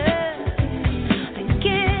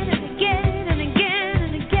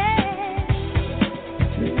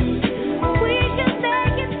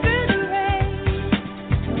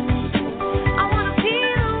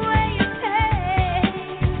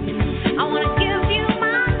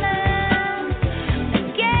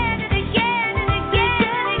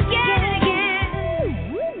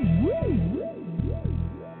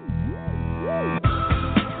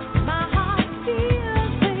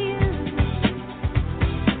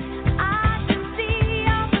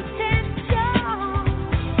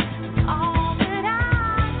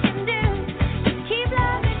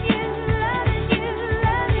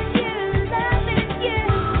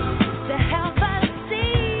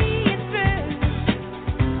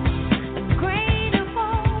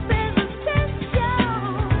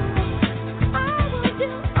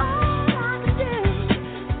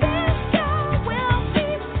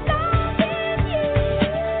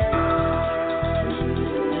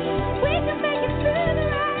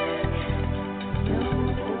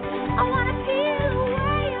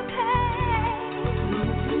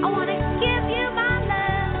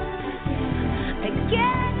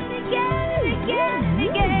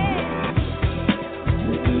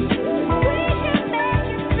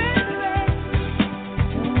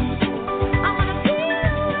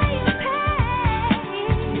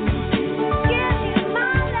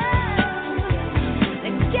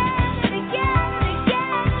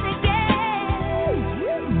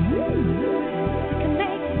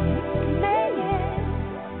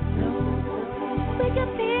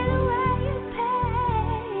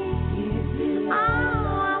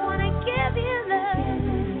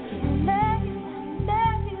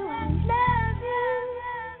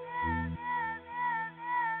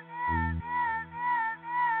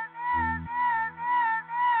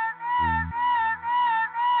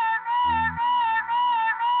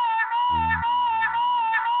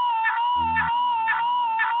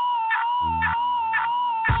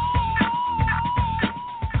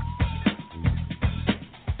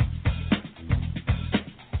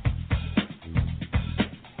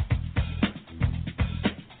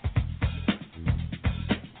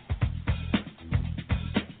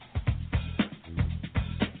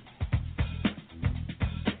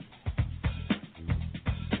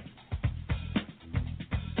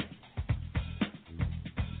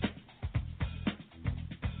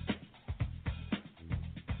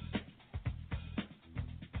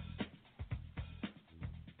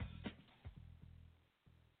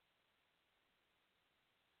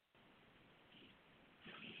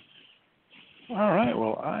 All right.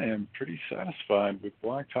 Well, I am pretty satisfied with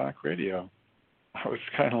Blog Talk Radio. I was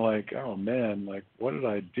kind of like, oh man, like what did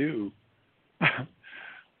I do?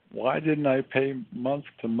 Why didn't I pay month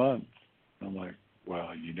to month? I'm like,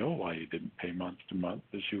 well, you know why you didn't pay month to month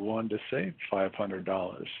is you wanted to save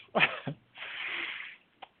 $500.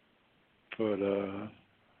 But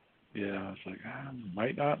yeah, I was like, I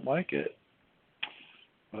might not like it.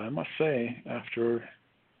 But I must say, after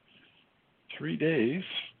 3 days,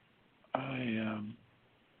 I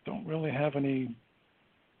don't really have any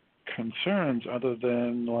concerns other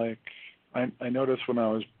than like I noticed when I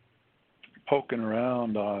was poking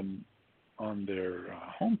around on their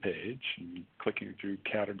homepage and clicking through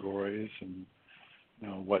categories and you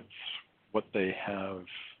know what they have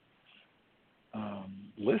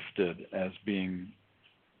listed as being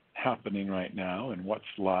happening right now and what's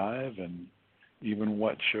live and even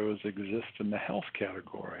what shows exist in the health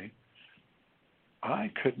category.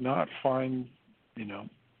 I could not find, you know,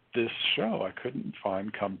 this show. I couldn't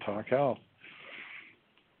find Come Talk Health.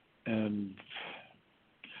 And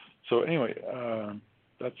so anyway,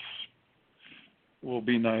 that's will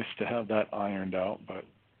be nice to have that ironed out, but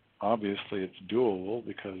obviously it's doable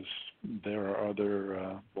because there are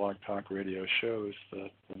other Blog Talk Radio shows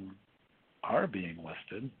that are being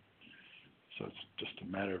listed. So it's just a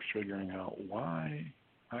matter of figuring out why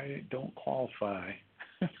I don't qualify.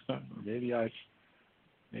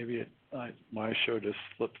 My show just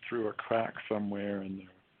slipped through a crack somewhere in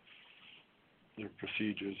their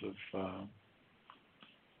procedures of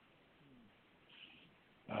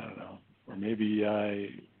I don't know, or maybe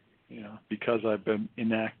because I've been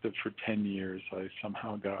inactive for 10 years, I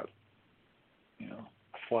somehow got a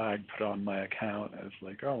flag put on my account as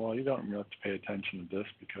like, oh well, you don't really have to pay attention to this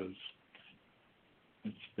because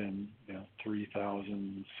it's been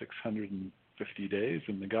 3,650 days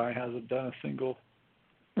and the guy hasn't done a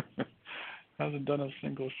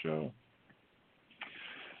single show.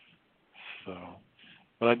 So,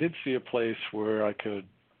 but I did see a place where I could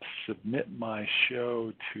submit my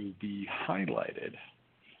show to be highlighted.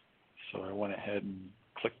 So I went ahead and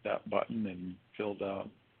clicked that button and filled out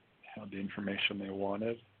the information they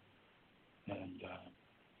wanted, and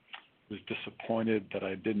was disappointed that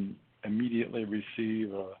I didn't immediately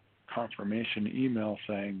receive a confirmation email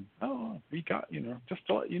saying, oh, we got, just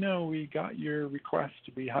to let you know, we got your request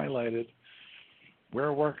to be highlighted.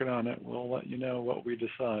 We're working on it. We'll let you know what we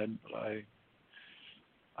decide. But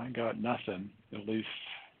I got nothing. At least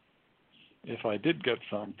if I did get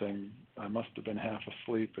something, I must have been half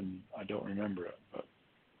asleep and I don't remember it. But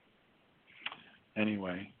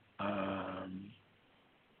anyway, I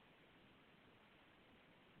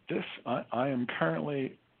am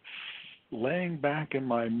currently laying back in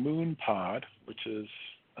my Moon Pod, which is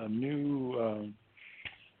a new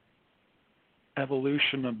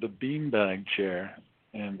evolution of the beanbag chair.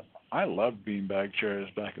 And I loved beanbag chairs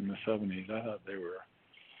back in the 70s. I thought they were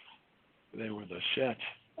the shit.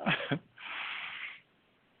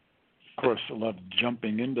 Of course, I loved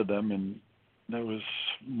jumping into them, and there was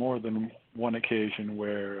more than one occasion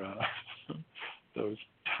where those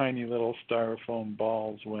tiny little styrofoam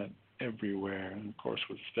balls went everywhere. And of course,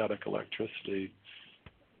 with static electricity,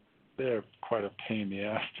 they're quite a pain in the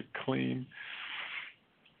ass to clean.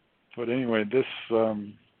 But anyway, this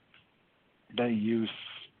they use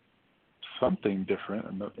something different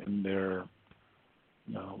in their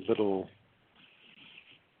little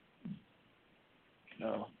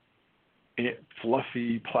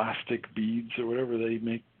fluffy plastic beads or whatever they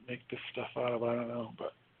make this stuff out of. I don't know,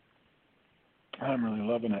 but I'm really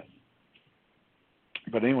loving it.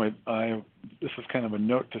 But anyway, this is kind of a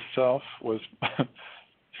note to self, was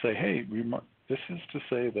say, hey, this is to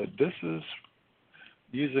say that this is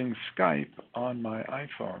using Skype on my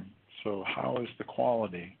iPhone. So how is the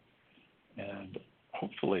quality? And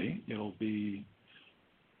hopefully it'll be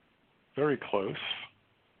very close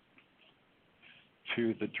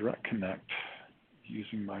to the Direct Connect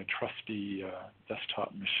using my trusty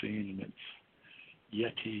desktop machine and its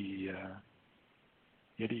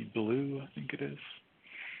Yeti Blue, I think it is,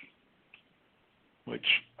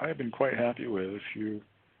 which I've been quite happy with. If you're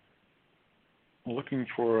looking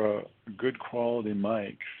for a good quality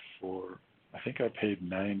mic I think I paid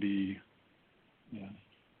 $90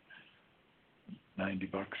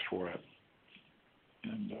 for it,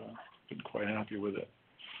 and been quite happy with it.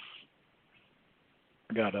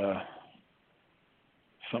 I got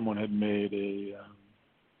someone had made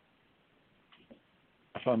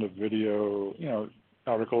I found a video,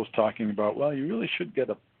 articles talking about, well, you really should get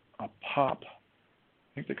a pop,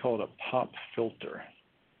 I think they call it a pop filter.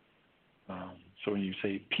 So when you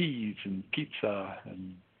say peas and pizza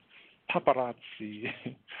and paparazzi,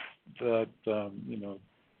 that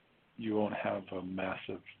you won't have a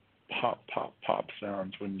massive pop, pop, pop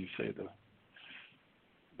sounds when you say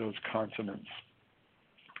those consonants.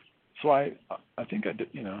 So I think I did,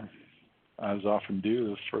 as often do,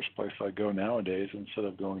 the first place I go nowadays, instead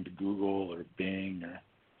of going to Google or Bing or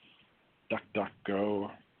DuckDuckGo,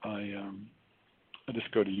 I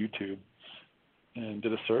just go to YouTube and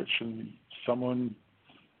did a search, and someone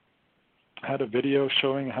had a video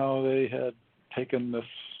showing how they had taken this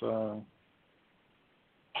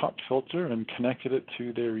pop filter and connected it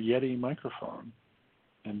to their Yeti microphone,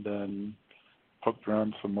 and then poked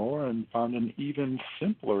around some more and found an even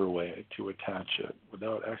simpler way to attach it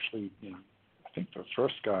without actually, I think the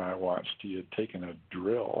first guy I watched, he had taken a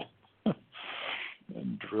drill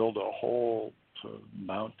and drilled a hole to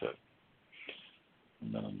mount it.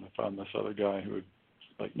 And then I found this other guy who was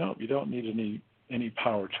like, no, you don't need any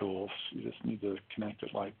power tools. You just need to connect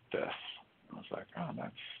it like this. I was like, oh,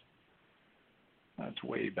 that's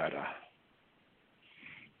way better.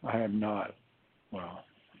 I am not, well,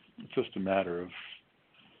 it's just a matter of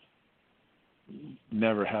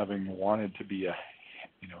never having wanted to be a,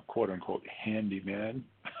 quote unquote handyman.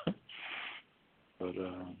 But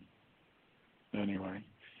anyway,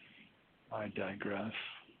 I digress.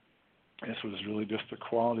 This was really just a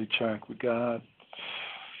quality check. We got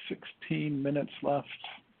 16 minutes left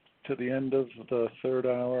to the end of the third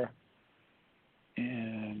hour.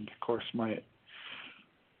 And of course, my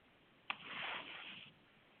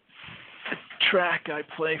track I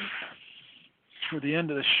play for the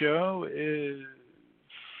end of the show is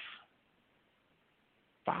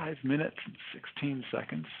 5 minutes and 16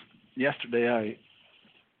 seconds. Yesterday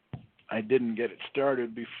I didn't get it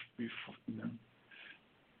started before,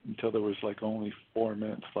 until there was like only 4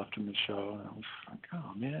 minutes left in the show, and I was like,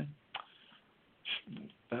 oh man,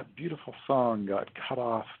 that beautiful song got cut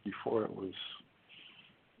off before it was,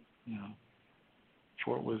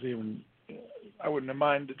 before it was even. I wouldn't have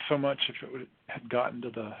minded so much if it had gotten to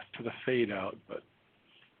the fade out, but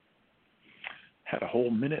had a whole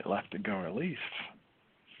minute left to go at least.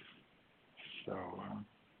 So we'll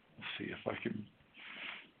see if I can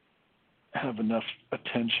have enough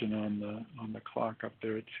attention on the clock up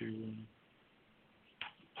there to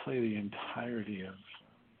play the entirety of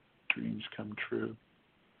Dreams Come True.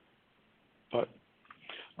 But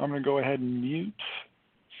I'm going to go ahead and mute.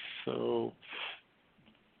 So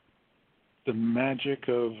the magic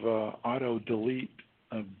of auto delete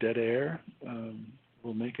of dead air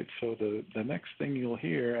will make it so the next thing you'll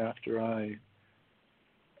hear after I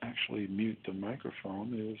actually mute the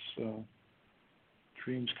microphone is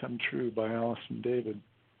Dreams Come True by Allison David.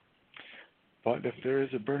 But if there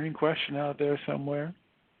is a burning question out there somewhere,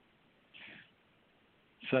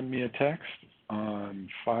 send me a text on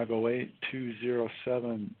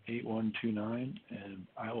 508-207-8129 and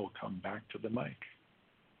I will come back to the mic.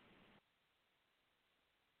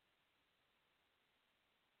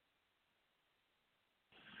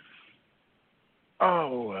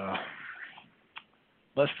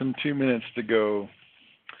 Less than 2 minutes to go.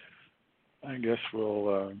 I guess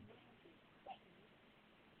we'll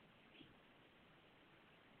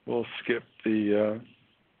skip the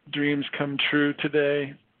Dreams Come True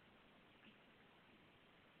today.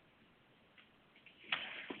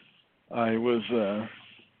 I was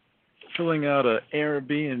filling out an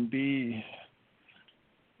Airbnb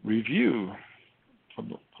review.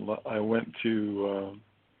 I went to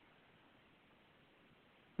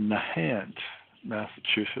Nahant,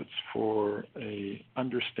 Massachusetts, for a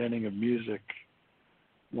Understanding of Music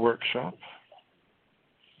workshop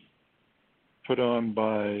put on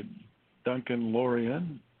by Duncan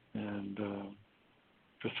Lorien and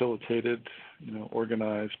facilitated,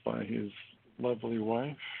 organized by his lovely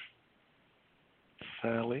wife,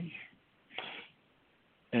 Sally.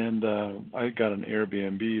 And I got an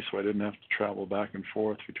Airbnb, so I didn't have to travel back and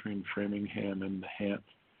forth between Framingham and Nahant,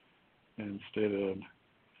 and stayed at a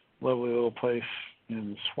lovely little place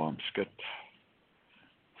in Swampscott.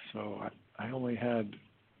 So I only had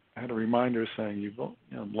a reminder saying, you've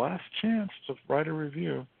last chance to write a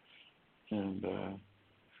review. And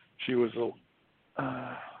she was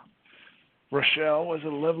Rochelle was a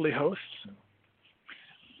lovely host. So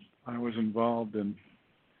I was involved in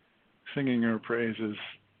singing her praises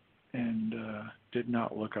and did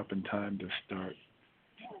not look up in time to start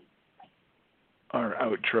our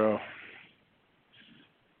outro.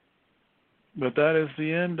 But that is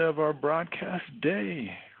the end of our broadcast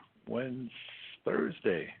day,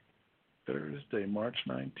 Thursday, March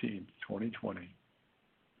 19th, 2020.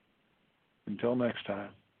 Until next time.